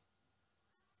that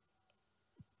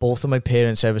both of my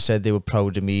parents ever said they were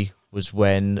proud of me was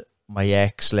when my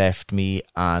ex left me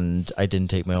and I didn't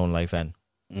take my own life in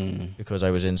because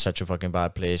I was in such a fucking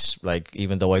bad place. Like,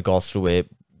 even though I got through it,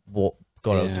 got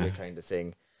out of it, kind of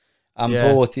thing. And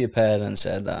both your parents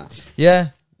said that. Yeah.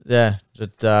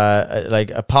 But like,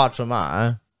 apart from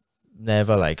that,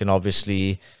 never, like, and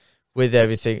obviously with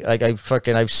everything, like,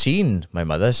 I've seen my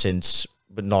mother since,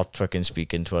 but not fucking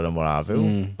speaking to her and what have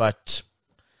you. But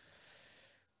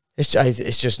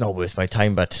it's just not worth my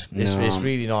time. But it's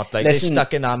really not. Like, listen, they're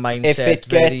stuck in that mindset,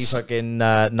 very fucking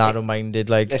narrow-minded.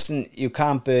 Like, listen, you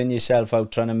can't burn yourself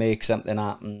out trying to make something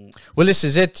happen. Well, this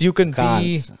is it. You can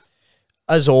be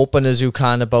as open as you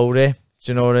can about it.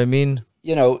 Do you know what I mean?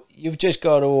 you know, you've just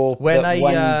got to hope When that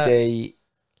one day...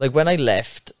 Like, when I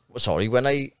left... Sorry, when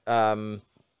I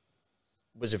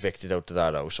was evicted out of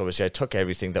that house, obviously I took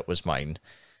everything that was mine.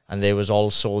 And there was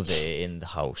also there in the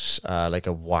house, like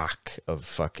a whack of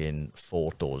fucking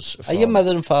photos. Are your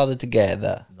mother and father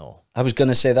together? No. I was going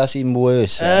to say, that's even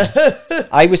worse.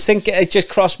 I was thinking, it just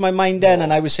crossed my mind then,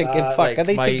 and I was thinking, fuck, like, are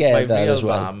they together my real as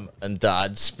well? Mum and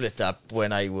dad split up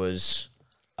when I was...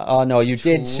 Oh, no, you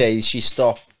did say she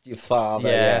stopped your father.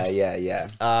 Yeah.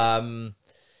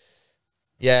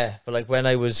 Yeah, but like when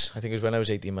I was, I think it was when I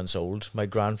was 18 months old, my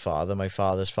grandfather, my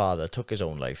father's father, took his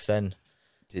own life then.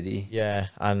 Did he? Yeah,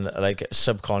 and like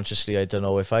subconsciously, I don't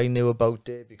know if I knew about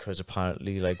it, because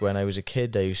apparently, like when I was a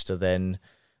kid, I used to then,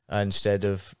 instead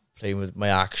of playing with my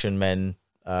action men,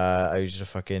 I used to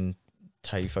fucking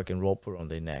tie fucking rope around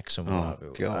their neck somewhere.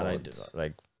 Oh, God. And I did that,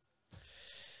 like...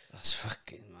 That's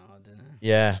fucking mad, isn't it?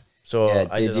 Yeah. So yeah,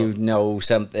 did you know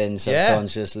something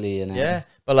subconsciously? Yeah. Yeah,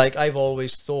 but like I've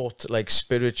always thought, like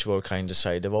spiritual kind of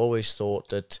side, I've always thought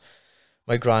that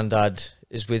my granddad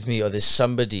is with me, or there's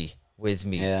somebody with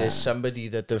me. Yeah. There's somebody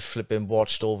that have flipping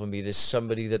watched over me. There's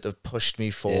somebody that have pushed me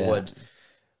forward. Yeah.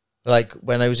 Like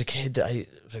when I was a kid, I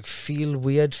like feel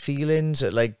weird feelings,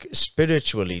 like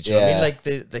spiritually. Do you know what I mean?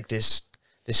 Like there's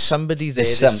somebody there.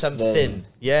 There's something.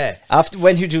 Yeah. After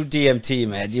when you do DMT,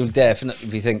 man, you'll definitely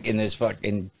be thinking there's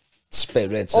fucking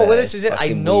spirits. Oh well, this is it.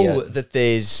 I know weird. That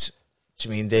there's. Do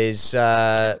you mean there's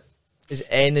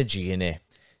energy in it?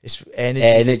 It's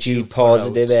energy,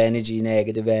 positive energy,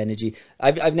 negative energy.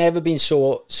 I've never been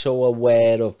so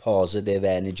aware of positive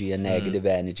energy and negative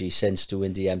energy since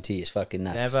doing DMT. It's fucking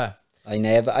nuts. Never.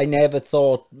 I never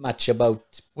thought much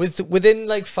about... Within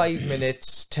like 5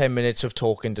 minutes, 10 minutes of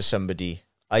talking to somebody,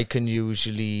 I can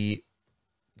usually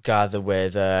gather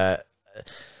whether...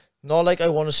 Not like I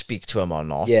want to speak to them or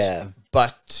not. Yeah.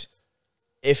 But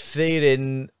if they're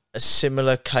in a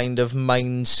similar kind of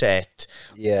mindset,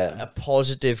 a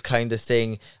positive kind of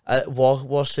thing,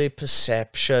 what's their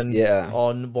perception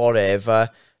on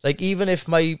whatever, like even if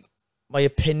my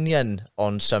opinion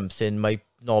on something might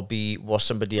not be what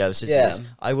somebody else's is,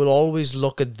 I will always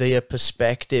look at their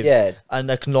perspective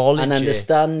and acknowledge and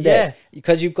understand it,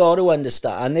 because you've got to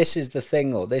understand. And this is the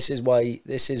thing, though, this is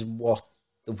what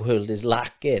the world is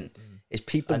lacking, is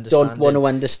people don't want to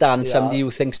understand somebody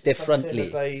who thinks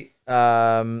differently.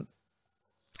 I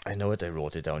know what I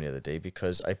wrote it down the other day,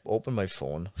 because I opened my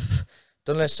phone.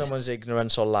 Don't let someone's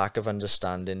ignorance or lack of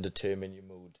understanding determine your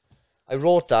mood. I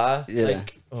wrote that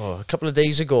a couple of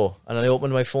days ago, and I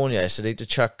opened my phone yesterday to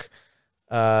check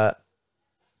that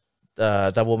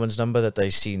woman's number that I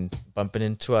seen bumping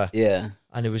into her. Yeah.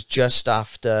 And it was just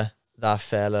after that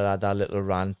fella had that little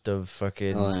rant of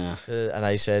fucking... and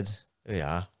I said,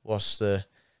 what's the...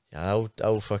 how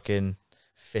fucking...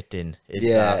 fitting is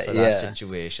that for that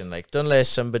situation? Like, don't let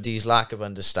somebody's lack of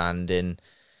understanding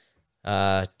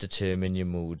determine your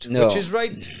mood. No. Which is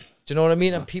right. Do you know what I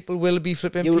mean? And people will be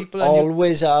flipping people. You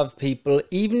always have people,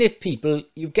 even if people,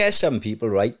 you get some people,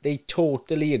 right, they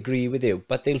totally agree with you,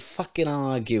 but they'll fucking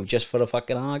argue just for a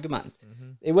fucking argument.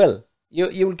 They will.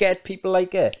 You'll get people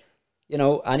like it, you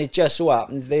know, and it just so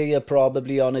happens they are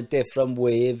probably on a different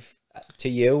wave to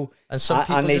you, and some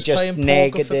people just try and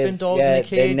negative, poke a flipping dog in the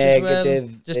cage negative,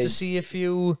 as well, just to see if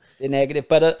you... They're negative,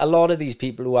 but a lot of these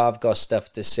people who have got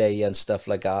stuff to say and stuff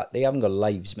like that, they haven't got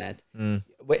lives, man.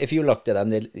 If you looked at them,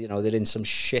 they're in some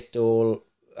shithole,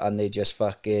 and they just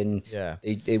fucking...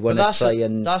 They want to try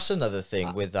and... That's another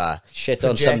thing with that. Shit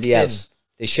on somebody else.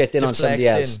 They shit in on somebody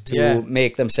else to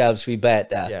make themselves feel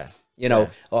better. Yeah. You know,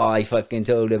 I fucking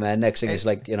told him, man. Next thing is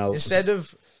like, you know... Instead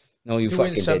of... No, you doing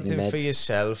fucking something didn't, for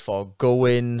yourself, or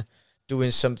doing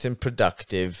something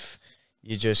productive,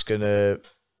 you're just gonna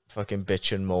fucking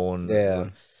bitch and moan. Yeah.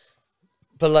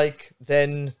 But like,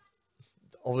 then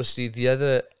obviously the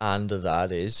other end of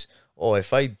that is,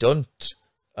 if I don't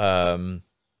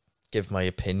give my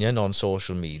opinion on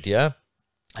social media,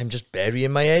 I'm just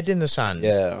burying my head in the sand.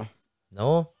 Yeah.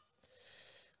 No,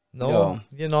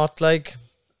 you're not like...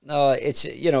 No, it's,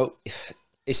 you know...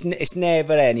 It's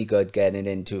never any good getting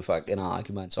into fucking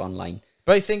arguments online.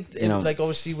 But I think, you know, like,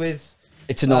 obviously with...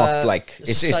 It's not, like...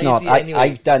 It's not... Anyway.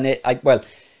 I've done it...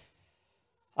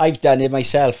 I've done it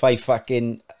myself.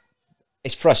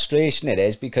 It's frustration, it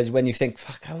is, because when you think,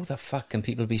 fuck, how the fuck can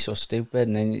people be so stupid?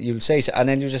 And then you'll say... And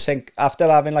then you just think, after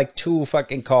having, like, 2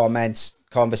 fucking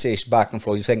conversations back and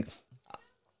forth, you think...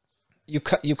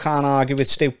 you can't argue with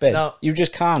stupid. No. You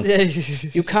just can't.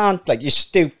 You can't, like, you're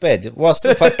stupid. What's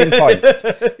the fucking point?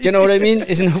 Do you know what I mean?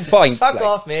 There's no point. Fuck like,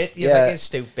 off, mate. You're fucking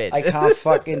stupid. I can't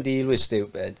fucking deal with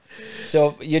stupid.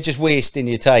 So you're just wasting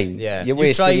your time. Yeah. You're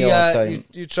wasting your time.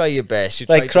 You try your best. You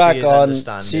like, try crack to be as on,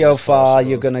 understanding see how as far possible.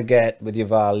 you're going to get with your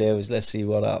values. Let's see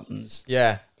what happens.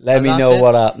 Yeah. Let And me that's know it.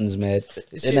 what happens, mate.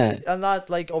 It's Innit? and that,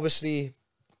 like, obviously,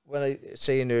 when I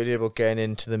saying earlier about getting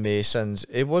into the Masons,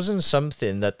 it wasn't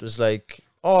something that was like,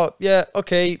 oh, yeah,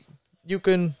 okay, you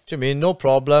can, do you mean, no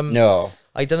problem. No.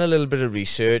 I done a little bit of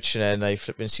research, and then I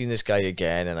flipping seen this guy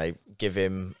again, and I give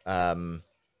him a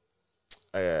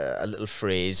little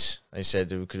phrase. I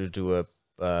said, we could do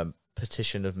a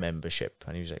petition of membership,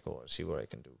 and he was like, oh, I'll see what I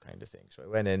can do, kind of thing. So I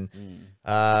went in,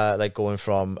 like, going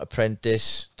from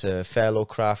apprentice to fellow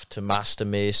craft to master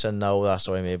mason. Now that's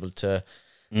how I'm able to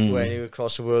go anywhere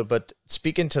across the world. But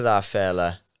speaking to that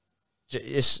fella,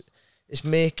 it's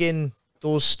making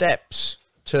those steps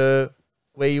to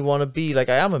where you want to be. Like,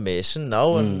 I am a mason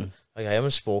now, and like, I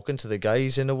haven't spoken to the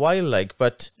guys in a while, like,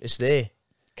 but it's there.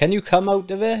 Can you come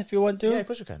out of it if you want to? Yeah, of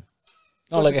course you can.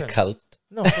 Not like a cult.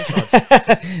 No, of course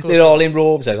not. They're all in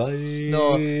robes. Like,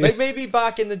 No, like, maybe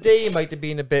back in the day it might have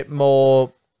been a bit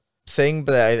more thing,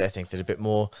 but I think they're a bit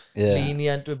more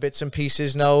lenient with bits and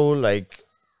pieces now. Like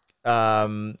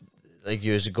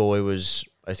years ago,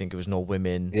 I think it was no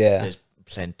women. Yeah. There's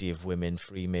plenty of women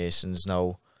Freemasons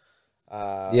now.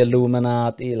 The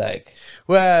Illuminati, like.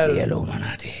 Well, The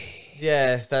Illuminati.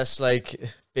 yeah, that's like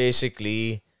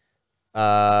basically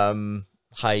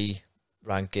high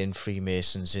ranking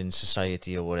Freemasons in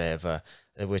society or whatever,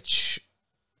 which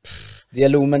The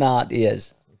Illuminati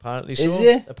is. apparently so. Is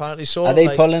it? Apparently so. Are they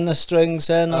like, pulling the strings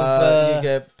then? Of, you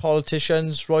get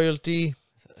politicians, royalty,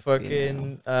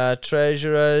 fucking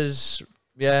treasurers,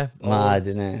 yeah, mad,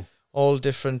 innit? all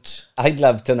different. I'd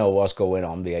love to know what's going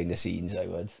on behind the scenes. I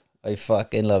would. I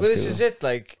fucking love But to. this is it.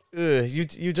 Like,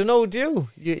 you don't know, do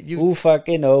you? Who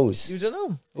fucking knows? You don't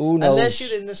know. Who knows? Unless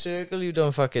you're in the circle, you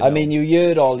don't fucking know. I mean, you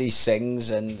heard all these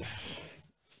things, and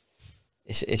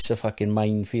it's a fucking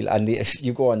minefield. And if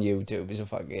you go on YouTube, it's a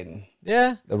fucking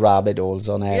yeah, the rabbit holes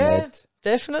on it. yeah,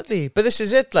 definitely. But this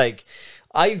is it. Like,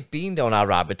 I've been down our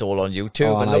rabbit hole on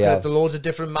YouTube and I looking have. at the loads of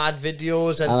different mad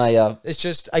videos, and I have. it's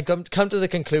just I come to the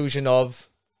conclusion of,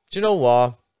 do you know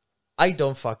what? I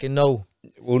don't fucking know.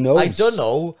 Who knows? I don't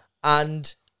know,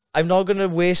 and I'm not going to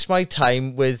waste my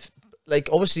time with, like,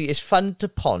 obviously it's fun to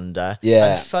ponder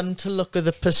Yeah. and fun to look at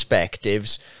the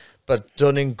perspectives, but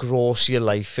don't engross your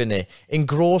life in it.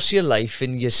 Engross your life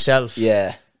in yourself.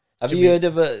 Yeah. Have you heard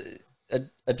of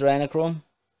adrenochrome?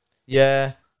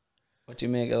 Yeah. What do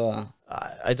you make of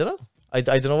that? I don't know. I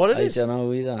don't know what it is. I don't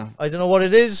know either. I don't know what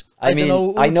it is. I mean,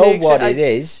 don't know I who know takes what it. it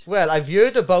is. Well, I've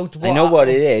heard about what... I know what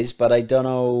it is, but I don't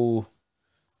know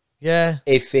Yeah.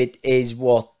 if it is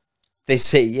what they're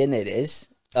saying it is,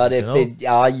 or if know. they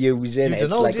are using You it don't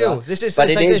know, like do you? that. This is, But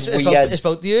it's it like is it's weird. it's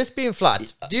about the earth being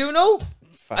flat. Do you know?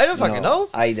 I don't fucking know.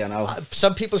 I don't know.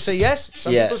 Some people say yes,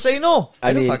 some Yeah. people say no.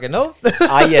 I don't mean, fucking know.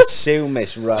 I assume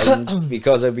it's right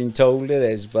because I've been told it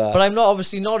is, but But I'm not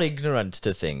obviously not ignorant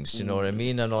to things. Do you know what I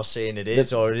mean? I'm not saying it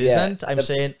is or it yeah, isn't. I'm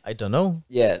saying I don't know.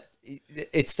 yeah,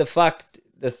 it's the fact.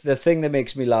 The thing that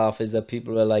makes me laugh is that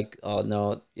people are like, "Oh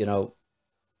no, you know,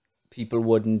 people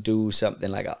wouldn't do something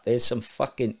like that." There's some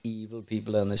fucking evil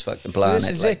people on this fucking planet. This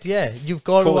is like, it. Yeah, you've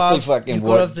got to Of course they have. fucking You've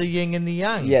got to have would. the yin and the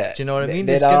yang. Yeah, Do you know what I mean?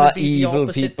 there There's going are to be the evil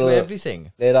opposite people- to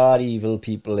everything. There are evil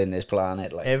people in this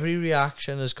planet, like, Every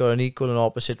reaction has got an equal and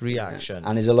opposite reaction.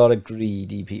 and there's a lot of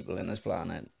greedy people in this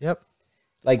planet. Yep.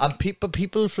 Like, And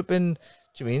people flipping.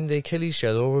 Do you mean they kill each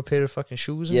other over a pair of fucking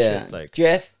shoes and yeah, shit? Like,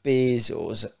 Jeff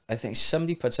Bezos, I think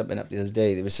somebody put something up the other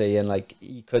day. They were saying like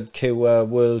he could cure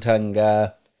world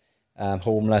hunger,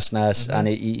 homelessness, and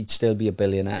he'd still be a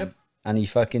billionaire. Yep. And he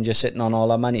fucking just sitting on all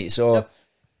that money. So Yep.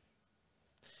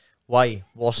 Why?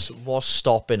 What's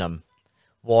stopping them?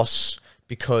 What's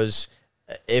because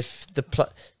if the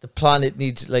planet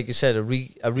needs, like you said, a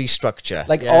restructure.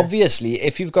 like, yeah? obviously,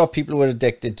 if you've got people who are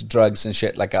addicted to drugs and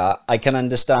shit like that, I can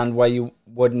understand why you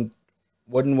wouldn't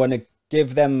want to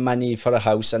give them money for a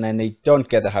house and then they don't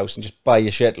get the house and just buy a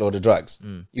shitload of drugs.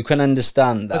 You can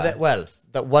understand that. But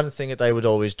that one thing that I would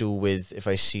always do with if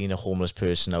I seen a homeless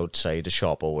person outside a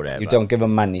shop or whatever. You don't give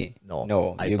them money.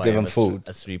 No, you buy give them a food.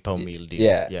 a £3 meal deal.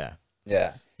 Yeah.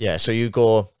 yeah. Yeah. So you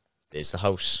go. There's the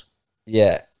house.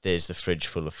 Yeah. There's the fridge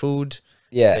full of food.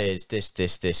 Yeah. There's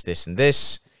this, and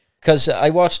this. Because I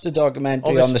watched a documentary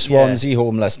on the Obviously, yeah. Swansea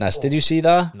homelessness. Did you see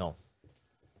that? No.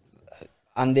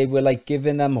 And they were like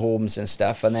giving them homes and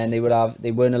stuff, and then they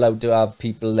weren't allowed to have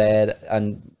people there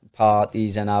and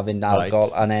parties and having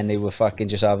alcohol, and then they were fucking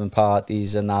just having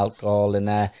parties and alcohol in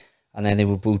there, and then they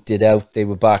were booted out. They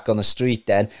were back on the street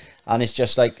then, and it's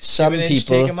just like some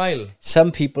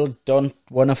people don't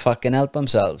want to fucking help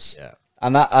themselves. Yeah,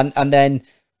 and then,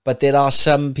 but there are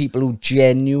some people who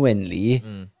genuinely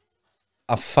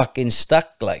are fucking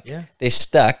stuck. Like they're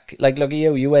stuck. Like look at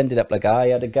you ended up like I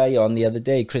had a guy on the other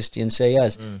day, Christian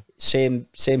Sayers. Same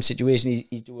situation.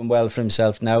 He's doing well for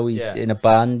himself now. He's in a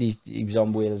band. He was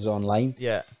on Wales Online.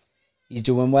 Yeah, he's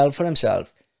doing well for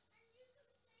himself.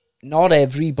 Not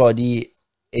everybody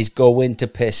is going to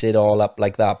piss it all up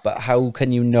like that, but how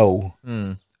can you know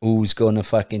who's going to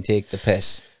fucking take the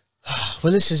piss?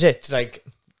 Well, this is it. Like,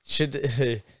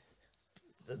 should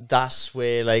that's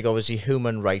where, like, obviously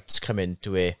human rights come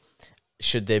into it.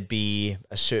 Should there be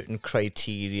a certain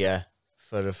criteria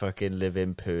for a fucking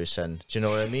living person? Do you know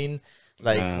what I mean?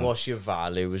 Like, what's your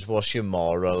values? What's your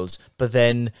morals? But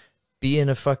then being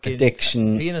a fucking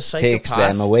addiction, being a psychopath takes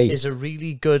them away. Is a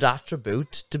really good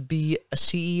attribute to be a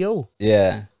CEO.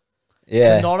 Yeah.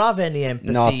 Yeah. To not have any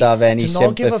empathy. Not have any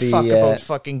sympathy. To not give a fuck about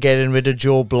fucking getting rid of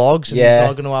Joe Bloggs and he's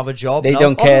not going to have a job. They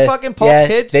don't care. Fucking pop,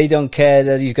 kid. They don't care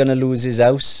that he's going to lose his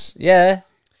house. Yeah.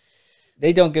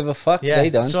 They don't give a fuck. Yeah. They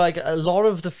don't. So, like, a lot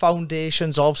of the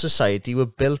foundations of society were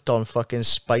built on fucking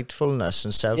spitefulness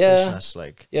and selfishness. Yeah.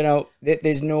 Like, you know, there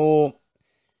is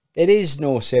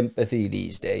no sympathy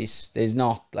these days. There's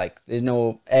not, like,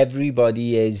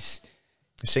 everybody is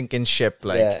sinking ship.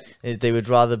 Like, they would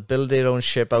rather build their own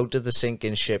ship out of the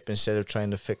sinking ship instead of trying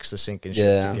to fix the sinking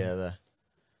ship together.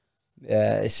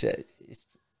 Yeah, it's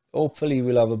hopefully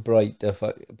we'll have a brighter,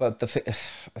 but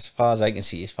as far as I can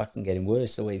see, it's fucking getting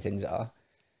worse the way things are.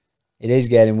 It is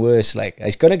getting worse. Like,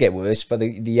 it's going to get worse for the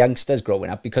youngsters growing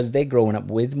up, because they're growing up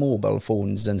with mobile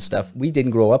phones and stuff. We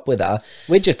didn't grow up with that.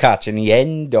 We're just catching the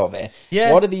end of it.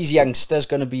 Yeah. What are these youngsters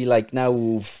going to be like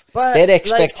now? Their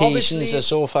expectations are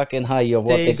so fucking high of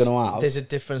what they're going to have. There's a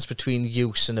difference between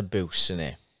use and abuse,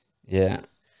 innit? Yeah.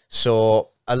 So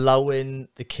allowing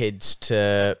the kids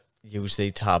to use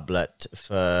their tablet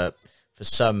for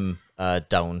some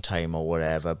downtime or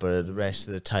whatever, but the rest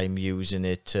of the time using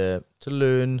it to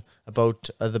learn about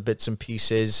other bits and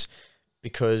pieces,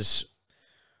 because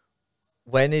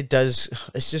when it does,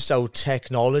 it's just how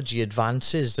technology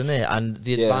advances, doesn't it? And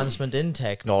the advancement in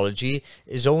technology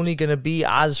is only going to be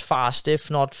as fast, if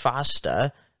not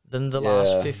faster, than the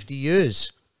last 50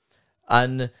 years.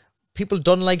 And people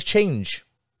don't like change.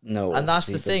 No, and that's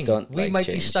the thing. We might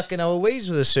be stuck in our ways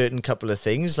with a certain couple of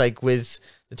things, like with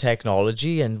the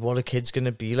technology and what a kid's going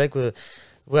to be like.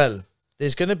 Well,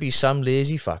 there's going to be some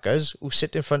lazy fuckers who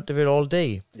sit in front of it all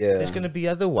day. Yeah. There's going to be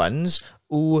other ones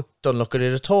who don't look at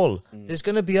it at all. There's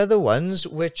going to be other ones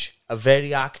which are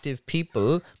very active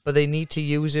people, but they need to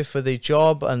use it for their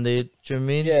job, and they, do you know what I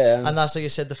mean? Yeah. And that's, like you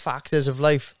said, the factors of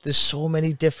life. There's so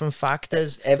many different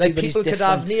factors. Like, people could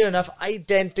have near enough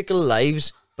identical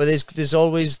lives, but there's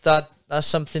always that's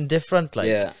something different. Like,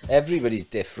 yeah, everybody's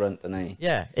different, and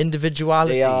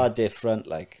individuality. They are different.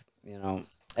 Like, you know,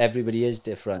 everybody is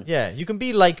different. Yeah, you can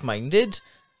be like-minded,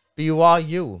 but you are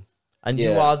you, and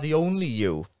you are the only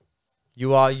you.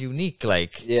 You are unique.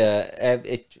 Like,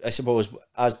 I suppose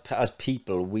as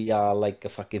people, we are like a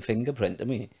fucking fingerprint to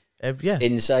me.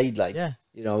 Inside, like,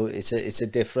 you know, it's a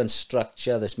different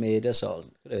structure that's made us all.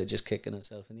 Just kicking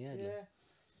herself in the head. Yeah. Like.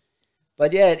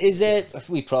 But yeah,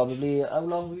 how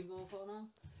long have we gone for now?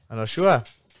 I'm not sure.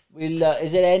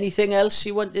 Is there anything else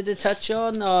you wanted to touch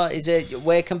on, or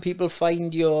where can people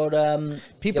find your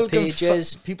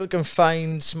pages? People can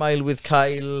find Smile with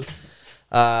Kyle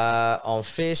on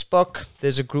Facebook.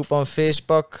 There's a group on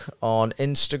Facebook, on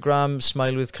Instagram,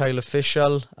 Smile with Kyle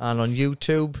Official, and on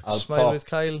YouTube, Smile with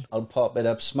Kyle. I'll pop it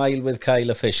up, Smile with Kyle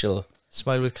Official.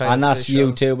 Smile with Kyle and Official.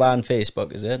 And that's YouTube and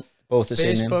Facebook, is it? Both the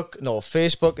same name? No,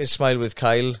 Facebook is Smile with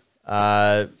Kyle.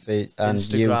 And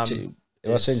Instagram. YouTube.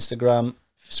 What's Instagram?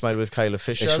 Smile with Kyle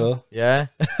Official. Yeah.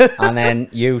 And then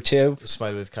YouTube.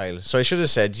 Smile with Kyle. So I should have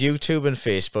said YouTube and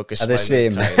Facebook are the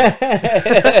same.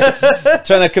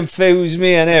 Trying to confuse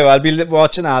me, I know. I'll be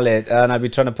watching that later, and I'll be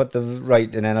trying to put the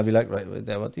right, and then I'll be like, right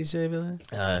there, what do you say over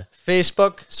there?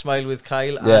 Facebook, Smile with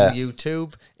Kyle, and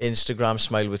YouTube, Instagram,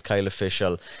 Smile with Kyle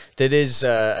Official. There is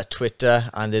a Twitter,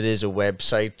 and there is a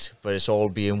website, but it's all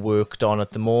being worked on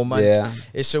at the moment. Yeah.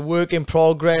 It's a work in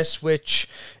progress, which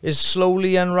is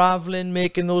slowly unraveling,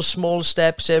 making those small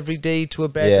steps every day to a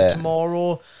better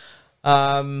tomorrow.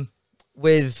 Smile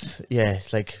with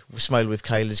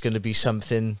Kyle is going to be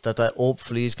something that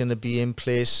hopefully is going to be in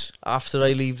place after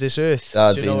I leave this earth.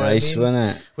 That'd be nice,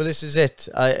 wouldn't it? Well, this is it.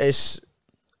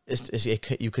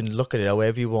 you can look at it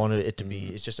however you want it to be.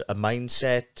 It's just a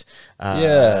mindset.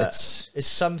 It's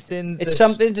something. It's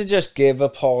something to just give a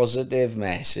positive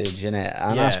message, innit?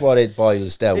 And that's what it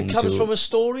boils down to. It comes from a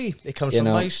story. It comes from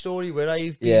my story, where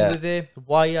I've been with it,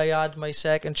 why I had my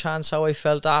second chance, how I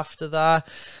felt after that,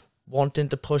 wanting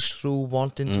to push through,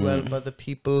 wanting to help other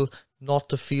people, not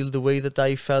to feel the way that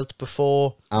I felt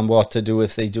before. And what to do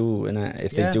if they do, innit?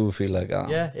 If they do feel like that.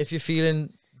 Yeah, if you're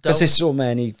feeling... Because there's so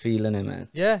many feeling it, man.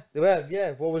 Yeah, well,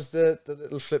 yeah. What was the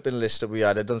little flipping list that we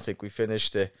had? I don't think we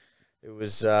finished it. It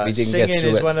was singing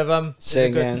is one of them.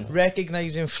 Singing.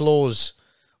 Recognising flaws.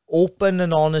 Open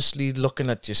and honestly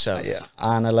looking at yourself. Yeah,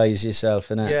 analyse yourself,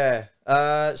 innit?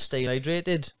 Yeah. Staying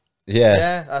hydrated. Yeah.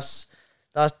 Yeah,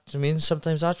 that. I mean,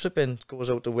 sometimes that flipping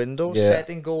goes out the window. Yeah.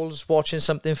 Setting goals, watching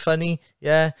something funny.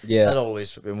 Yeah. That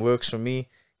always flipping works for me.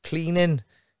 Cleaning,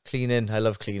 I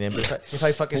love cleaning. But if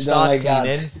I fucking start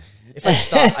cleaning,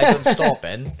 I don't stop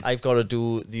in. I've got to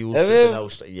do the old flipping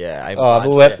house. Yeah, I'm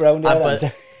whip round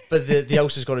but the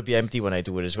house has got to be empty when I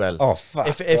do it as well. Oh fuck!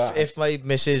 If my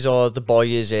missus or the boy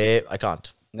is here, I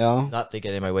can't. No, not they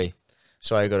get in my way.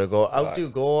 So I gotta go. Out do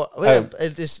go. Well,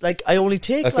 it's like I only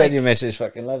take. I bet your missus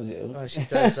fucking loves you. Oh, she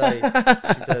does. She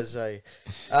does.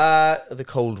 The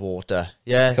cold water.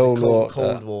 Yeah, cold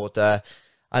water.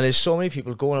 And there's so many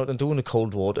people going out and doing the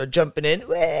cold water, jumping in,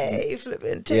 way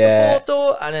flipping, take a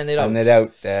photo, and then they're out. And they're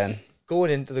out then.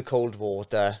 Going into the cold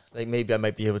water, like maybe I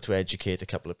might be able to educate a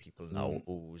couple of people now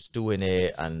who's doing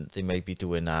it, and they might be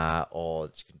doing that, or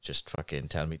you can just fucking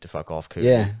tell me to fuck off, Kirby.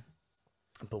 Yeah.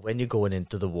 But when you're going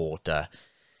into the water,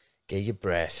 get your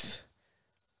breath,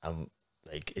 and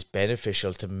like it's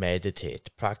beneficial to meditate.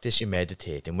 Practice your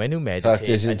meditating. When you meditate,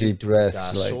 practice your deep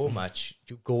breaths. Like, so much.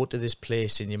 You go to this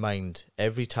place in your mind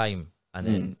every time, and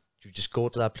then you just go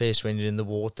to that place when you're in the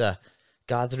water,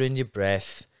 gathering your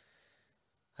breath,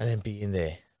 and then being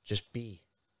there. Just be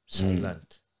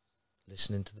silent,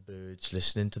 listening to the birds,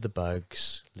 listening to the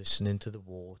bugs, listening to the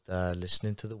water,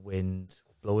 listening to the wind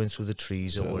blowing through the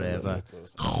trees or whatever.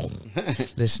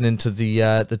 Listening to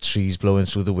the trees blowing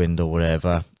through the wind or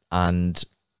whatever. And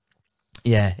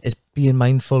yeah, it's being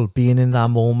mindful, being in that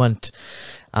moment.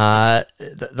 Like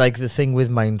the thing with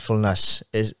mindfulness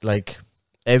is like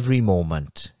every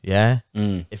moment, yeah.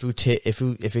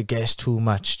 If it gets too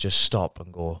much, just stop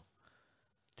and go.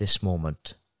 This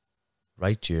moment,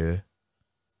 right here,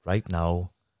 right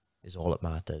now, is all that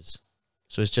matters.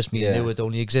 So it's just me and you. It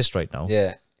only exists right now.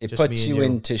 Yeah, it just puts you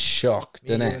into shock,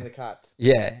 doesn't it? And the cat.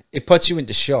 Yeah, it puts you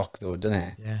into shock though, doesn't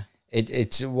it? Yeah.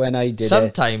 It's when I did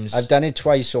sometimes I've done it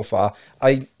twice so far.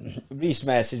 Reese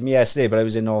messaged me yesterday, but I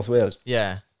was in North Wales.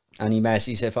 Yeah. And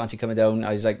he said, fancy coming down?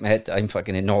 I was like, mate, I'm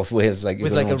fucking in North Wales. Like,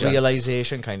 with like a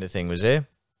realisation kind of thing, was it?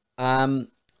 On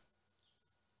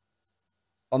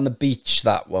the beach,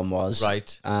 that one was.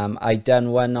 Right. I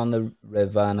done one on the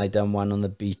river and I done one on the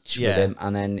beach with him.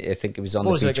 And then I think it was on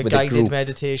the beach with a group. Like a guided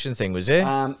meditation thing, was it?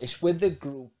 It's with the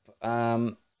group.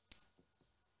 I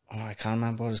can't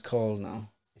remember what it's called now.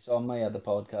 It's on my other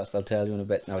podcast. I'll tell you in a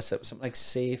bit now. It's something like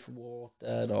Safe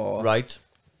Water or... Right.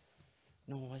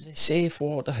 No, was it Safe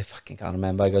Water? I fucking can't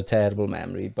remember. I got a terrible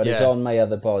memory. But it's on my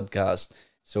other podcast.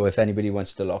 So if anybody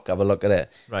wants to look, have a look at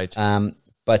it. Right.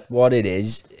 But what it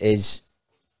is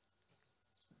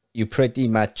you pretty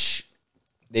much...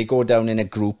 They go down in a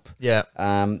group. Yeah.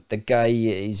 The guy,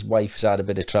 his wife's had a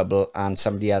bit of trouble and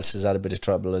somebody else has had a bit of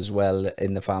trouble as well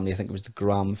in the family. I think it was the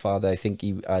grandfather. I think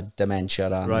he had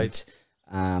dementia. And, right.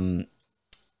 I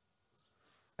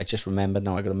just remembered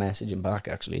now. I got a message him back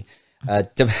actually.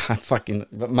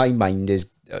 My mind's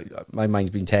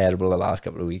been terrible the last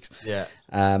couple of weeks. Yeah.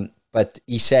 But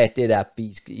he set it up.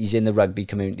 He's in the rugby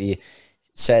community.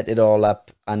 Set it all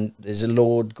up, and there's a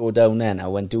load go down there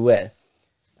now and do it.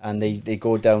 And they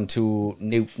go down to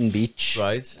Newton Beach.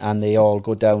 Right. And they all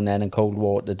go down then and cold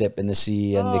water dip in the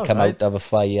sea and they come out to have a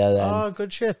fire then. Oh,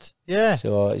 good shit. Yeah.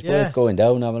 So it's worth going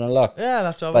down, having a look. Yeah, I'll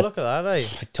have to have a look at that, eh?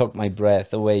 It took my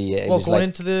breath away. It was going like,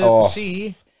 into the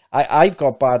sea? I've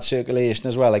got bad circulation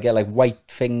as well. I get like white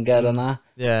finger and that.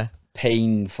 Yeah.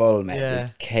 Painful, man. Yeah.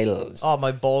 It kills. Oh,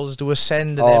 my balls do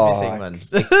ascend and everything, man.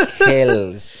 It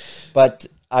kills. But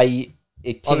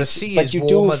the sea is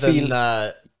warmer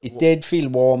than... It did feel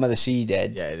warmer, the sea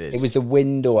did. Yeah, it is. It was the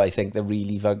window, I think, that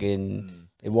really fucking...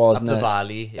 It wasn't... Up the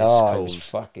valley, it's cold. It was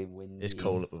fucking windy. It's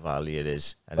cold up the valley, it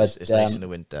is. And it's nice in the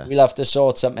winter. We'll have to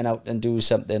sort something out and do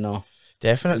something, or...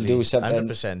 Definitely, we'll do something.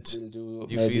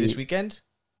 100%. You free this weekend?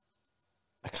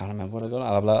 I can't remember what I got.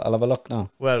 I'll have a look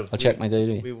now. Well, I'll check my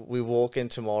diary. We walk in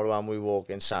tomorrow and we walk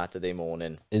in Saturday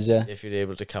morning. Is there? If you're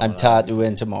able to come. I'm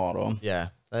tattooing tomorrow. Yeah,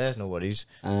 there's no worries.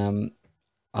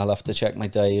 I'll have to check my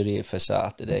diary for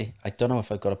Saturday. I don't know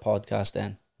if I've got a podcast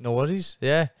then. No worries.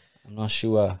 Yeah. I'm not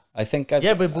sure. I think but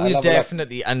we'll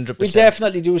definitely 100%. We'll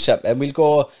definitely do something. We'll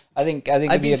go. I think.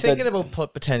 I've been thinking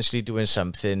about potentially doing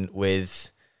something with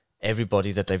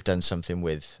everybody that I've done something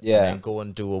with. Yeah. And then go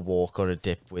and do a walk or a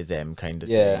dip with them, kind of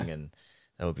thing, and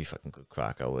that would be fucking good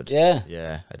crack. I would. Yeah.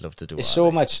 Yeah. I'd love to do. There's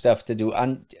so much stuff to do,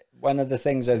 and one of the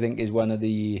things I think is one of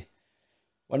the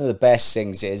best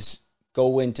things is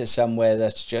go into somewhere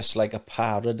that's just like a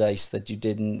paradise that you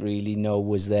didn't really know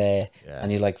was there,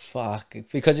 and you're like, fuck,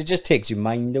 because it just takes your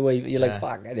mind away. You're like,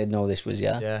 fuck, I didn't know this was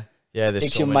here. Yeah,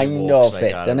 takes your mind off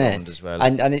it, doesn't it? As well.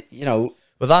 And it, you know,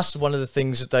 well, that's one of the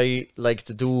things that I like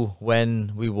to do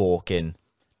when we walk in.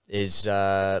 Is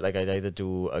like I'd either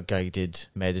do a guided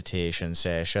meditation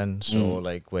session, so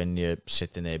like when you're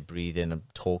sitting there breathing and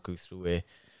talk you through it,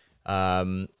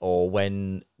 or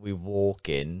when we walk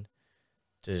in,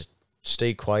 just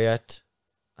stay quiet,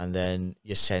 and then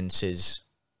your senses,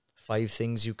 5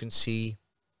 things you can see,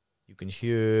 you can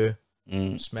hear,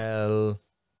 smell,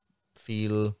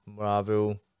 feel,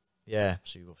 whatever. Yeah,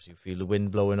 so you obviously feel the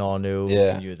wind blowing on you,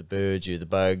 you hear the birds, you hear the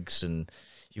bugs, and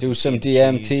you do some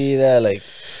DMT there, like.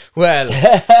 Well,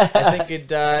 I think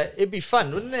it'd be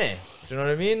fun, wouldn't it? Do you know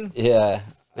what I mean? Yeah.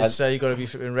 It's you got to be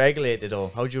flipping regulated,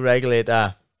 or how do you regulate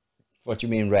that? What do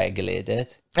you mean regulate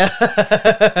it?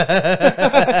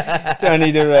 Don't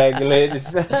need to regulate it.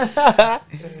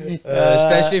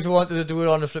 Especially if you wanted to do it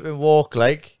on a flipping walk,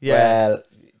 like. Well,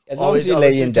 as long as you're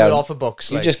laying down. Do it off a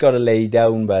box, you just got to lay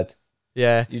down, bud.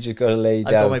 Yeah. You just got to lay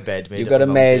down. I've got my bed made. You've got to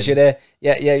measure it.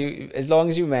 Yeah. As long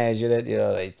as you measure it, you're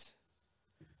all right.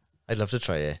 I'd love to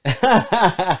try it.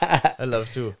 I'd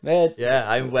love to. Mate. Yeah,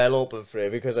 I'm well open for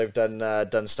it because I've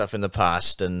done stuff in the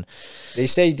past, and they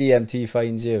say DMT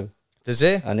finds you. Does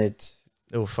it? And it's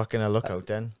fucking a look out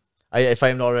then. If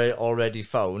I'm not already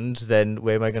found, then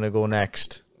where am I going to go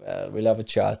next? Well, we'll have a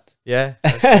chat. Yeah,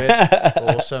 that's great.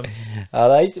 Awesome. All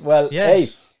right. Well, yes. Hey,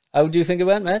 how do you think it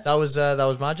went, mate? That was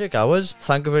magic.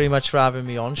 Thank you very much for having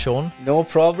me on, Sean. No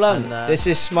problem. And, this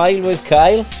is Smile with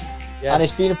Kyle. Yes. And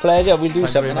it's been a pleasure. We'll do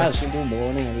something else. We'll do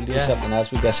morning and we'll do something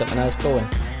else. We'll get something else going.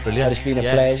 Brilliant. But it's been a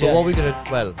pleasure.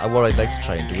 But what I'd like to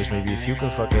try and do is maybe if you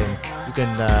can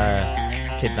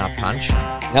kidnap Punch.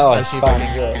 No, I'll see if I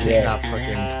can kidnap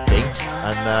fucking Gate,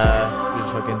 and we'll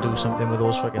fucking do something with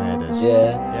those fucking headers.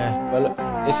 Yeah. Well,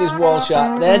 this is Walsh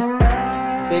Up then.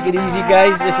 Take it easy,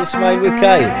 guys. This is Smile with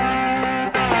Kyle.